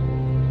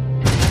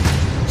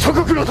祖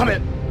国のため、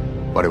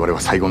我々は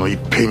最後の一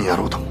兵にな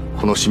ろうと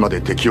この島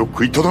で敵を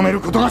食いとどめる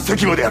ことが責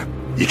務である。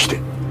生きて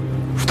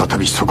再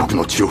び祖国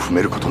の地を踏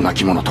めることな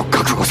き者と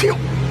覚悟せよ。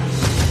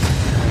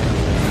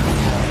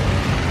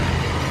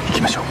行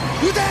きましょう。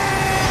撃てー！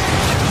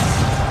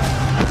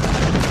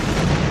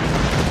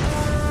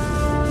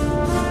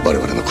我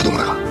々の子供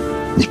らが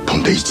日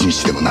本で一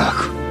日でも長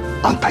く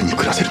安泰に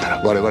暮らせるな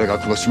ら我々が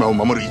この島を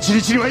守る一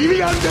日には意味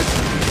があるんで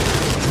す。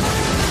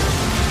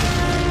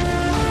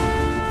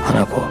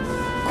花子、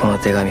この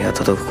手紙が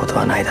届くこと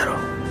はないだろう。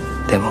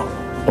でも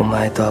お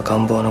前と赤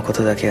ん坊のこ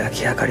とだけが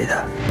気がかり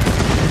だ。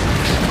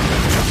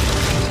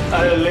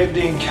 I lived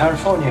in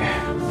California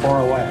for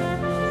a while.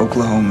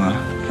 Oklahoma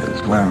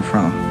is where I'm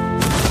from.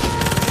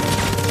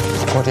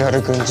 ここであ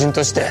る軍人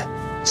として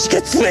止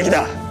血すべき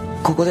だ。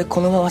ここでこ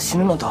のまま死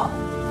ぬのと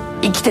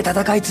生きて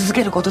戦い続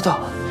けることと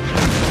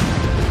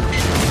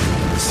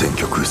戦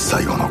局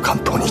最後の関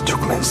東に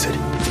直面せり。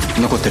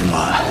残ってるの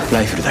は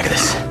ライフルだけで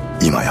す。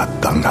今や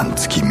弾丸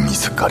付き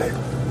自ら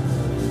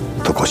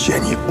常しえ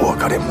にお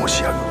別れ申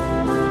し上げ。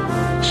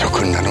諸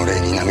君らの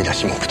霊に涙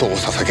し黙祷を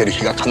捧げる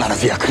日が必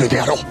ずや来る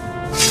であろう。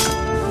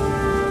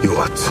世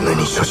は常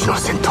に諸子の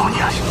先頭に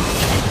ある。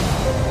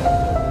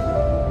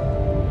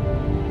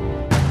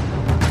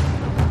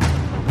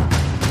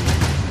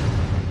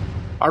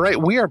All right,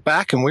 we are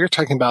back and we're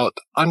talking about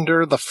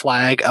Under the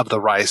Flag of the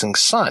Rising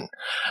Sun.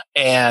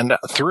 And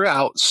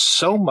throughout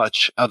so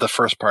much of the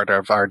first part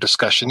of our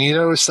discussion, you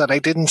notice that I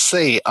didn't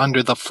say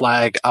Under the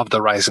Flag of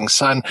the Rising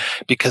Sun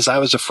because I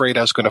was afraid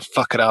I was going to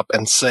fuck it up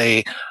and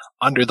say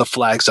Under the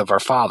Flags of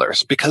Our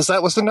Fathers, because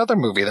that was another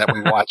movie that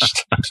we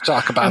watched to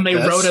talk about. And they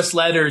wrote us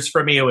letters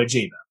from Iwo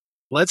Jima.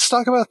 Let's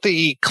talk about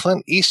the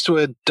Clint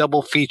Eastwood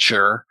double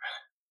feature,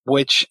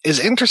 which is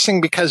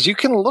interesting because you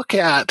can look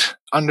at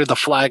Under the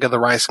Flag of the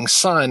Rising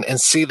Sun and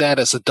see that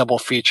as a double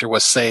feature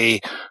with,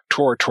 say,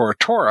 Tora Tora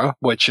Tora,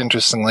 which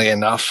interestingly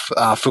enough,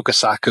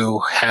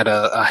 Fukasaku had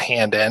a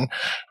hand in.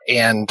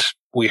 And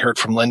we heard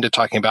from Linda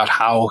talking about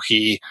how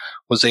he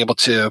was able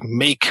to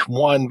make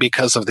one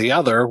because of the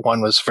other.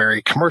 One was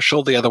very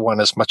commercial. The other one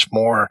is much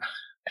more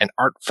an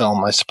art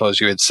film, I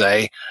suppose you would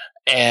say.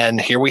 And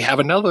here we have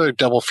another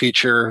double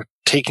feature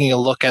taking a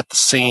look at the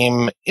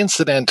same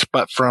incident,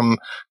 but from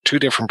two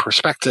different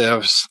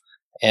perspectives.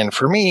 And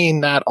for me,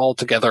 not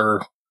altogether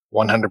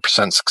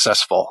 100%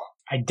 successful.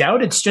 I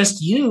doubt it's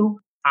just you.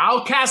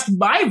 I'll cast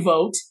my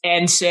vote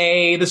and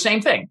say the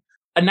same thing.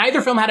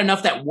 Neither film had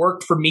enough that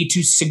worked for me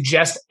to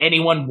suggest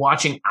anyone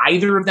watching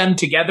either of them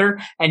together,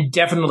 and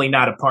definitely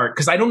not apart.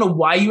 Because I don't know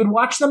why you would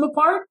watch them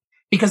apart,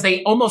 because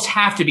they almost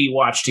have to be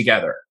watched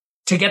together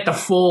to get the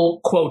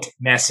full, quote,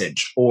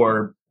 message,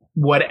 or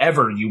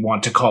whatever you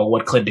want to call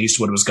what Clint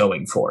Eastwood was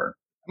going for.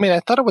 I mean,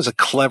 I thought it was a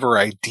clever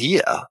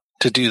idea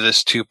to do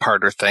this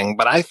two-parter thing,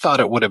 but I thought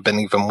it would have been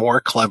even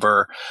more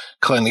clever.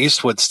 Clint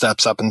Eastwood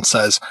steps up and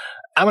says,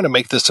 I'm going to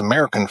make this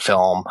American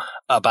film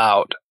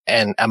about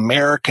an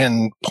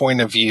American point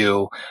of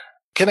view.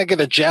 Can I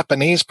get a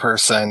Japanese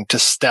person to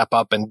step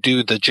up and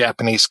do the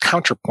Japanese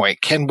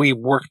counterpoint? Can we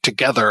work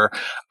together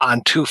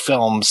on two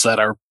films that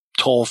are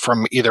told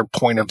from either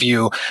point of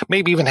view,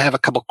 maybe even have a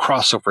couple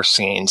crossover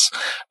scenes?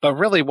 But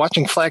really,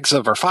 watching Flags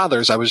of Our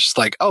Fathers, I was just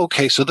like, oh,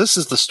 okay, so this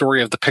is the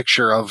story of the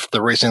picture of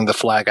the raising the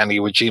flag on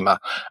Iwo Jima.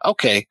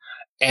 Okay.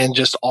 And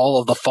just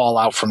all of the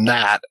fallout from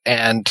that.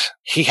 And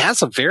he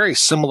has a very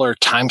similar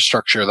time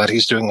structure that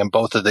he's doing in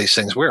both of these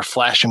things. We're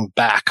flashing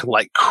back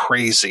like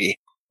crazy.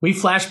 We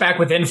flashback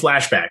within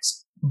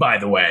flashbacks, by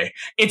the way.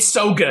 It's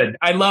so good.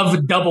 I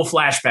love double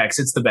flashbacks.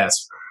 It's the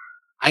best.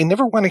 I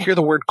never want to hear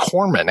the word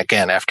Corman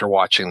again after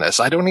watching this.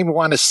 I don't even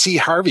want to see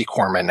Harvey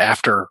Korman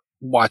after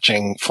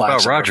watching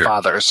Flags of Our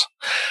Fathers.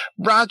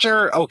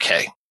 Roger,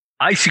 okay.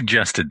 I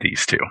suggested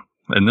these two,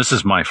 and this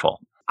is my fault.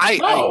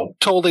 I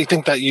totally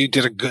think that you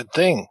did a good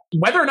thing.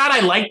 Whether or not I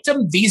liked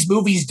them, these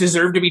movies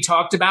deserve to be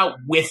talked about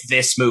with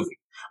this movie.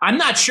 I'm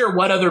not sure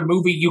what other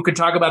movie you could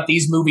talk about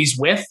these movies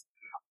with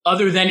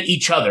other than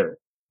each other.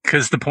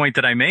 Because the point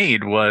that I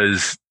made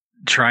was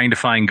trying to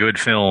find good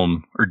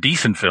film or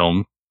decent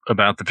film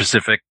about the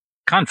Pacific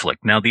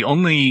conflict. Now, the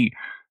only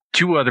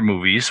two other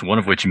movies, one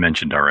of which you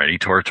mentioned already,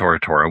 Tora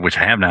Tora Tora, which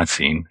I have not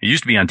seen. It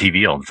used to be on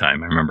TV all the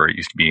time. I remember it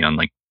used to be on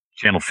like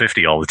Channel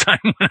 50 all the time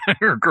when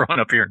we were growing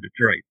up here in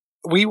Detroit.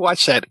 We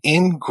watched that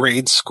in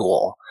grade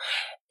school,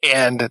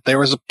 and there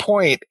was a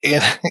point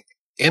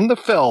in the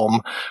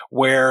film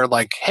where,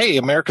 like, hey,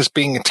 America's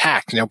being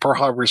attacked. Pearl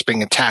Harbor is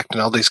being attacked,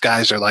 and all these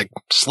guys are like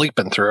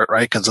sleeping through it,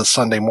 right? Because it's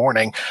Sunday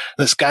morning.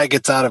 This guy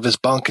gets out of his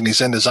bunk and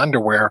he's in his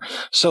underwear.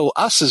 So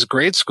us as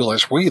grade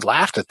schoolers, we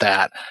laughed at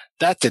that.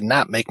 That did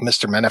not make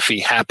Mr. Menifee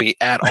happy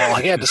at all.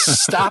 He had to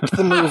stop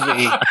the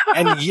movie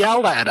and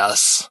yell at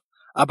us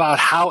about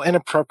how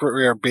inappropriate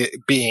we were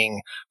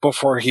being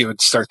before he would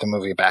start the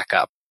movie back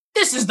up.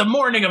 This is the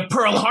morning of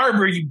Pearl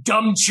Harbor, you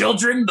dumb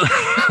children.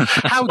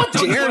 How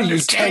dare you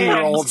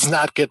 10-year-olds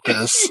not get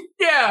this?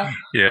 Yeah.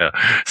 Yeah.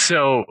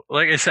 So,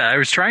 like I said, I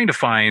was trying to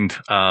find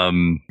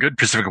good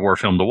Pacific War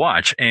film to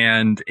watch,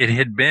 and it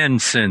had been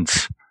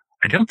since,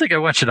 I don't think I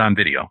watched it on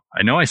video.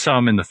 I know I saw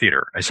them in the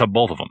theater. I saw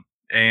both of them.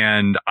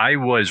 And I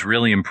was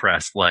really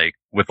impressed,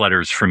 with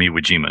Letters from Iwo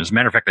Jima. As a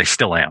matter of fact, I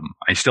still am.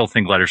 I still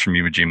think Letters from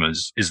Iwo Jima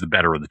is the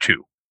better of the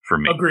two for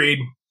me. Agreed.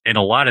 And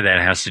a lot of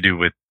that has to do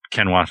with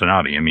Ken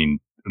Watanabe. I mean,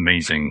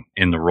 amazing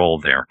in the role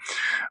there.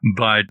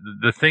 But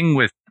the thing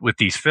with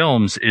these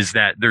films is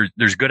that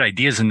there's good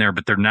ideas in there,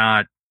 but they're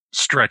not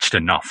stretched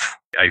enough.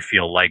 I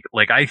feel like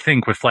I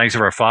think with Flags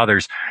of Our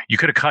Fathers, you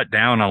could have cut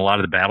down on a lot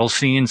of the battle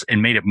scenes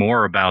and made it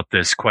more about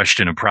this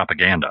question of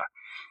propaganda,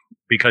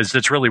 because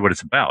that's really what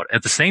it's about.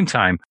 At the same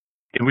time,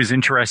 it was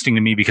interesting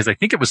to me because I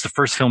think it was the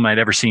first film I'd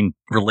ever seen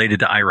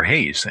related to Ira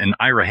Hayes. And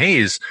Ira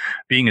Hayes,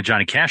 being a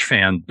Johnny Cash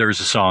fan, there's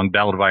a song,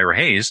 Ballad of Ira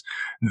Hayes,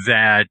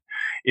 that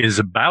is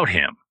about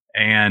him.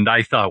 And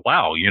I thought,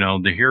 wow,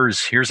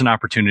 here's an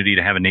opportunity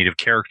to have a native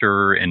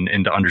character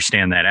and to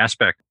understand that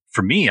aspect.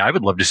 For me, I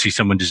would love to see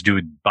someone just do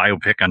a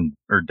biopic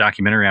or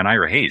documentary on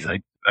Ira Hayes.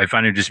 I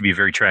find it just to be a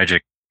very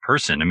tragic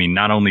person. I mean,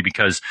 not only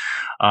because,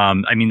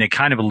 they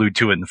kind of allude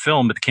to it in the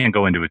film, but they can't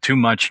go into it too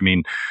much. I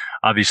mean,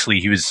 obviously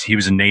he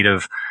was a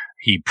native.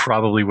 He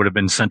probably would have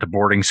been sent to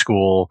boarding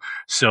school.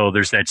 So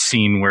there's that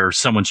scene where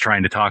someone's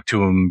trying to talk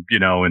to him,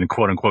 in a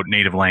quote unquote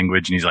native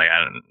language. And he's like,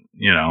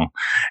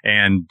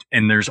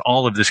 and there's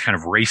all of this kind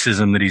of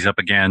racism that he's up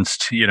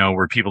against,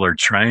 where people are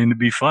trying to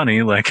be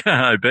funny. Like,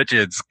 I bet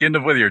you it's skinned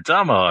up with your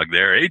tomahawk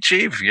there. Hey,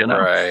 Chief,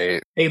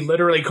 Right. They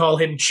literally call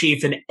him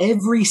Chief in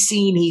every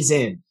scene he's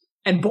in.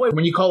 And boy,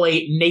 when you call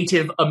a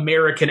Native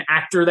American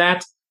actor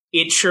that,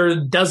 it sure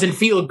doesn't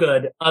feel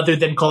good other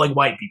than calling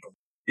white people.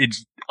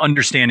 It's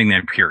understanding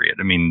that period.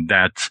 I mean,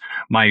 that's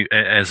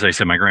as I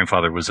said, my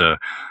grandfather was a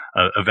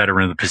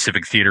veteran of the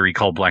Pacific Theater. He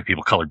called black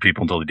people colored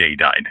people until the day he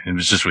died. It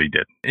was just what he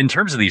did. In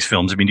terms of these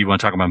films, I mean, do you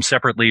want to talk about them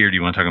separately or do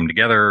you want to talk about them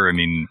together? I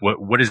mean,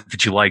 what is it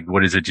that you liked?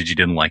 What is it that you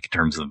didn't like in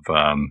terms of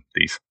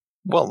these?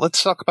 Well,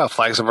 let's talk about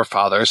Flags of Our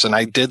Fathers. And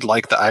I did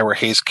like the Ira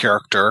Hayes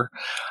character.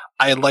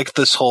 I like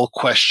this whole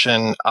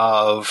question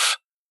of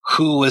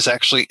who was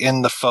actually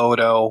in the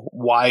photo.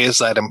 Why is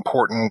that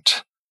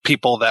important?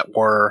 People that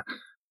were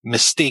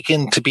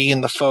mistaken to be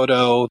in the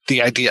photo.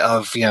 The idea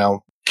of,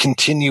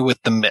 continue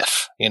with the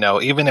myth.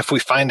 Even if we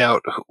find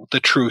out the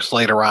truth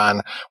later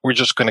on, we're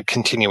just going to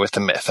continue with the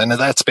myth. And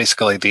that's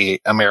basically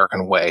the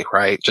American way,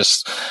 right?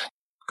 Just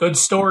good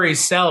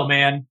stories sell,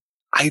 man.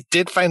 I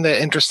did find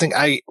that interesting.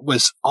 I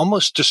was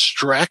almost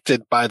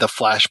distracted by the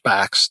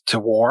flashbacks to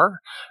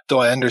war,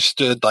 though I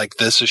understood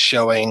this is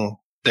showing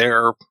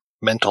their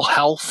mental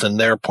health and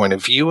their point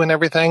of view and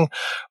everything.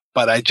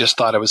 But I just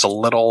thought it was a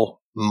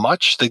little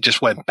much. They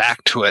just went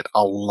back to it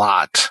a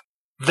lot.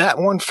 That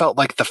one felt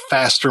like the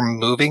faster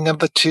moving of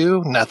the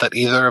two. Not that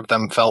either of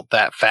them felt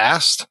that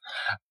fast,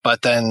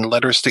 but then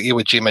Letters to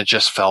Iwo Jima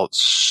just felt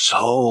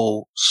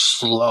so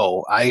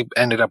slow. I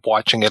ended up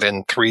watching it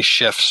in 3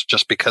 shifts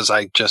just because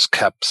I just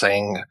kept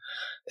saying,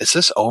 is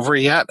this over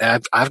yet?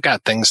 I've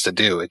got things to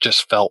do. It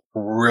just felt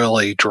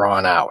really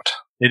drawn out.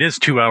 It is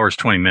 2 hours,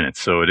 20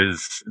 minutes. So it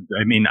is,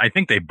 I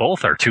think they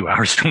both are 2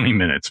 hours, 20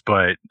 minutes,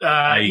 but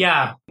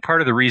yeah.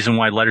 Part of the reason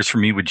why Letters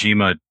from Iwo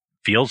Jima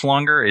feels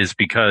longer is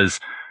because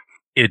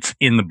it's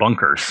in the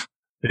bunkers.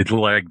 It's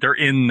like they're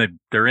in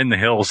the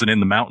hills and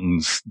in the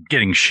mountains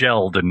getting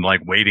shelled and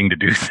waiting to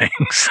do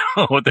things.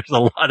 So there's a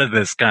lot of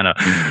this kind of,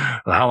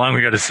 how long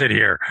we got to sit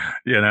here,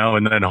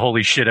 and then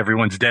holy shit,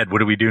 everyone's dead. What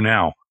do we do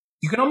now?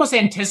 You can almost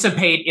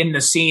anticipate in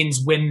the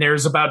scenes when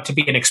there's about to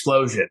be an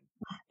explosion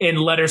in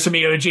Letters from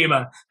Iwo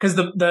Jima, because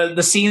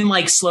the scene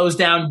slows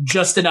down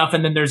just enough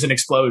and then there's an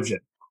explosion.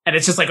 And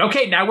it's just like,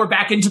 okay, now we're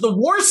back into the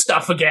war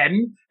stuff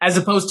again, as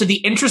opposed to the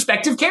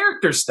introspective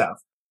character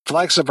stuff.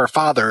 Flags of Our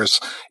Fathers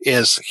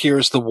is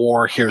here's the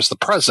war, here's the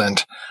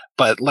present.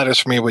 But Letters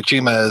from Iwo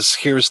Jima is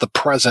here's the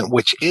present,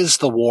 which is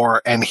the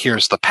war, and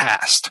here's the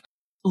past.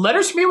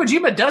 Letters from Iwo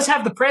Jima does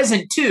have the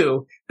present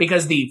too,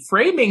 because the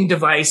framing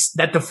device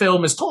that the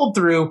film is told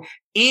through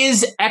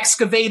is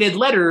excavated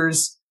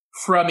letters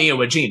from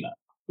Iwo Jima,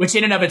 which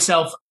in and of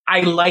itself,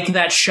 I like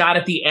that shot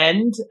at the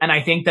end, and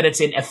I think that it's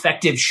an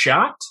effective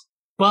shot.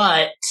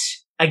 But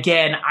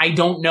again, I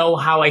don't know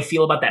how I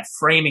feel about that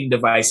framing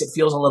device. It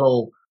feels a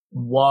little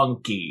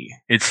wonky.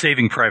 It's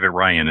Saving Private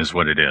Ryan is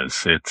what it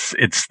is.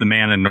 It's the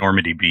man in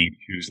Normandy Beach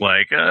who's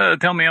like,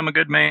 tell me I'm a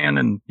good man.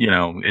 And,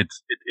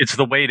 it's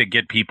the way to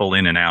get people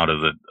in and out of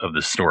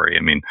the story.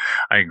 I mean,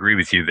 I agree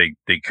with you.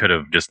 They could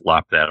have just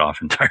lopped that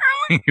off entirely.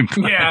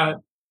 Yeah.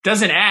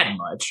 Doesn't add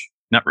much.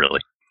 Not really.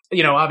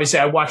 Obviously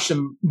I watched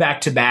them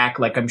back to back,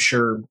 like I'm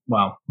sure,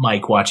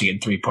 Mike watching it in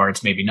 3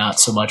 parts, maybe not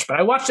so much, but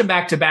I watched them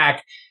back to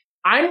back.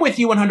 I'm with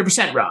you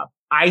 100%, Rob.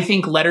 I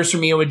think Letters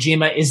from Iwo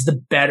Jima is the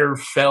better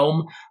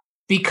film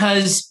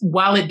because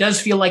while it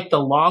does feel like the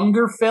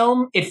longer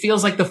film, it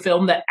feels like the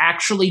film that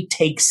actually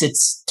takes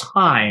its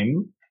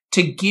time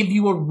to give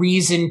you a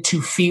reason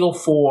to feel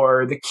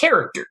for the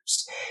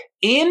characters.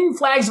 In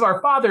Flags of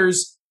Our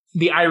Fathers,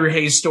 the Ira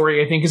Hayes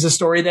story, I think, is a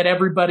story that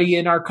everybody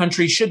in our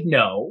country should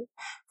know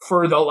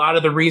for a lot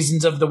of the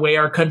reasons of the way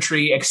our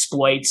country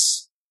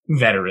exploits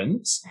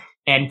veterans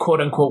and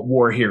quote unquote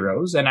war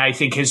heroes. And I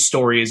think his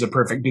story is a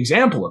perfect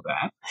example of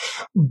that.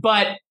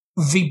 But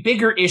the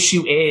bigger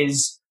issue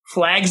is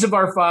Flags of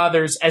Our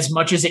Fathers, as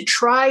much as it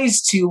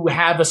tries to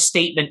have a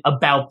statement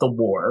about the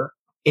war,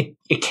 it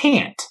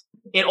can't.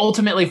 It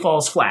ultimately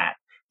falls flat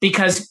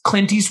because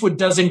Clint Eastwood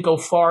doesn't go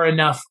far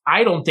enough,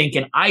 I don't think,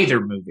 in either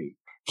movie.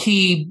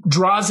 He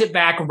draws it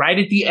back right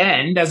at the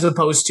end, as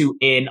opposed to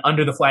in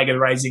Under the Flag of the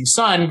Rising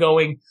Sun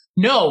going,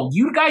 no,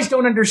 you guys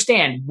don't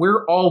understand.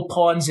 We're all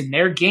pawns in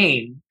their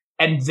game,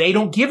 and they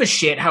don't give a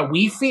shit how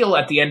we feel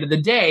at the end of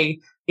the day.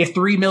 If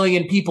 3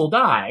 million people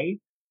die,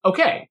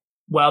 okay,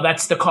 well,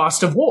 that's the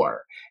cost of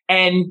war.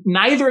 And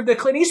neither of the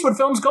Clint Eastwood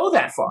films go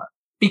that far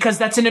because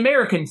that's an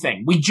American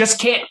thing. We just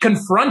can't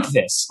confront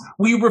this.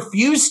 We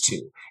refuse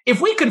to.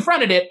 If we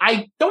confronted it,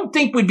 I don't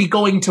think we'd be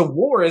going to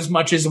war as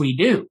much as we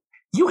do.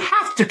 You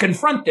have to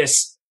confront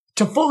this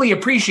to fully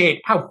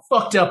appreciate how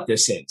fucked up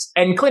this is.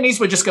 And Clint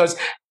Eastwood just goes,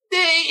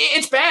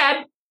 it's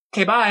bad.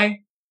 Okay, bye.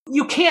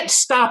 You can't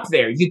stop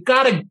there. You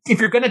gotta, if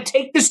you're gonna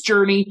take this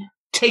journey,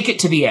 take it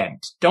to the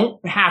end.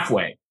 Don't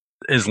halfway.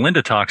 As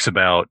Linda talks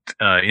about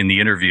in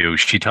the interview,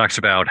 she talks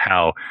about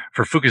how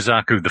for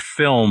Fukasaku, the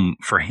film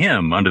for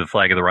him, Under the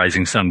Flag of the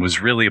Rising Sun,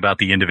 was really about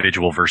the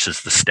individual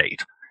versus the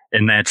state.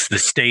 And that's the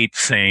state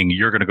saying,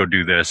 you're going to go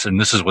do this, and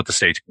this is what the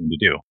state's going to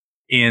do.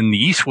 In the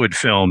Eastwood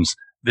films,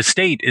 the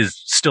state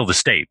is still the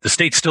state. The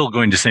state's still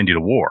going to send you to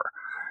war.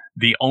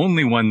 The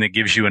only one that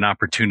gives you an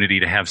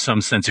opportunity to have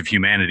some sense of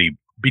humanity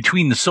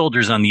between the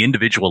soldiers on the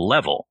individual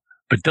level,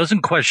 but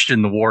doesn't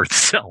question the war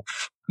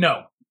itself.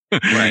 No.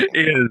 Right.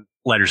 Is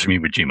Letters from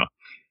Iwo Jima.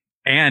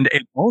 And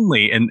it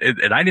only, and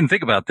I didn't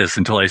think about this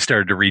until I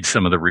started to read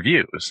some of the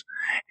reviews,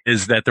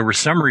 is that there were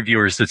some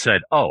reviewers that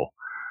said, oh,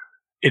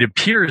 it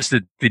appears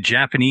that the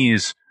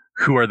Japanese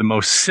who are the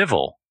most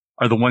civil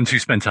are the ones who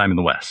spend time in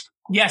the West.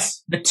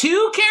 Yes, the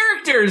 2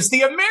 characters,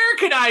 the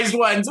Americanized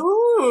ones.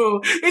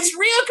 Ooh, it's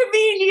real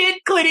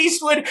convenient, Clint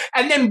Eastwood.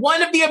 And then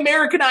one of the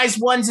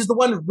Americanized ones is the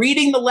one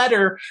reading the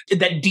letter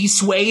that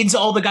dissuades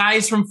all the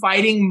guys from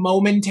fighting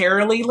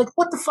momentarily. Like,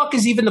 what the fuck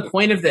is even the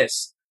point of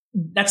this?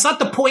 That's not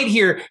the point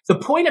here. The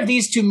point of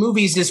these 2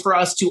 movies is for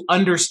us to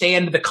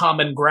understand the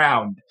common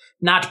ground,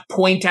 not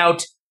point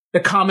out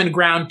the common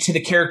ground to the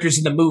characters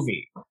in the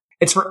movie.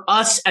 It's for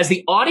us as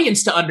the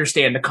audience to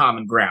understand the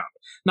common ground,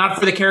 not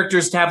for the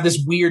characters to have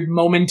this weird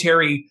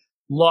momentary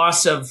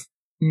loss of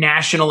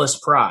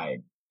nationalist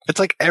pride. It's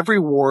like every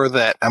war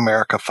that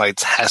America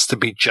fights has to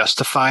be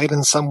justified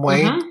in some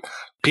way. Mm-hmm.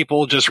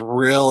 People just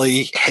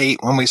really hate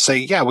when we say,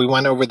 yeah, we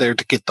went over there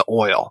to get the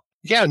oil.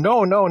 Yeah,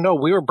 no.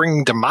 We were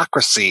bringing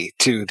democracy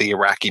to the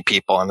Iraqi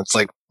people. And it's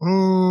like,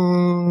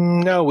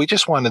 no, we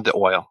just wanted the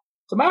oil.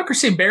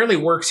 Democracy barely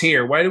works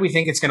here. Why do we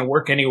think it's going to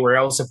work anywhere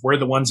else if we're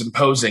the ones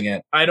imposing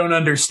it? I don't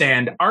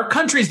understand. Our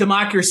country's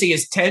democracy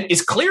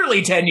is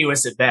clearly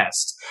tenuous at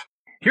best.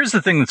 Here's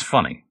the thing that's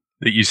funny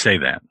that you say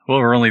that. Well,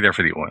 we're only there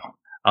for the oil.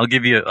 I'll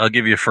give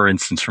you, for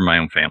instance, from my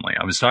own family.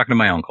 I was talking to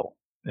my uncle,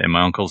 and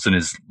my uncle's in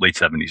his late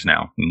 70s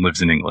now and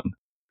lives in England.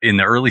 In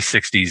the early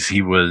 60s,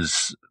 he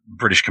was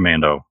British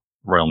Commando,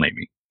 Royal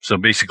Navy. So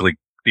basically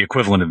the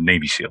equivalent of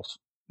Navy SEALs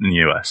in the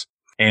U.S.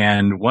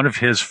 And one of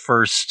his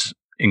first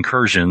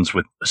incursions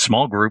with a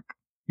small group,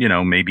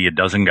 maybe a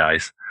dozen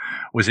guys,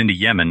 was into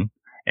Yemen.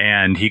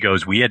 And he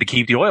goes, we had to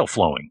keep the oil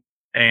flowing.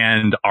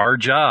 And our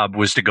job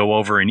was to go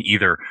over and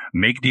either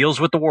make deals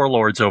with the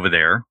warlords over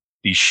there,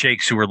 these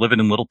sheikhs who were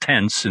living in little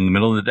tents in the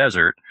middle of the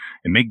desert,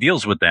 and make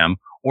deals with them,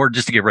 or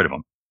just to get rid of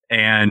them.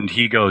 And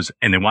he goes,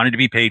 and they wanted to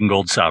be paid in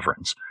gold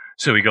sovereigns.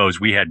 So he goes,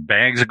 we had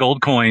bags of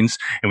gold coins,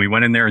 and we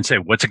went in there and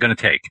said, what's it going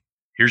to take?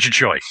 here's your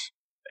choice.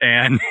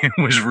 And it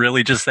was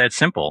really just that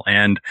simple.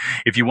 And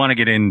if you want to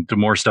get into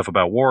more stuff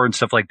about war and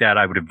stuff like that,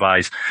 I would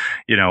advise,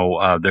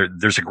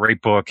 there's a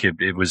great book.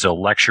 It was a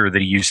lecture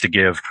that he used to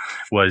give,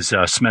 was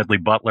Smedley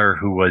Butler,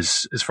 who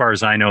was, as far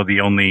as I know,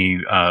 the only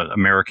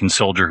American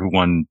soldier who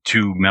won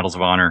 2 Medals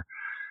of Honor.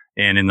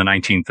 And in the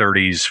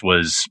 1930s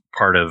was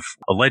part of,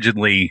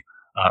 allegedly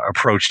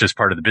approached as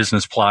part of the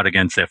business plot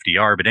against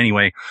FDR. But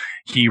anyway,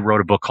 he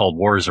wrote a book called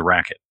War is a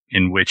Racket,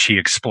 in which he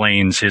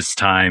explains his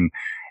time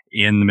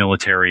in the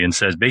military and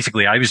says,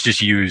 basically, I was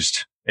just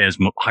used as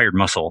hired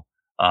muscle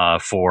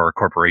for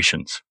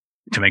corporations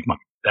to make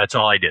money. That's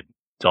all I did.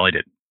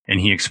 And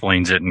he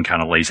explains it and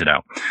kind of lays it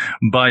out.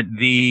 But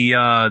the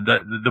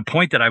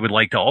point that I would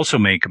like to also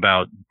make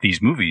about these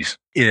movies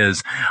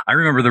is, I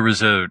remember there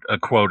was a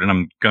quote, and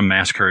I'm going to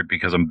massacre it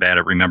because I'm bad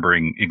at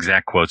remembering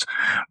exact quotes,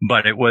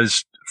 but it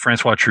was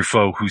Francois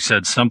Truffaut who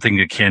said something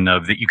akin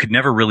of that you could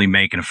never really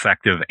make an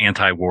effective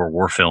anti-war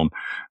war film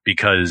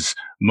because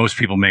most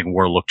people make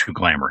war look too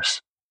glamorous.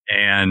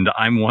 And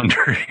I'm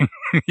wondering,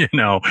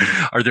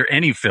 are there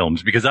any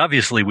films? Because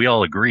obviously we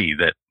all agree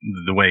that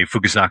the way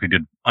Fukasaku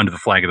did Under the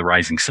Flag of the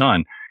Rising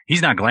Sun,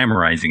 he's not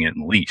glamorizing it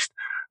in the least.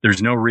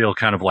 There's no real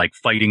kind of like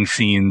fighting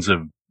scenes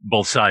of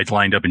both sides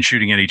lined up and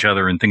shooting at each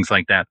other and things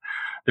like that.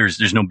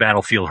 There's no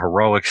battlefield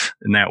heroics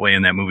in that way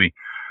in that movie.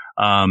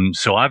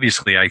 So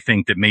obviously I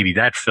think that maybe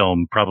that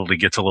film probably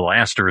gets a little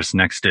asterisk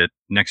next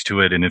to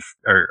it. And if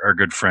our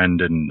good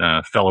friend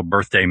and fellow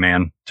birthday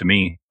man to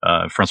me,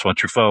 Francois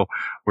Truffaut,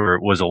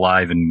 was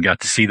alive and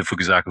got to see the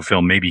Fukasaku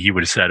film, maybe he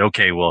would have said,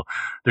 okay, well,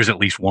 there's at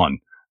least one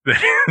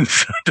that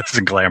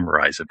doesn't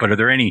glamorize it. But are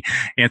there any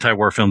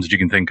anti-war films that you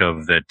can think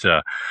of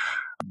that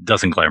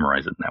doesn't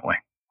glamorize it in that way?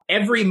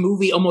 Every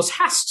movie almost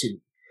has to.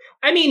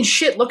 I mean,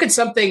 shit, look at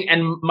something,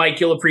 and Mike,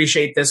 you'll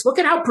appreciate this. Look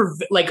at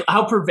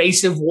how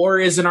pervasive war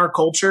is in our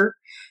culture,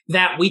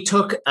 that we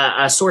took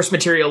a source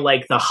material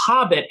like The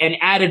Hobbit and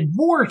added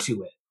war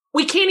to it.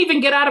 We can't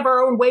even get out of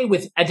our own way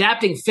with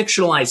adapting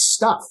fictionalized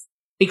stuff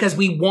because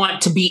we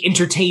want to be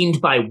entertained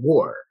by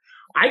war.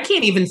 I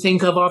can't even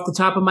think of off the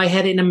top of my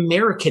head an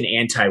American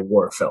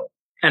anti-war film.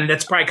 And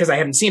that's probably because I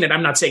haven't seen it.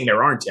 I'm not saying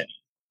there aren't any.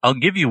 I'll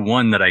give you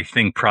one that I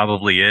think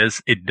probably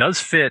is. It does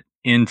fit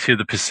into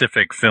the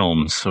Pacific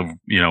films of,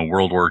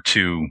 World War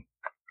II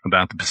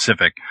about the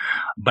Pacific,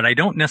 but I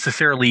don't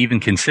necessarily even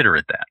consider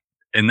it that.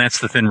 And that's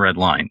The Thin Red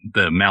Line,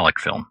 the Malick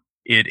film.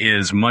 It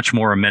is much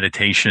more a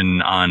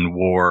meditation on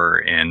war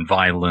and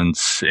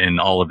violence and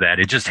all of that.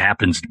 It just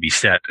happens to be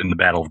set in the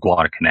Battle of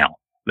Guadalcanal.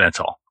 That's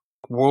all.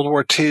 World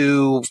War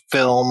II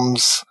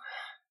films,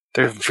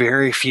 there are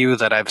very few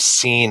that I've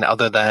seen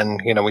other than,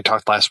 we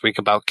talked last week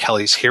about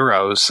Kelly's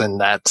Heroes, and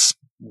that's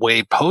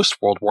way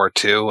post World War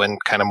II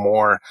and kind of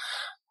more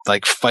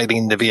like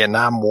fighting the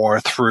Vietnam War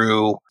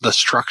through the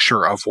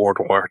structure of World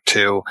War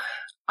II.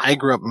 I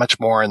grew up much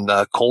more in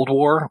the Cold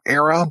War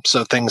era,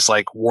 so things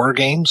like War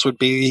Games would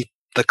be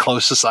the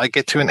closest I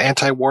get to an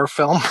anti-war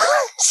film.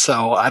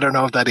 So I don't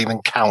know if that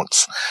even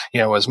counts,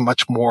 as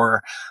much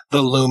more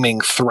the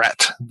looming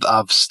threat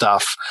of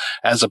stuff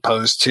as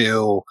opposed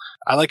to,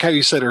 I like how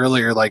you said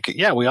earlier, like,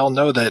 yeah, we all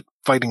know that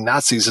fighting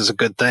Nazis is a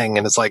good thing.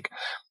 And it's like,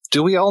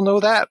 do we all know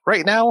that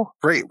right now?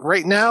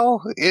 Right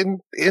now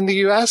in the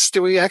US?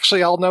 Do we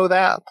actually all know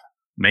that?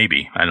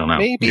 Maybe. I don't know.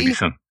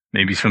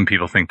 Maybe some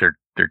people think they're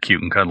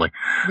cute and cuddly.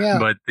 Yeah.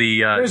 But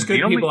there's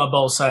good people on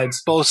both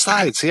sides. Both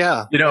sides,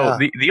 yeah.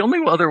 The only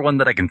other one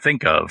that I can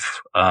think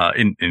of,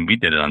 and we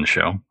did it on the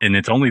show, and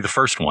it's only the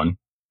first one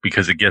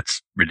because it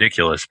gets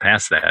ridiculous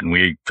past that. And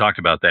we talked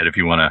about that if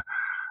you want to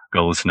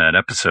go listen to that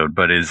episode,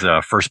 but is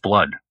First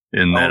Blood.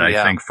 In that,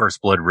 I think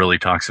First Blood really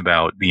talks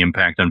about the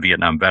impact on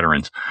Vietnam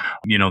veterans.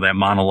 That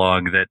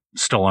monologue that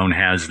Stallone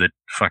has that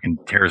fucking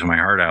tears my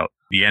heart out.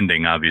 The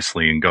ending,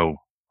 obviously, and go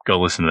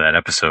listen to that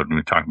episode and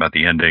we talk about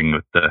the ending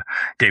with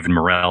David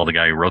Morrell, the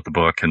guy who wrote the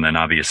book, and then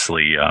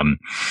obviously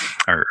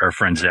our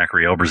friend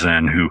Zachary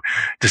Elbrazan, who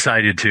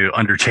decided to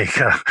undertake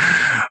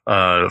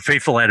a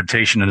faithful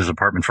adaptation in his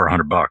apartment for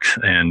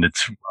 $100, and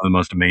it's one of the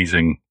most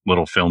amazing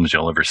little films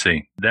you'll ever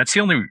see. That's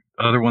the only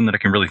other one that I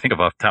can really think of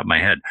off the top of my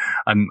head.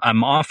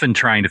 I'm often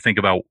trying to think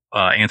about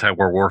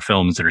anti-war war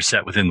films that are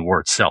set within the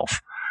war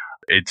itself.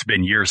 It's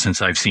been years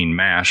since I've seen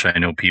MASH. I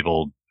know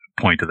people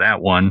point to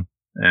that one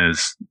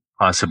as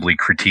possibly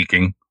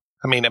critiquing.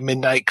 I mean, A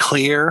Midnight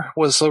Clear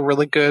was a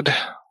really good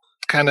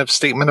kind of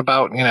statement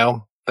about,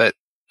 that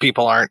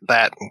people aren't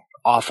that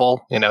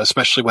awful,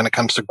 especially when it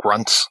comes to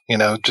grunts,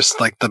 just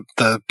like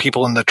the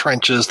people in the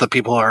trenches, the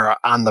people who are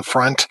on the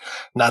front,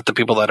 not the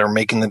people that are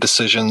making the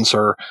decisions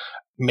or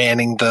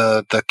manning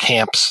the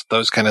camps,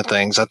 those kind of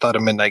things. I thought A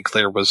Midnight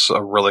Clear was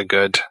a really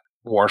good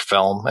war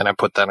film, and I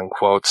put that in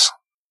quotes.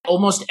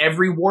 Almost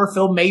every war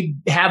film may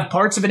have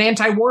parts of an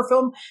anti-war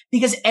film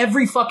because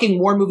every fucking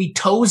war movie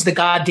toes the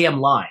goddamn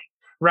line,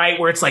 right?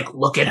 Where it's like,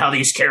 look at how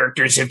these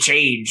characters have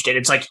changed. And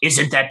it's like,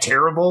 isn't that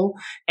terrible?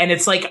 And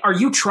it's like, are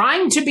you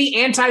trying to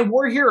be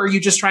anti-war here? Or are you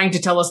just trying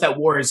to tell us that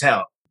war is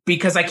hell?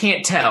 Because I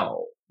can't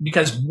tell.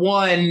 Because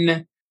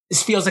one,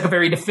 this feels like a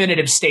very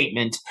definitive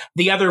statement.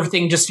 The other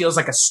thing just feels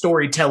like a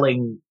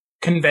storytelling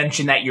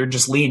convention that you're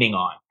just leaning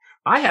on.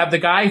 I have the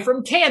guy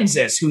from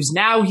Kansas who's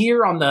now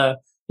here on the,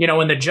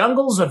 in the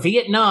jungles of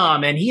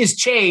Vietnam, and he has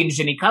changed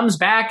and he comes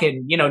back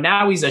and,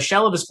 now he's a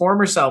shell of his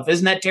former self.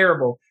 Isn't that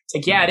terrible? It's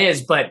like, yeah, it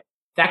is. But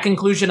that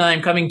conclusion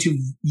I'm coming to,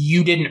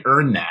 you didn't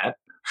earn that.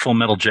 Full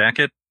Metal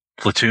Jacket,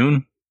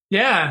 Platoon.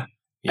 Yeah.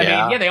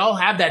 I mean, they all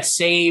have that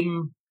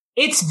same,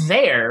 it's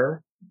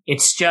there.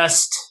 It's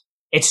just,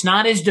 it's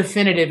not as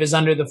definitive as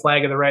Under the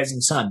Flag of the Rising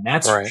Sun.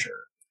 That's for sure.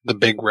 The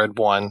Big Red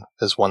One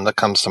is one that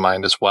comes to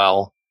mind as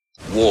well.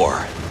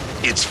 War.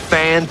 It's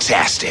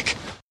fantastic.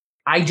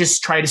 I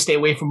just try to stay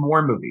away from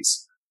war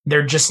movies.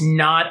 They're just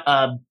not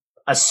a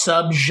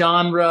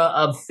subgenre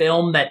of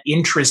film that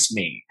interests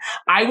me.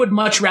 I would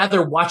much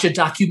rather watch a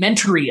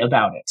documentary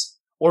about it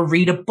or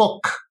read a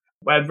book.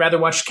 I'd rather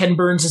watch Ken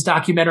Burns'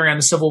 documentary on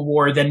the Civil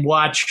War than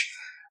watch,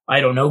 I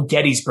don't know,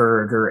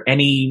 Gettysburg or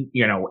any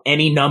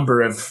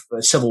number of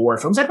Civil War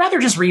films. I'd rather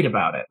just read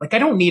about it. Like, I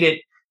don't need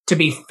it to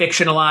be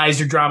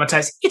fictionalized or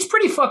dramatized. It's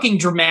pretty fucking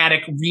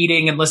dramatic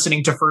reading and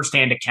listening to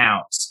firsthand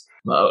accounts.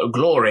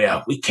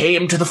 Gloria, we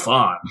came to the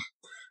farm.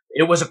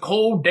 It was a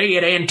cold day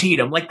at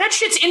Antietam. Like, that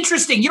shit's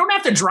interesting. You don't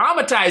have to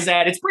dramatize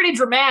that. It's pretty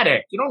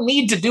dramatic. You don't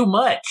need to do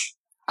much.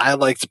 I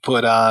like to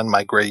put on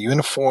my gray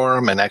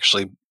uniform and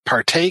actually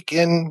partake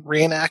in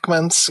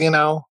reenactments,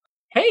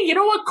 Hey, you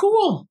know what?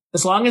 Cool.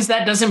 As long as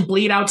that doesn't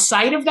bleed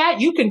outside of that,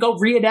 you can go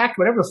reenact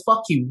whatever the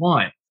fuck you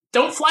want.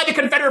 Don't fly the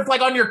Confederate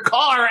flag on your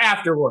car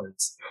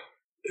afterwards.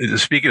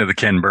 Speaking of the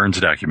Ken Burns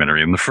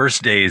documentary, in the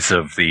first days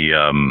of the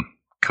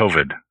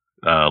COVID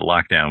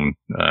lockdown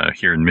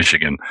here in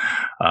Michigan,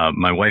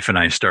 my wife and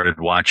I started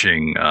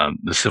watching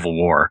the Civil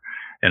War,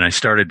 and I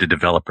started to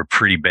develop a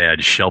pretty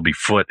bad Shelby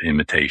Foote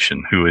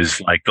imitation, who is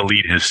like the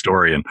lead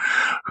historian,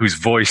 whose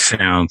voice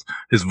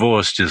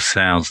just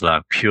sounds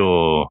like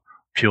pure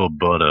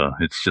butter.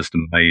 It's just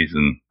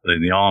amazing.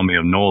 The Army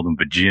of Northern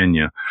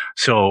Virginia.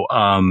 So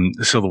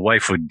the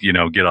wife would,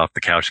 get off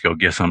the couch, go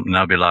get something. And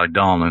I'd be like,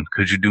 darling,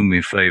 could you do me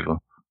a favor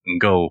and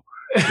go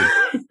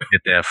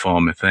get that for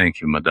me?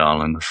 Thank you, my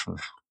darling.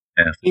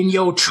 In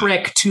your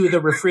trek to the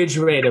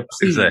refrigerator,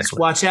 please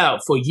watch out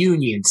for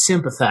Union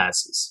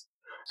sympathizers.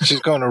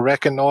 She's going to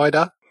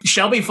reconnoiter.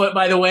 Shelby Foote,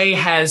 by the way,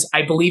 has,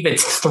 I believe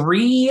it's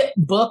 3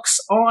 books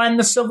on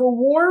the Civil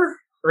War.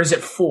 Or is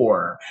it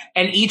 4?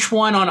 And each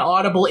one on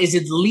Audible is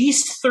at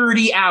least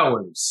 30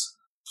 hours.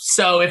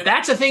 So if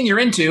that's a thing you're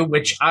into,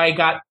 which I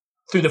got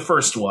through the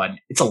first one,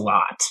 it's a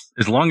lot.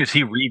 As long as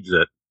he reads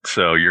it,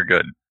 so you're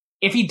good.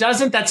 If he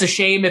doesn't, that's a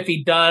shame. If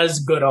he does,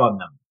 good on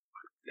them.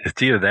 It's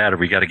either that or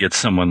we got to get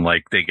someone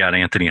like they got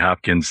Anthony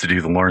Hopkins to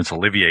do the Laurence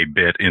Olivier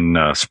bit in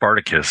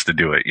Spartacus to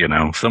do it,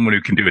 Someone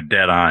who can do it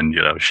dead on,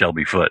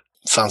 Shelby Foote.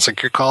 Sounds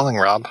like you're calling,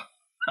 Rob.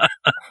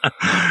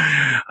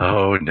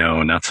 Oh,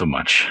 no, not so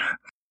much.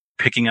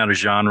 Picking out a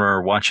genre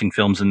or watching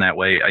films in that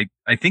way.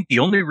 I think the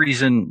only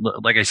reason,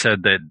 like I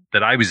said,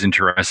 that I was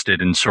interested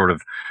in sort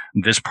of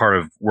this part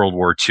of World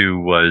War II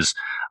was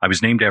I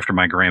was named after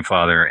my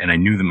grandfather, and I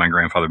knew that my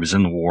grandfather was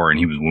in the war and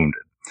he was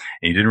wounded.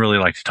 And he didn't really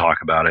like to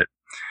talk about it.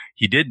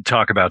 He did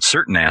talk about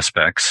certain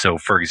aspects. So,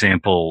 for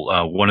example,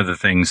 one of the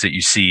things that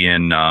you see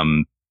in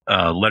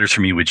Letters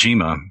from Iwo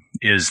Jima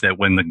is that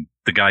when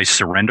the guys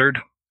surrendered,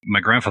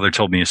 my grandfather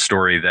told me a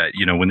story that,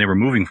 when they were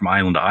moving from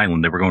island to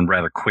island, they were going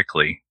rather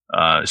quickly.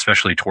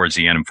 Especially towards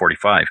the end in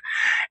 45.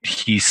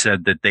 He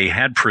said that they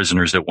had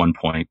prisoners at one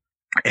point,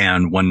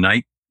 and one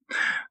night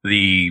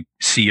the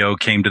CO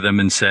came to them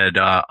and said,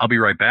 I'll be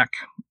right back.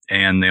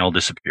 And they all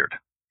disappeared.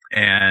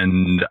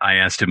 And I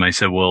asked him, I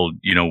said, well,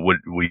 what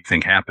do you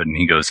think happened?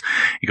 He goes,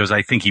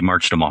 I think he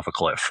marched them off a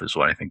cliff is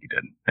what I think he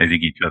did. I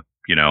think he took,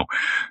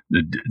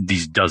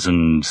 these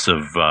dozens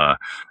of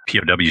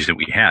POWs that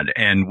we had.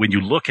 And when you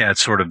look at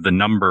sort of the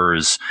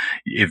numbers,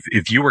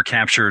 if you were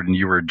captured and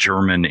you were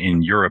German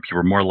in Europe, you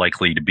were more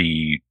likely to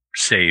be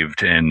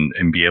saved and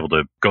be able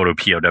to go to a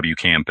POW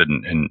camp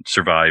and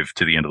survive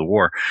to the end of the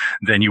war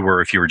than you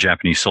were if you were a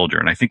Japanese soldier.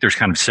 And I think there's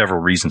kind of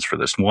several reasons for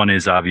this. One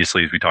is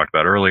obviously, as we talked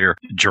about earlier,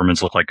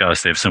 Germans look like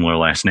us. They have similar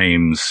last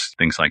names,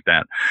 things like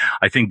that.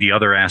 I think the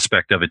other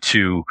aspect of it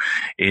too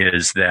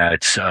is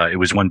that it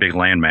was one big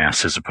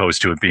landmass as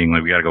opposed to it being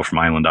like we got to go from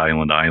island to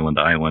island to island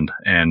to island.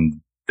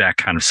 And that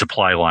kind of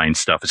supply line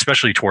stuff,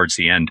 especially towards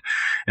the end.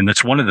 And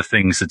that's one of the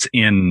things that's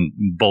in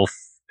both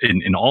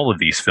in all of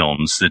these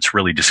films that's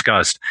really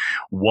discussed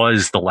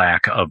was the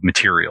lack of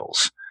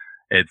materials.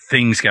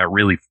 Things got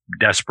really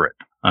desperate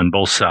on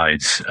both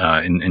sides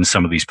in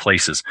some of these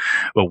places.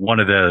 But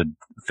one of the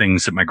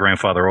things that my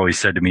grandfather always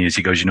said to me is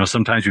he goes,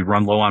 sometimes we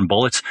run low on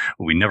bullets,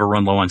 but we never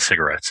run low on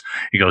cigarettes.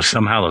 He goes,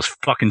 somehow those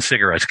fucking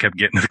cigarettes kept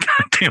getting to the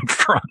goddamn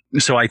front.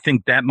 So I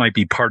think that might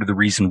be part of the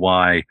reason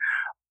why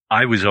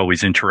I was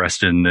always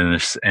interested in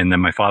this. And then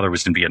my father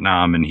was in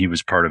Vietnam and he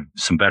was part of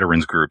some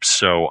veterans groups.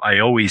 So I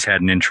always had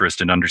an interest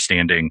in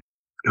understanding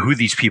who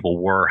these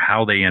people were,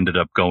 how they ended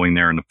up going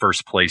there in the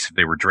first place, if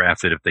they were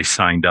drafted, if they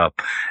signed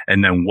up,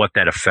 and then what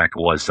that effect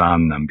was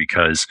on them.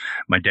 Because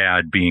my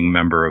dad, being a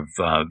member of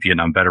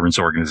Vietnam veterans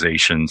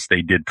organizations,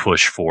 they did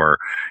push for,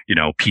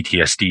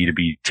 PTSD to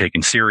be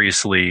taken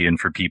seriously and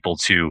for people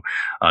to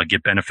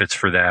get benefits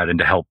for that, and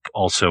to help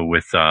also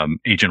with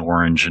Agent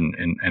Orange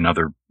and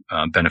other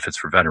benefits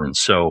for veterans.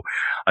 So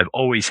I've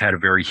always had a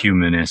very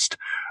humanist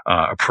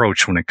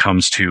approach when it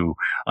comes to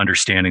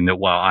understanding that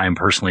while I am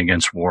personally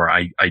against war,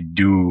 I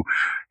do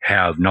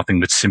have nothing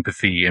but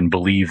sympathy and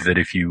believe that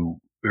if you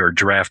are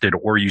drafted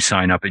or you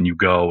sign up and you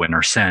go and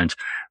are sent,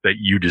 that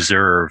you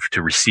deserve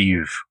to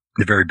receive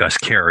the very best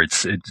care.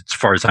 It's as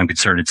far as I'm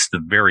concerned, it's the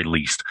very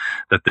least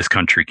that this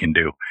country can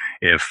do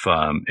if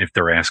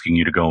they're asking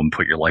you to go and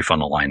put your life on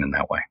the line in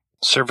that way.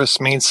 Service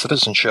means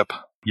citizenship.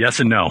 Yes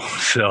and no.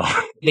 So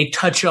they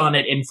touch on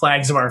it in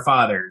Flags of Our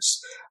Fathers.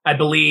 I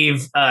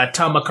believe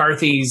Tom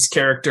McCarthy's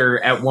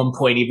character at one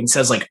point even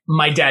says, like,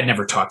 my dad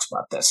never talked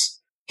about this.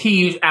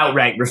 He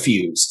outright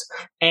refused.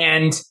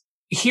 And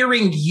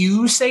hearing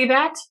you say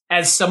that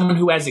as someone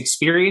who has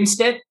experienced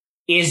it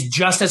is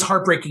just as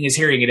heartbreaking as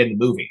hearing it in the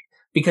movie.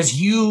 Because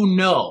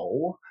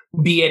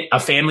be it a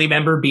family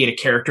member, be it a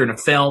character in a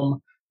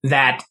film,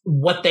 that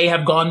what they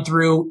have gone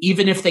through,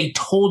 even if they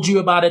told you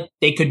about it,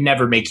 they could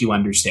never make you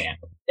understand.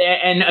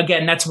 And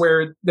again, that's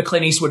where the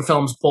Clint Eastwood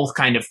films both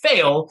kind of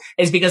fail,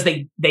 is because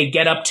they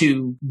get up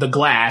to the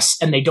glass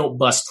and they don't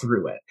bust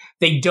through it.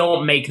 They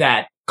don't make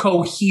that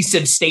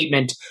cohesive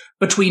statement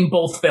between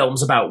both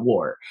films about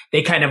war.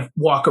 They kind of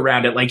walk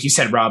around it. Like you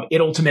said, Rob, they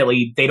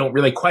don't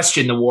really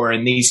question the war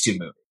in these two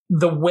movies.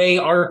 The way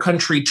our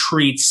country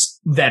treats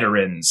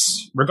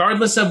veterans,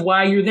 regardless of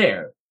why you're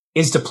there,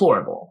 is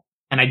deplorable.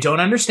 And I don't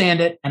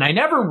understand it, and I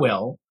never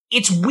will.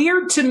 It's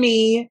weird to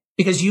me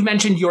because you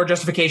mentioned your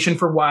justification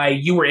for why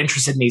you were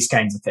interested in these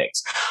kinds of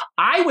things.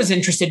 I was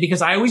interested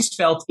because I always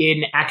felt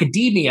in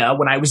academia,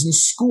 when I was in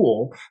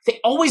school, they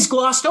always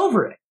glossed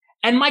over it.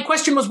 And my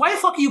question was, why the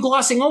fuck are you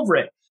glossing over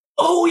it?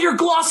 Oh, you're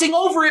glossing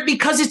over it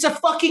because it's a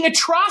fucking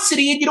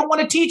atrocity and you don't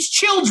want to teach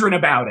children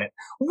about it.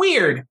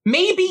 Weird.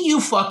 Maybe you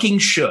fucking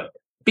should.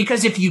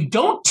 Because if you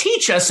don't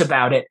teach us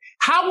about it,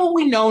 how will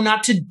we know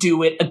not to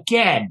do it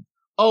again?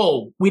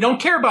 Oh, we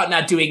don't care about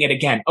not doing it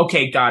again.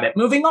 Okay, got it.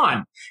 Moving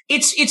on.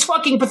 It's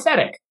fucking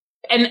pathetic.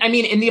 And I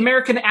mean, in the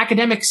American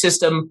academic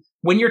system,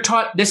 when you're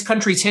taught this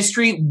country's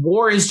history,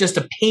 war is just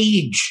a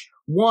page,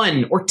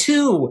 1 or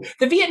 2.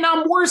 The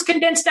Vietnam War is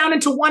condensed down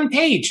into 1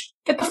 page.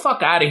 Get the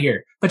fuck out of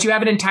here. But you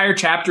have an entire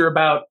chapter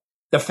about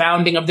the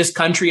founding of this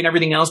country and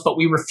everything else, but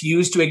we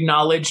refuse to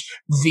acknowledge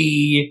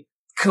the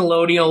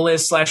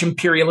colonialist /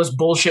 imperialist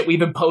bullshit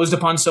we've imposed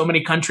upon so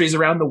many countries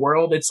around the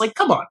world. It's like,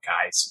 come on,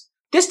 guys.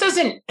 This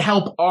doesn't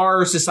help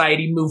our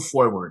society move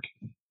forward.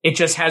 It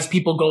just has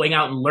people going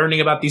out and learning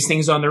about these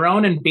things on their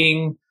own and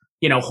being,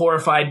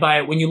 horrified by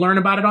it when you learn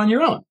about it on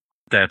your own.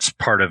 That's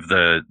part of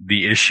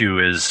the issue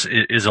is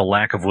a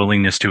lack of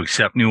willingness to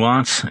accept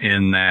nuance,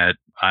 in that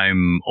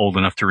I'm old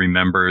enough to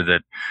remember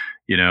that,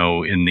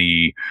 in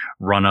the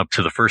run up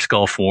to the first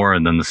Gulf War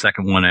and then the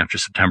second one after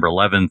September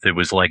 11th, it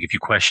was like, if you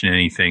question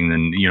anything,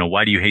 then,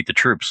 why do you hate the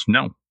troops?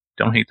 No,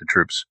 don't hate the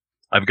troops.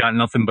 I've got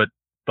nothing but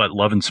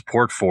love and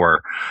support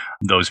for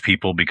those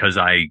people, because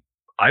I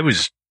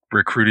was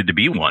recruited to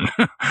be one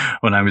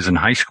when I was in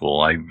high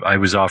school. I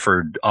was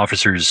offered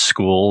officers'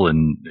 school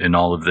and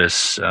all of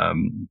this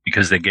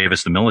because they gave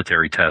us the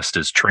military test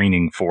as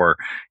training for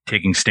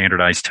taking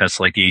standardized tests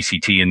like the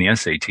ACT and the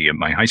SAT at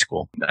my high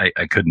school.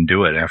 I couldn't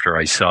do it after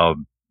I saw,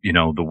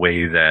 the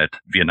way that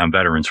Vietnam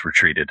veterans were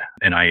treated.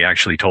 And I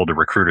actually told the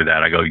recruiter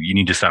that. I go, you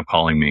need to stop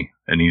calling me.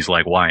 And he's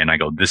like, why? And I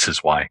go, this is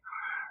why.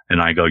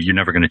 And I go, you're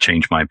never going to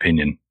change my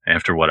opinion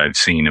after what I've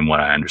seen and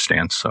what I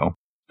understand. So.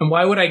 And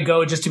why would I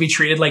go just to be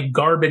treated like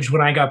garbage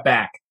when I got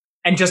back?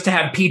 And just to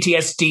have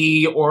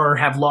PTSD or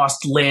have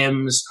lost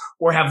limbs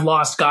or have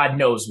lost God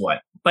knows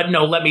what. But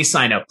no, let me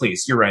sign up,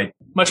 please. You're right.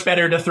 Much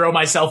better to throw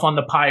myself on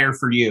the pyre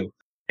for you.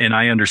 And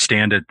I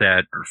understand it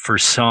that for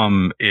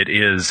some, it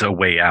is a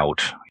way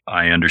out.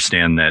 I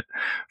understand that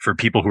for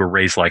people who are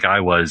raised like I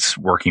was,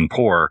 working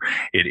poor,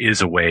 it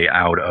is a way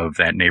out of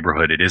that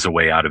neighborhood. It is a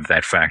way out of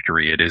that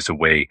factory. It is a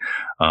way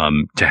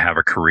to have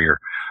a career.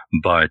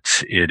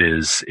 But it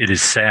is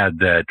sad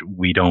that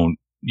we don't,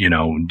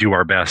 do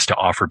our best to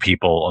offer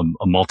people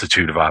a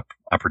multitude of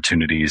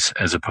opportunities,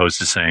 as opposed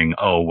to saying,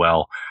 oh,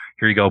 well,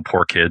 here you go,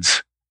 poor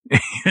kids.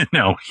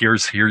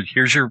 Here's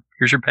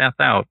your path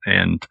out.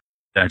 And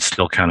that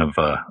still kind of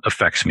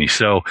affects me.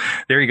 So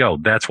there you go.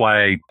 That's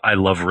why I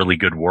love really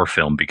good war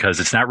film, because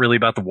it's not really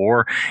about the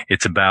war.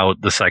 It's about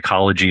the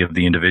psychology of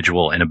the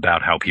individual and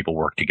about how people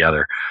work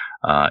together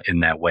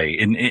in that way.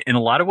 In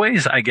a lot of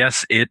ways, I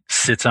guess it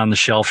sits on the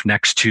shelf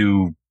next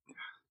to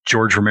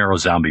George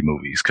Romero's zombie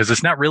movies, because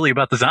it's not really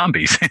about the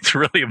zombies. It's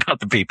really about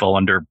the people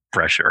under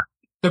pressure.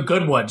 The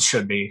good ones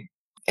should be.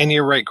 And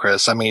you're right,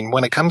 Chris. I mean,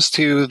 when it comes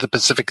to the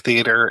Pacific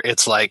Theater,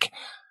 it's like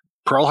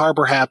Pearl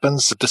Harbor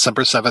happens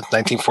December 7th,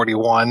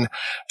 1941.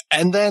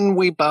 And then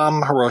we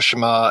bomb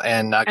Hiroshima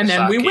and Nagasaki and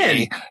then we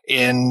win.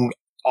 in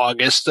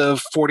August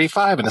of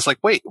 45. And it's like,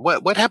 wait,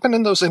 what happened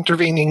in those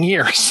intervening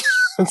years?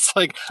 It's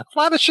like a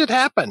lot of shit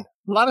happened.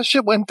 A lot of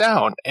shit went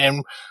down,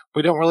 and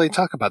we don't really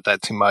talk about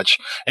that too much.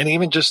 And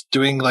even just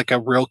doing like a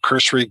real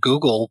cursory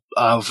Google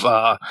of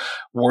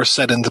war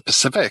set in the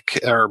Pacific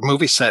or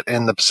movie set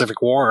in the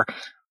Pacific War,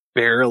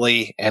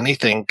 barely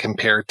anything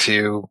compared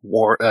to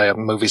war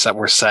movies that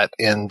were set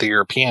in the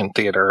European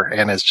theater.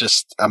 And it's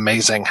just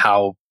amazing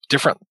how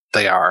different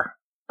they are.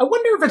 I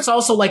wonder if it's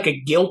also like a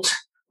guilt,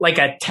 like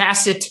a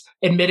tacit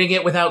admitting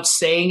it without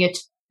saying it,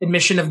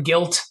 admission of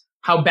guilt,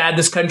 how bad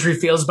this country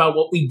feels about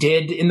what we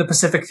did in the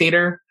Pacific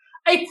theater.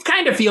 It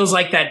kind of feels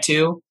like that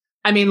too.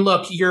 I mean,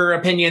 look, your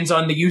opinions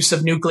on the use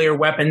of nuclear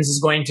weapons is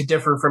going to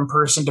differ from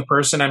person to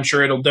person. I'm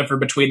sure it'll differ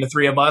between the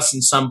three of us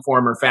in some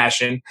form or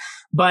fashion.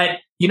 But,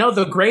 you know,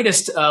 the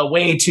greatest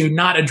way to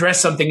not address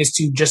something is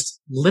to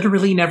just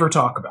literally never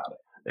talk about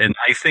it. And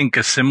I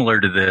think similar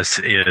to this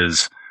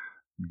is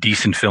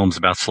decent films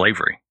about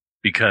slavery.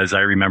 Because I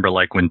remember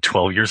like when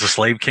 12 Years a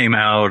Slave came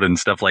out and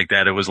stuff like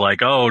that, it was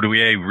like, oh, do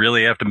we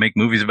really have to make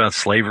movies about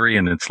slavery?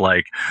 And it's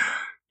like,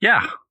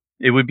 yeah,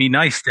 it would be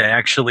nice to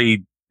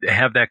actually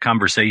have that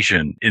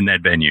conversation in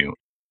that venue.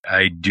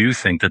 I do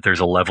think that there's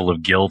a level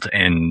of guilt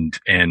and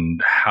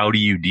how do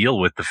you deal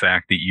with the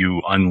fact that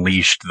you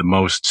unleashed the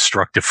most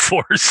destructive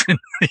force in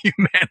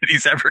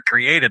humanity's ever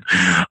created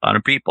on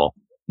a people?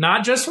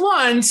 Not just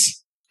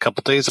once. A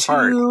couple days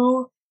apart.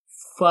 2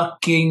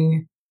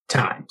 fucking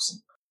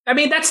times. I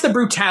mean, that's the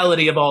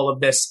brutality of all of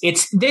this.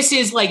 This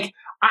is like,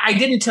 I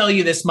didn't tell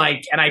you this,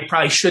 Mike, and I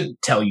probably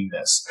shouldn't tell you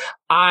this.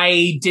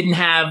 I didn't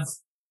have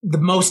the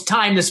most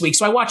time this week,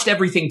 so I watched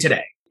everything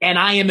today. And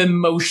I am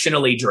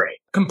emotionally drained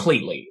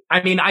completely.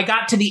 I mean, I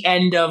got to the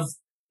end of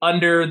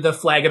Under the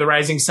Flag of the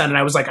Rising Sun, and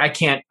I was like,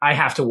 I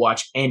have to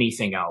watch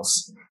anything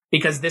else.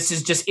 Because this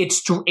is just,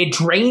 it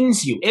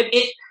drains you.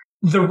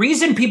 The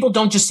reason people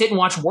don't just sit and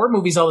watch war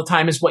movies all the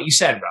time is what you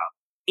said, Rob.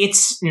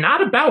 It's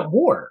not about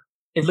war.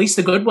 At least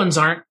the good ones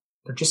aren't.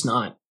 They're just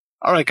not.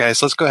 All right,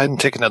 guys, let's go ahead and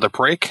take another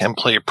break and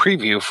play a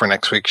preview for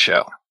next week's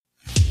show.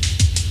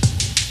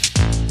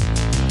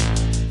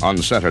 On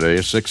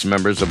Saturday, 6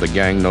 members of the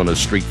gang known as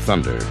Street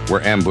Thunder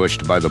were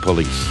ambushed by the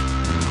police.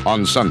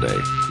 On Sunday,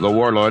 the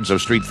warlords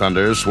of Street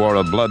Thunder swore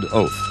a blood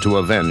oath to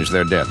avenge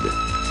their dead.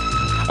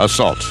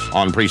 Assault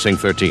on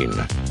Precinct 13.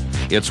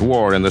 It's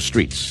war in the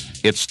streets.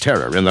 It's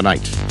terror in the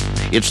night.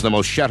 It's the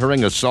most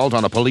shattering assault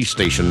on a police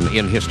station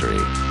in history.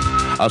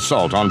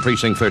 Assault on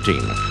Precinct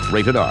 13.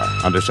 Rated R.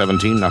 Under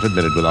 17, not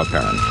admitted without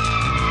parent.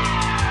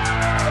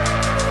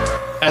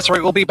 That's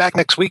right. We'll be back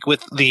next week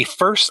with the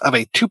first of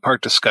a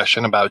 2-part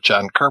discussion about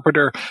John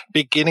Carpenter,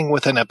 beginning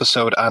with an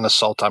episode on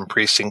Assault on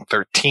Precinct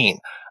 13.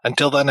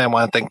 Until then, I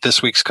want to thank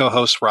this week's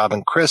co-hosts, Rob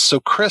and Chris. So,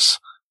 Chris,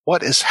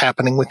 what is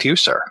happening with you,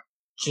 sir?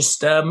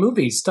 Just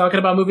movies. Talking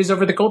about movies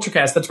over the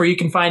Culturecast. That's where you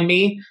can find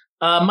me.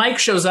 Mike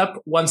shows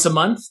up once a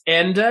month.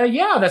 And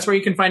that's where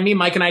you can find me.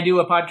 Mike and I do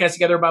a podcast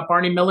together about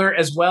Barney Miller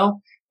as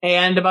well.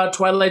 And about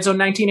Twilight Zone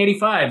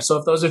 1985. So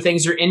if those are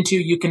things you're into,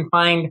 you can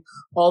find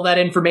all that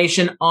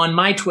information on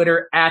my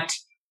Twitter at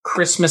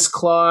Christmas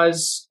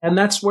Claus. And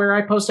that's where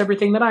I post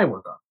everything that I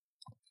work on.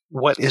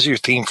 What is your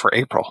theme for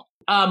April?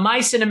 My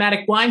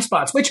cinematic blind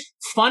spots, which,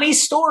 funny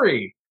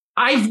story,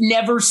 I've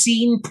never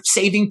seen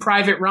Saving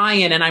Private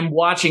Ryan, and I'm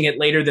watching it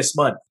later this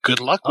month.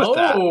 Good luck with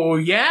that. Oh,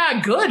 yeah,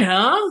 good,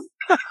 huh?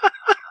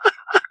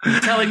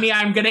 Telling me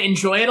I'm going to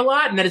enjoy it a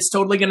lot and that it's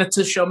totally going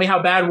to show me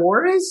how bad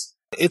war is?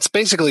 It's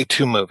basically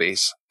 2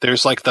 movies.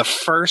 There's like the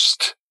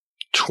first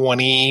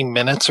 20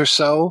 minutes or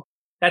so.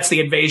 That's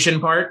the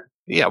invasion part?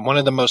 Yeah, one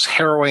of the most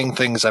harrowing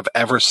things I've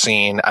ever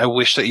seen. I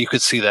wish that you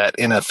could see that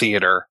in a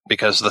theater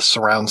because the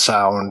surround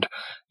sound,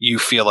 you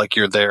feel like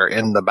you're there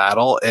in the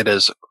battle. It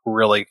is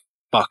really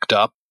fucked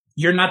up.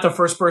 You're not the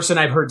first person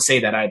I've heard say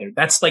that either.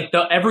 That's like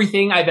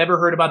everything I've ever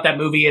heard about that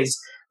movie is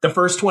the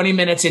first 20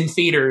 minutes in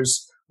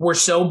theaters were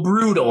so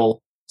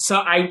brutal. So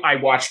I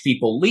watched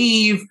people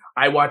leave.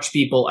 I watched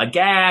people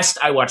aghast.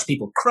 I watched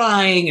people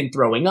crying and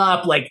throwing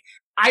up. Like,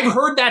 I've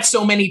heard that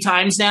so many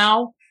times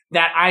now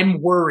that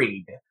I'm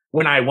worried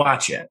when I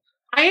watch it.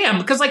 I am,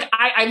 because like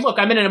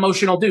I'm an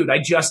emotional dude. I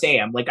just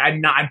am. Like,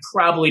 I'm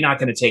probably not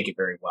going to take it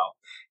very well.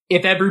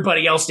 If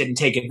everybody else didn't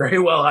take it very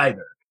well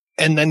either.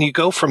 And then you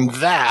go from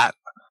that,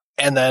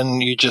 and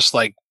then you just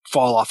like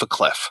fall off a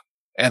cliff.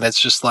 And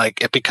it's just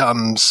like, it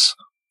becomes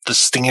the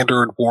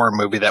standard war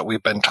movie that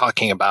we've been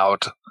talking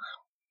about.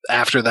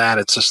 After that,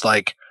 it's just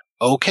like,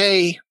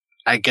 okay,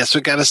 I guess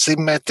we got to see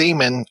Matt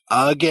Damon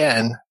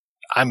again.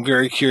 I'm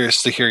very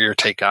curious to hear your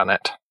take on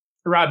it.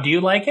 Rob, do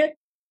you like it?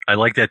 I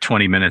like that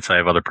 20 minutes. I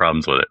have other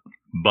problems with it.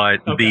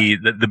 But okay.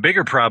 the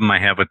bigger problem I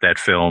have with that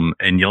film,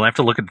 and you'll have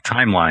to look at the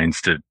timelines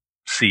to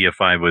see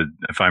if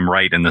I'm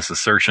right in this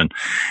assertion,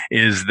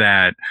 is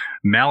that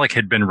Malick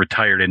had been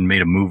retired and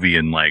made a movie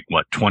in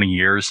 20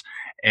 years.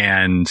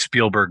 And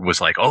Spielberg was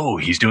like, oh,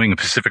 he's doing a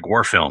Pacific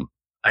War film.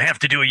 I have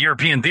to do a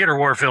European theater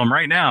war film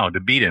right now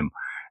to beat him.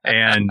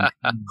 And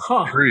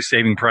threw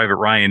Saving Private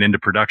Ryan into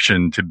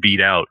production to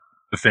beat out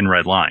The Thin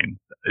Red Line,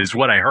 is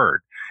what I heard.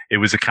 It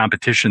was a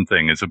competition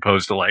thing as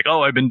opposed to like,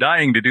 oh, I've been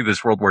dying to do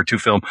this World War II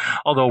film.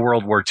 Although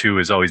World War II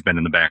has always been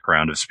in the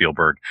background of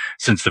Spielberg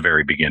since the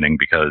very beginning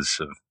because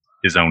of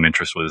his own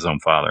interest with his own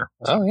father.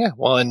 Oh, yeah.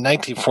 Well, in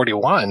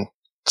 1941,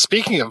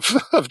 speaking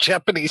of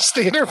Japanese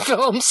theater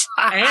films.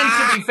 And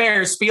to be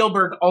fair,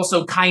 Spielberg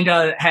also kind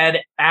of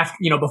had, after,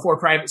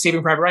 before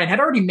Saving Private Ryan, had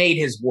already made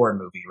his war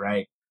movie,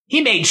 right?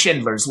 He made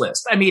Schindler's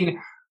List. I mean,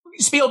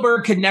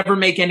 Spielberg could never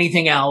make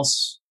anything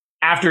else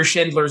after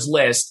Schindler's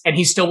List, and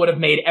he still would have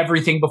made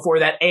everything before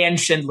that and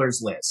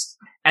Schindler's List.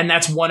 And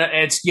that's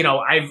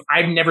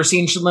I've never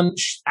seen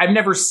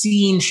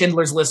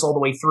Schindler's List all the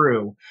way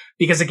through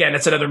because, again,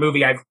 it's another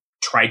movie I've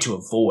tried to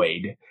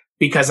avoid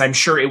because I'm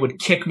sure it would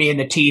kick me in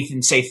the teeth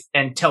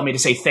and tell me to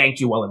say thank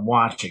you while I'm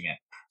watching it.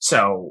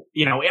 So,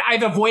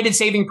 I've avoided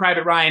Saving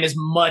Private Ryan as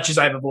much as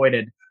I've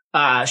avoided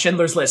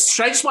Schindler's List.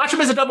 Should I just watch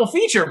them as a double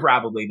feature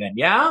probably then?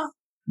 Yeah.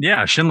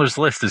 Yeah. Schindler's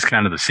List is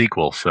kind of the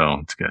sequel. So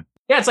it's good.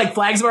 Yeah, it's like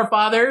Flags of Our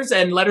Fathers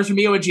and Letters from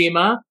Iwo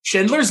Jima,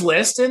 Schindler's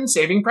List, and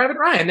Saving Private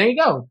Ryan. There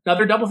you go.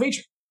 Another double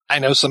feature. I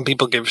know some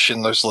people give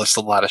Schindler's List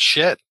a lot of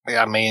shit.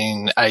 I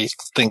mean, I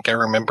think I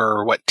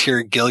remember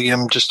Terry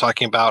Gilliam just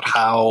talking about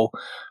how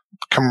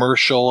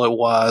commercial it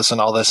was and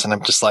all this. And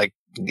I'm just like,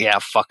 yeah,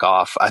 fuck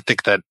off. I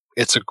think that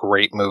it's a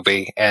great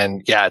movie.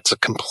 And yeah, it's a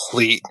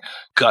complete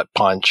gut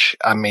punch.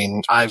 I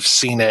mean, I've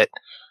seen it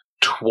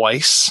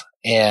twice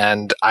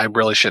and I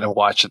really shouldn't have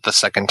watched it the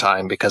second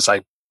time because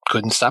I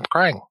couldn't stop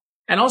crying.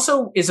 And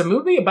also, is a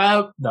movie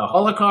about the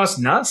Holocaust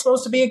not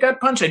supposed to be a gut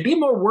punch? I'd be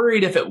more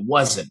worried if it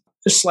wasn't.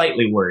 Just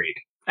slightly worried.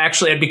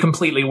 Actually, I'd be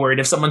completely worried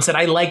if someone said,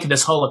 I liked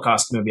this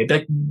Holocaust movie. I'd be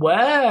like,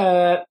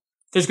 what?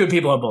 There's good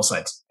people on both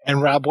sides.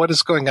 And Rob, what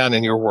is going on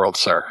in your world,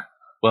 sir?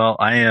 Well,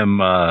 I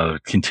am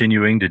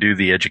continuing to do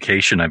the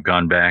education. I've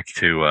gone back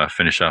to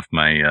finish off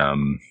my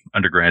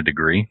undergrad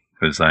degree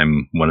because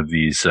I'm one of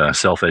these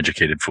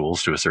self-educated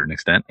fools to a certain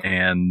extent,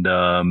 and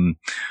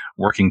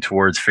working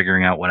towards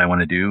figuring out what I want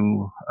to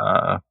do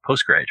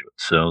postgraduate.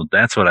 So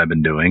that's what I've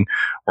been doing,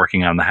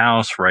 working on the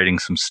house, writing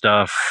some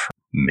stuff.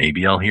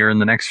 Maybe I'll hear in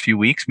the next few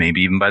weeks,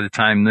 maybe even by the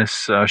time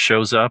this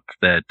shows up,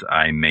 that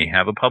I may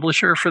have a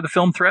publisher for the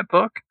Film Threat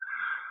book.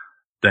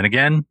 Then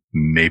again,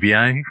 maybe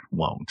I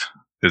won't,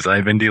 because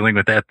I've been dealing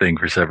with that thing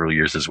for several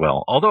years as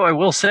well. Although I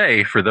will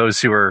say, for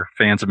those who are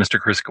fans of Mr.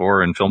 Chris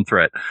Gore and Film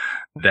Threat,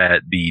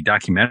 that the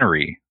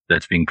documentary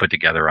that's being put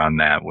together on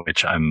that,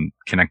 which I'm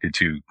connected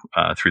to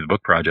through the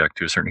book project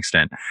to a certain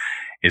extent,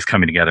 is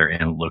coming together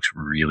and it looks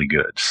really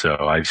good. So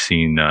I've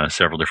seen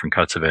several different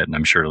cuts of it, and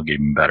I'm sure it'll get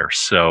even better.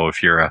 So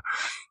if you're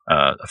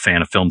a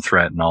fan of Film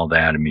Threat and all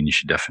that, I mean, you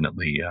should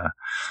definitely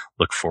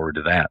look forward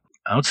to that.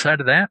 Outside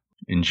of that,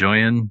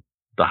 enjoying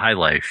the high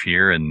life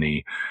here in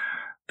the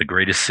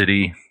greatest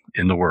city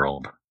in the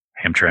world,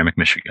 Hamtramck,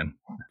 Michigan.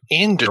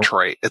 In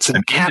Detroit. It's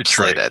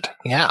encapsulated.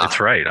 Yeah. That's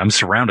right. I'm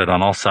surrounded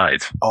on all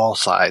sides. All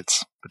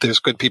sides. But there's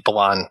good people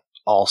on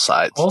all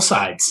sides. All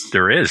sides.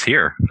 There is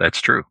here.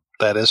 That's true.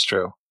 That is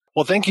true.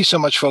 Well, thank you so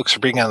much, folks,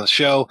 for being on the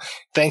show.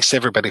 Thanks to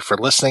everybody for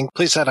listening.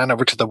 Please head on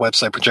over to the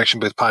website,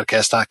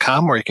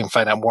 projectionboothpodcast.com, where you can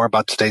find out more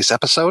about today's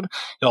episode.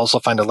 You'll also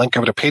find a link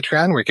over to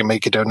Patreon, where you can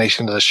make a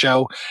donation to the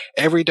show.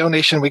 Every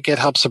donation we get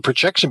helps the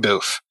Projection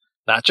Booth.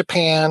 Not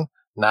Japan,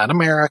 not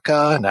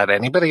America, not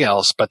anybody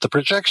else, but the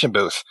Projection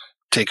Booth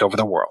take over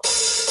the world.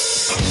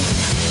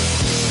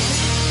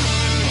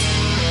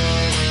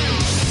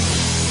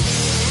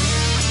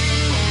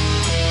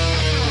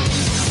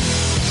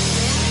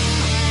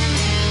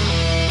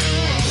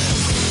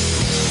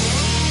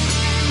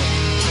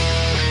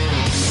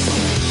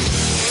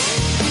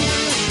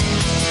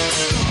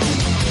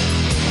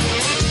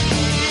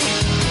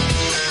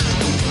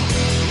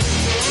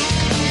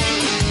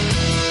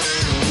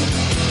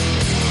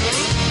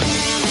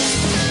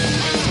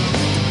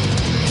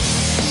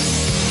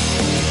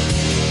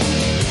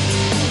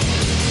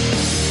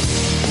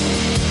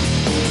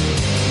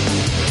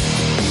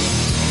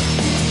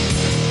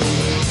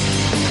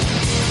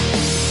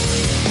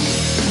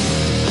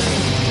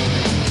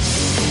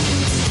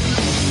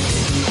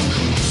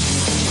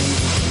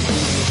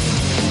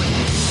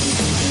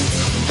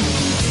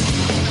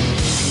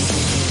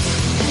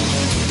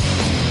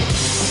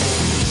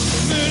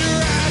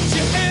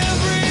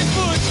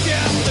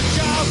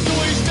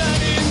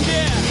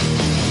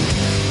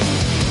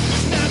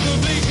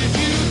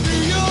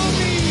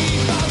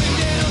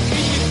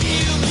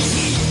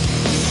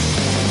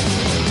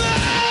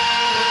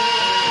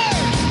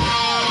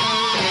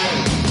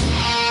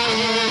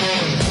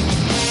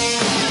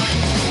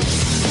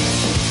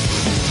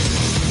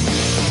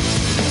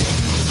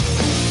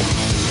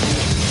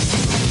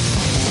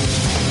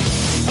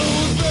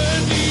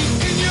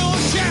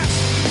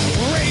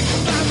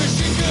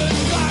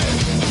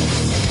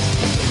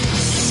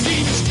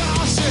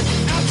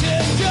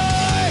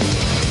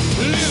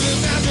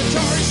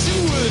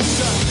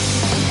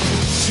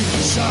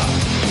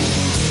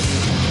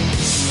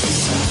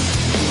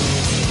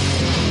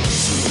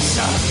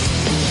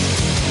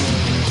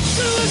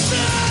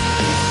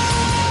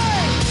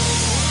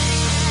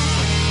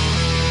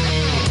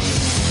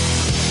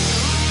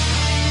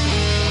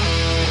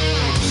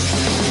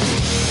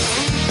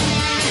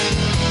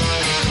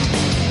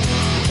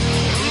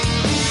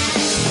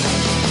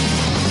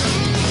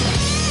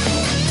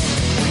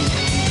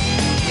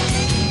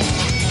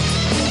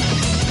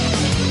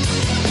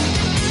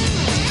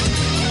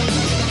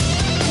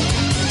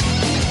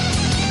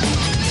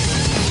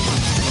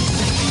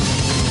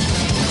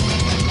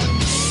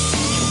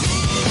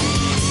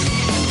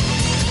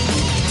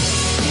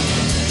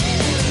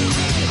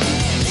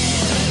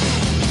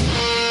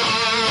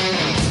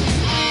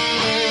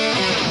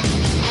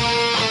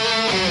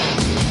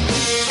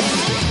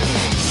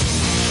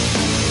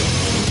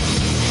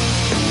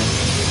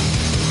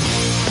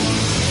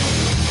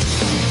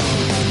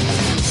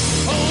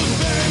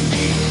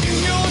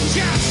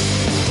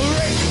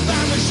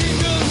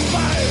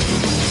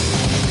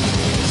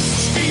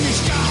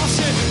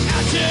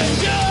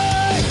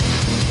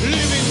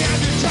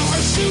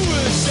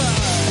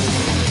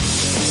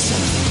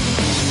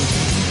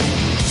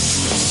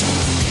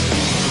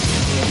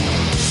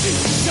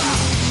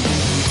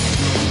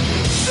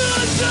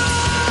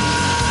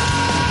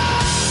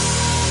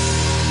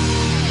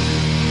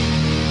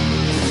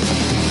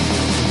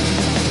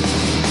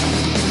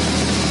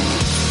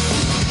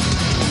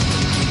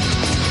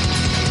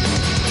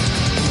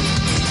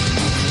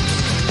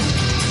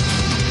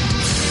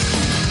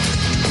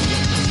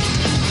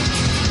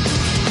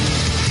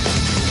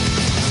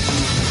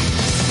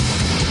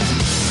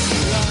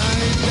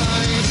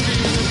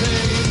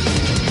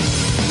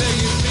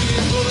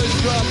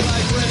 drop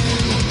like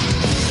rain.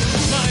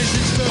 Minds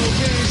explode,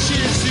 getting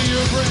shears to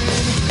your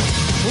brain.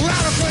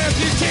 Radical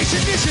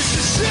amputation, this is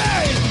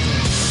insane.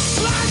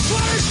 Blood,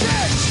 sweat,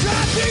 shit,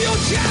 strap to your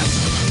chest.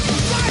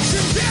 Fights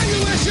and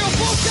value as your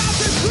book out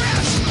the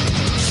crest.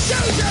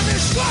 Shoes of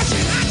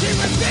misfortune, acting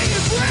with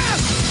bated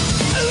breath.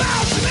 A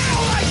loud smell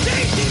like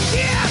tasting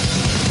death.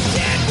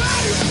 Dead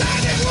bodies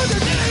standing with the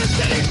dead in the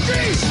city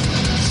streets.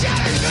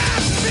 Shattered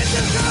glass, bits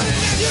of gold in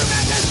the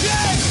human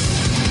mistake.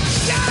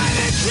 Dying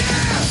in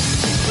chair,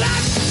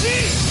 black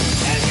sheet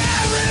is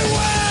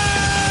everywhere.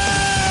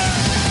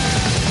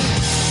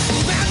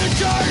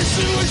 Mandatory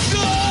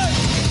suicide.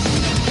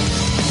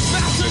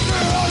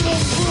 Massacre on the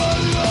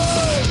front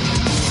line.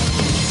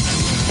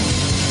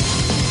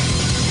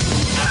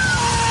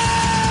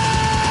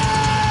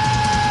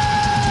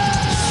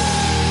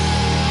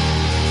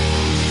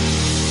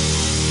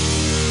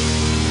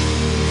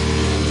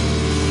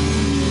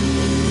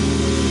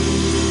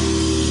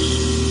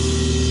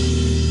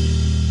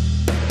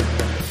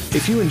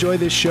 If you enjoy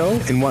this show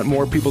and want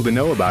more people to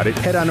know about it,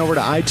 head on over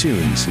to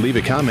iTunes, leave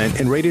a comment,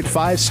 and rate it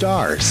 5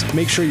 stars.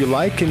 Make sure you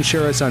like and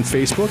share us on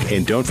Facebook,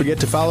 and don't forget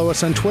to follow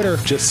us on Twitter.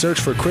 Just search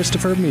for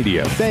Christopher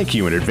Media. Thank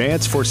you in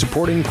advance for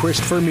supporting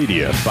Christopher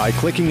Media by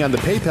clicking on the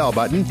PayPal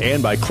button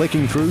and by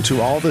clicking through to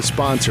all the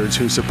sponsors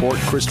who support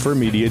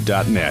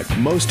ChristopherMedia.net.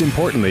 Most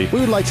importantly, we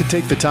would like to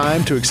take the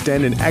time to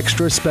extend an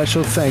extra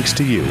special thanks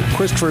to you.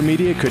 Christopher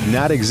Media could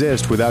not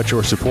exist without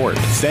your support.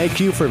 Thank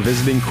you for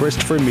visiting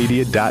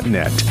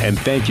ChristopherMedia.net, and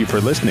thank you for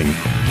listening.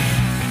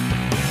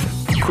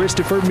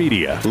 Christopher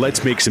Media.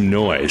 Let's make some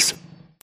noise.